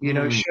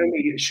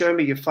 Show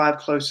me your 5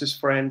 closest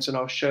friends and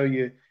I'll show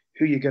you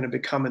who you're going to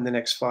become in the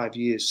next 5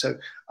 years. So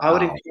I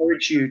would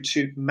encourage you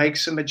to make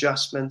some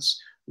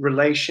adjustments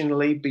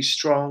relationally, be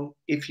strong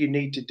if you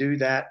need to do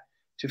that,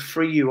 to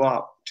free you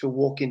up to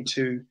walk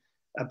into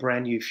a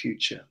brand new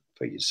future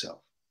for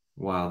yourself.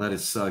 Wow, that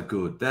is so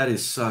good. That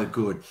is so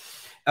good.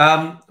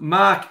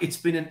 Mark, it's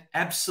been an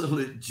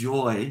absolute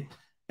joy,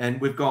 and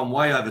we've gone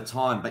way over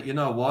time, but you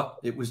know what?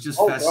 It was just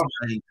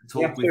fascinating to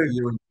talk with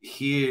you and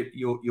hear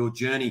your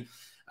journey.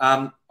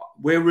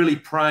 We're really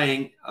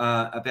praying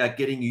about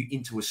getting you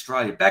into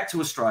Australia, back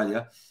to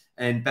Australia,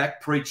 and back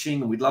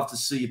preaching. And we'd love to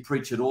see you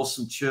preach at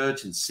Awesome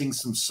Church and sing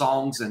some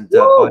songs. And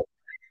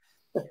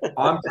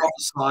I'm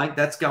prophesying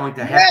that's going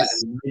to happen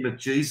in the name of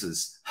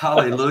Jesus.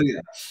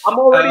 Hallelujah. I'm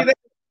already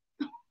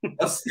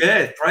there.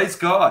 Yeah, praise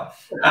God.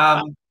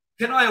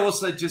 Can I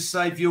also just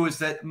say, viewers,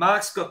 that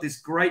Mark's got this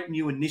great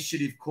new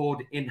initiative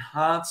called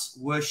Enhance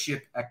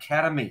Worship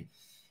Academy.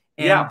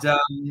 And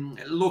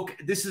look,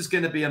 this is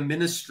going to be a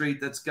ministry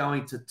that's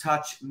going to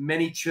touch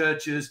many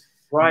churches,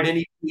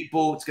 many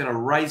people. It's going to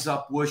raise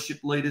up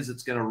worship leaders.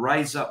 It's going to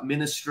raise up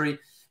ministry.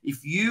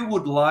 If you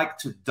would like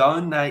to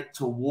donate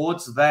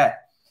towards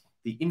that,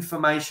 the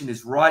information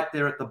is right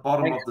there at the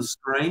bottom of the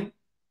screen.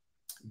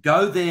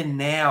 Go there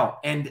now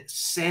and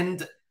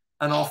send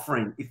an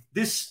offering. If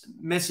this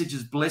message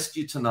has blessed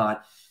you tonight,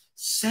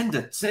 send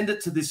it. Send it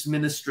to this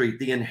ministry,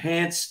 the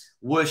Enhance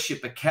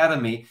Worship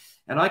Academy.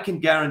 And I can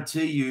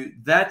guarantee you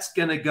that's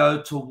going to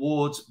go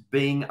towards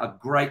being a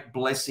great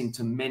blessing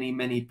to many,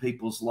 many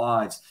people's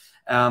lives.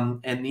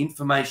 And the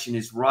information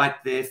is right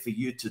there for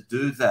you to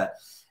do that.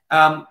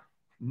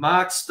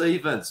 Mark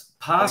Stevens,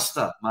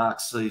 Pastor Mark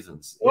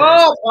Stevens.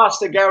 Oh,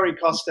 Pastor Gary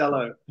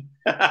Costello.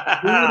 Who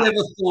would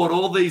ever thought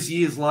all these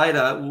years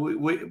later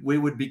we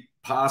would be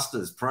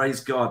pastors?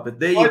 Praise God. But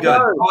there you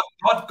go.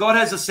 God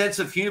has a sense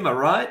of humor,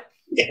 right?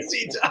 Yes,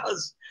 he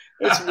does.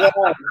 It's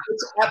wild.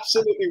 It's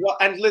absolutely wild.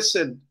 And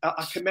listen,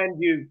 I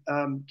commend you,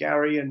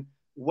 Gary, and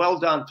well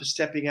done for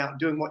stepping out and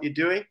doing what you're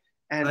doing.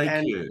 And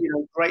Thank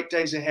you. Great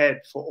days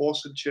ahead for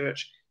Awesome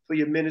Church, for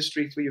your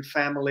ministry, for your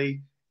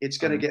family. It's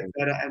going to get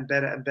better and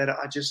better and better.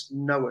 I just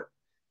know it.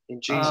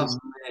 In Jesus'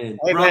 name.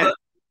 Amen. Brother,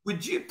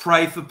 would you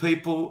pray for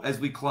people as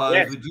we close?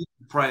 Yes. Would you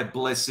pray a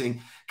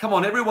blessing? Come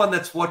on, everyone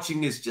that's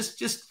watching this,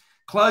 just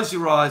close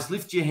your eyes,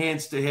 lift your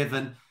hands to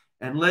heaven,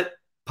 and let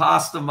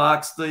Pastor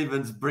Mark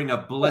Stevens bring a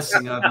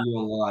blessing over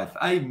your life.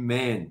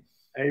 Amen.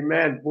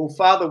 Amen. Well,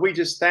 Father, we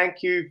just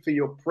thank you for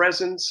your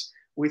presence.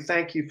 We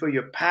thank you for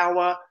your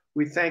power.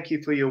 We thank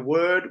you for your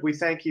word. We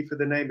thank you for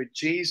the name of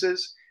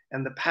Jesus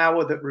and the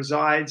power that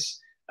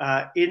resides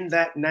in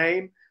that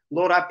name.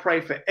 Lord, I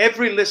pray for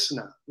every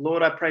listener.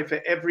 Lord, I pray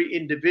for every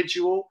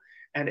individual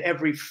and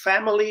every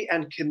family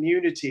and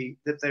community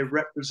that they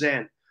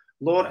represent.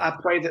 Lord, I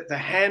pray that the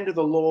hand of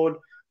the Lord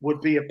would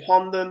be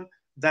upon them,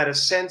 that a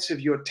sense of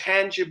your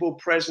tangible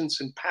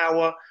presence and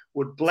power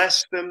would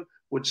bless them,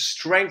 would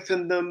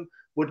strengthen them,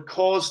 would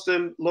cause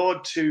them,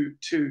 Lord,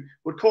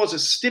 would cause a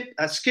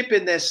skip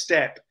in their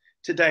step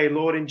today,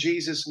 Lord, in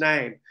Jesus'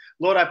 name.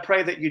 Lord, I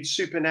pray that you'd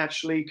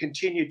supernaturally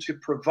continue to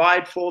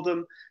provide for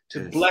them,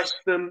 to bless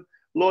them,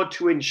 Lord,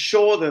 to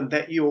ensure them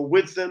that you are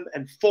with them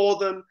and for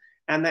them,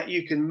 and that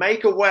you can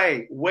make a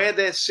way where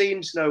there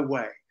seems no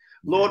way.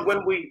 Lord,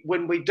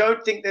 when we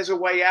don't think there's a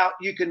way out,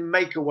 you can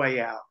make a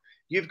way out.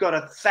 You've got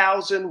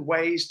 1,000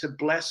 ways to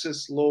bless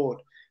us, Lord.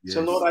 Yes.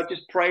 So, Lord, I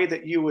just pray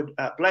that you would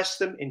bless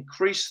them,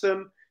 increase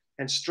them,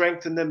 and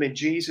strengthen them in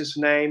Jesus'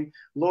 name.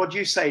 Lord,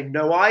 you say,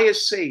 no eye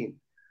has seen,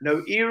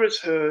 no ear has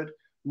heard,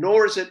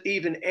 nor has it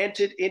even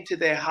entered into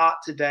their heart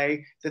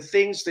today, the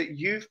things that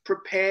you've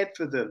prepared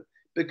for them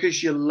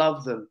because you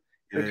love them,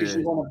 because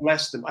you want to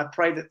bless them. I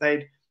pray that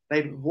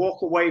they'd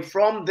walk away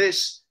from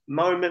this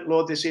moment,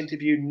 Lord, this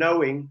interview,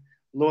 knowing,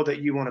 Lord,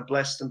 that you want to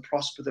bless them,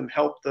 prosper them,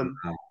 help them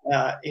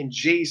in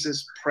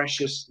Jesus'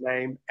 precious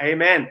name.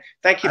 Amen.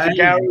 Thank you for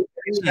Gary,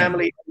 his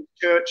family, and his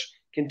church.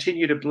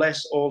 Continue to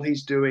bless all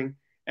he's doing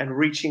and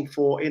reaching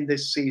for in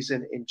this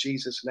season in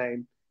Jesus'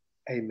 name.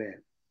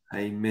 Amen.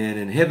 Amen.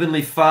 And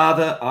Heavenly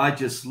Father, I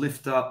just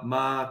lift up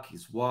Mark,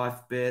 his wife,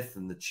 Beth,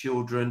 and the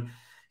children,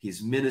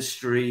 his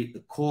ministry, the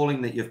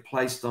calling that you've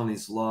placed on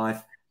his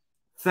life.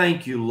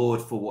 Thank you,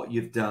 Lord, for what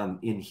you've done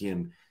in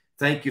him.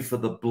 Thank you for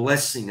the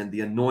blessing and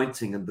the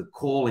anointing and the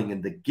calling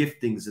and the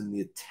giftings and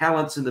the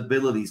talents and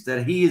abilities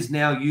that he is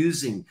now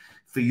using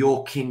for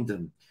your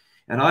kingdom.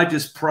 And I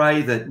just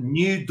pray that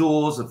new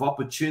doors of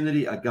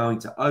opportunity are going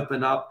to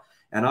open up.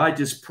 And I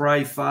just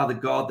pray, Father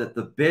God, that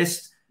the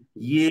best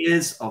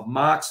years of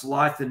Mark's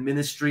life and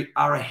ministry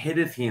are ahead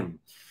of him.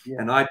 Yeah.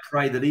 And I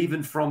pray that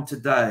even from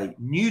today,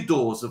 new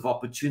doors of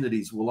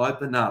opportunities will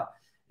open up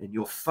and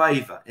your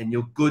favor and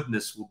your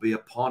goodness will be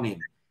upon him.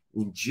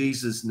 In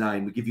Jesus'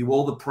 name, we give you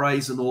all the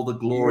praise and all the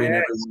glory. Yes.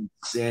 And everyone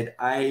said,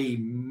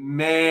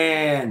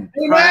 amen.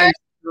 Amen. Praise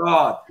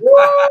God.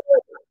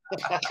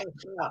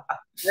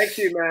 Thank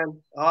you, man.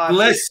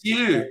 Bless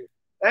you.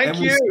 Thank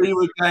you. We'll see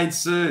you again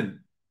soon.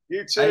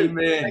 You too.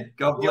 Amen.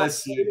 God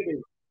bless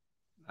you.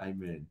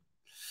 Amen.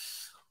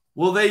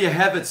 Well, there you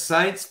have it,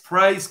 saints.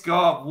 Praise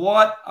God.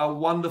 What a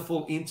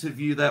wonderful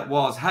interview that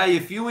was. Hey,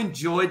 if you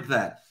enjoyed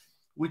that,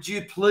 would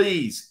you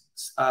please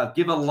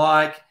give a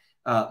like,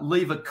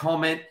 leave a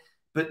comment,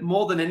 but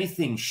more than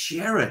anything,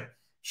 share it.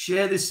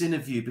 Share this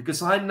interview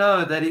because I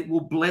know that it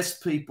will bless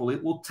people.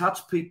 It will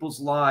touch people's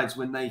lives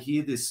when they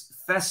hear this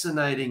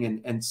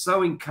fascinating and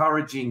so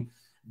encouraging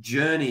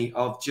journey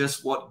of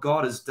just what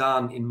God has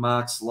done in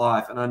Mark's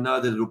life. And I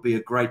know that it'll be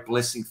a great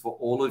blessing for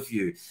all of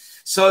you.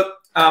 So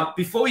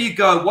before you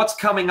go, what's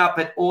coming up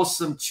at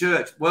Awesome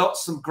Church? Well,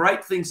 some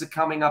great things are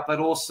coming up at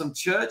Awesome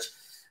Church.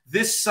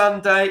 This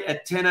Sunday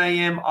at 10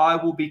 a.m., I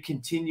will be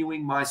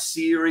continuing my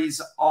series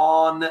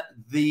on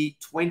the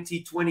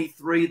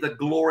 2023, The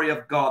Glory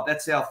of God.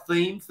 That's our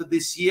theme for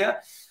this year.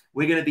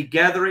 We're going to be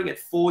gathering at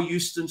 4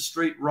 Euston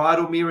Street,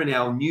 Rydalmere, in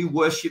our new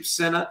worship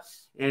center.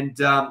 And,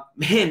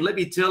 man, let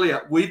me tell you,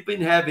 we've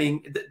been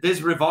having,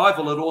 there's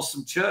revival at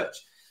Awesome Church.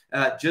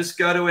 Just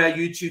go to our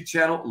YouTube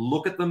channel,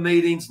 look at the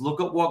meetings,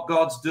 look at what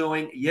God's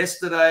doing.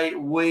 Yesterday,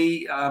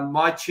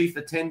 my chief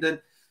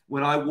attendant,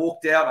 when I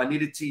walked out, I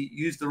needed to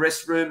use the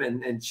restroom,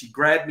 and she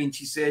grabbed me and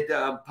she said,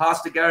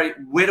 Pastor Gary,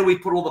 where do we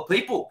put all the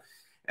people?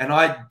 And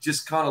I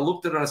just kind of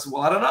looked at her and I said,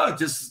 well, I don't know,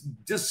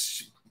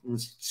 just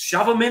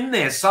shove them in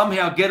there,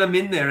 somehow get them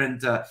in there.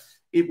 And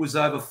it was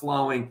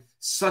overflowing.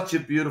 Such a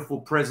beautiful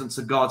presence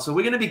of God. So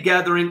we're going to be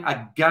gathering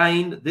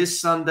again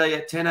this Sunday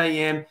at 10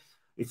 a.m.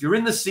 If you're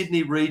in the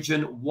Sydney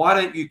region, why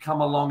don't you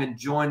come along and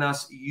join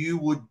us? You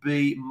would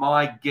be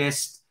my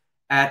guest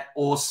at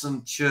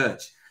Awesome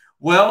Church.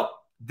 Well,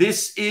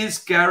 this is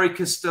Gary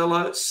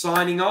Costello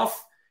signing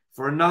off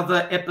for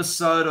another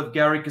episode of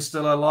Gary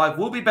Costello Live.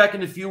 We'll be back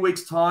in a few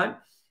weeks' time,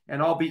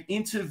 and I'll be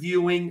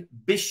interviewing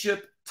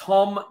Bishop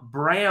Tom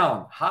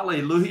Brown,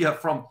 hallelujah,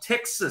 from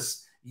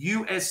Texas,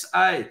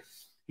 USA.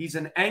 He's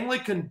an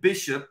Anglican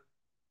bishop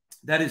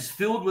that is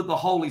filled with the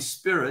Holy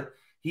Spirit.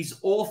 He's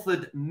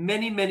authored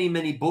many, many,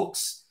 many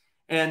books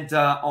and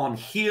on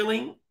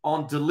healing,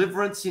 on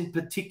deliverance in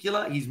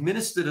particular. He's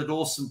ministered at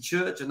Awesome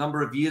Church a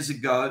number of years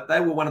ago. They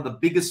were one of the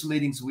biggest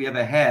meetings we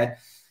ever had.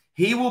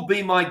 He will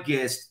be my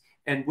guest,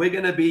 and we're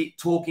going to be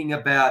talking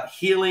about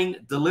healing,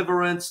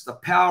 deliverance, the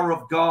power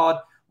of God,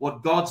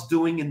 what God's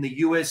doing in the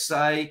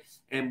USA,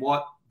 and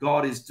what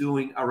God is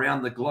doing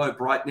around the globe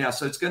right now.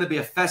 So it's going to be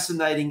a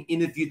fascinating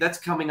interview. That's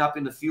coming up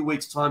in a few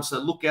weeks' time, so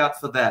look out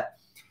for that.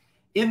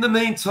 In the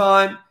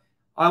meantime,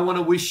 I want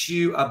to wish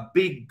you a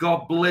big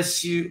God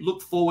bless you.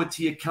 Look forward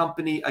to your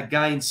company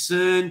again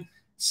soon.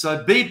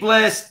 So be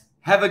blessed.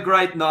 Have a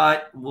great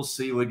night. And we'll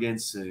see you again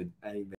soon. Amen.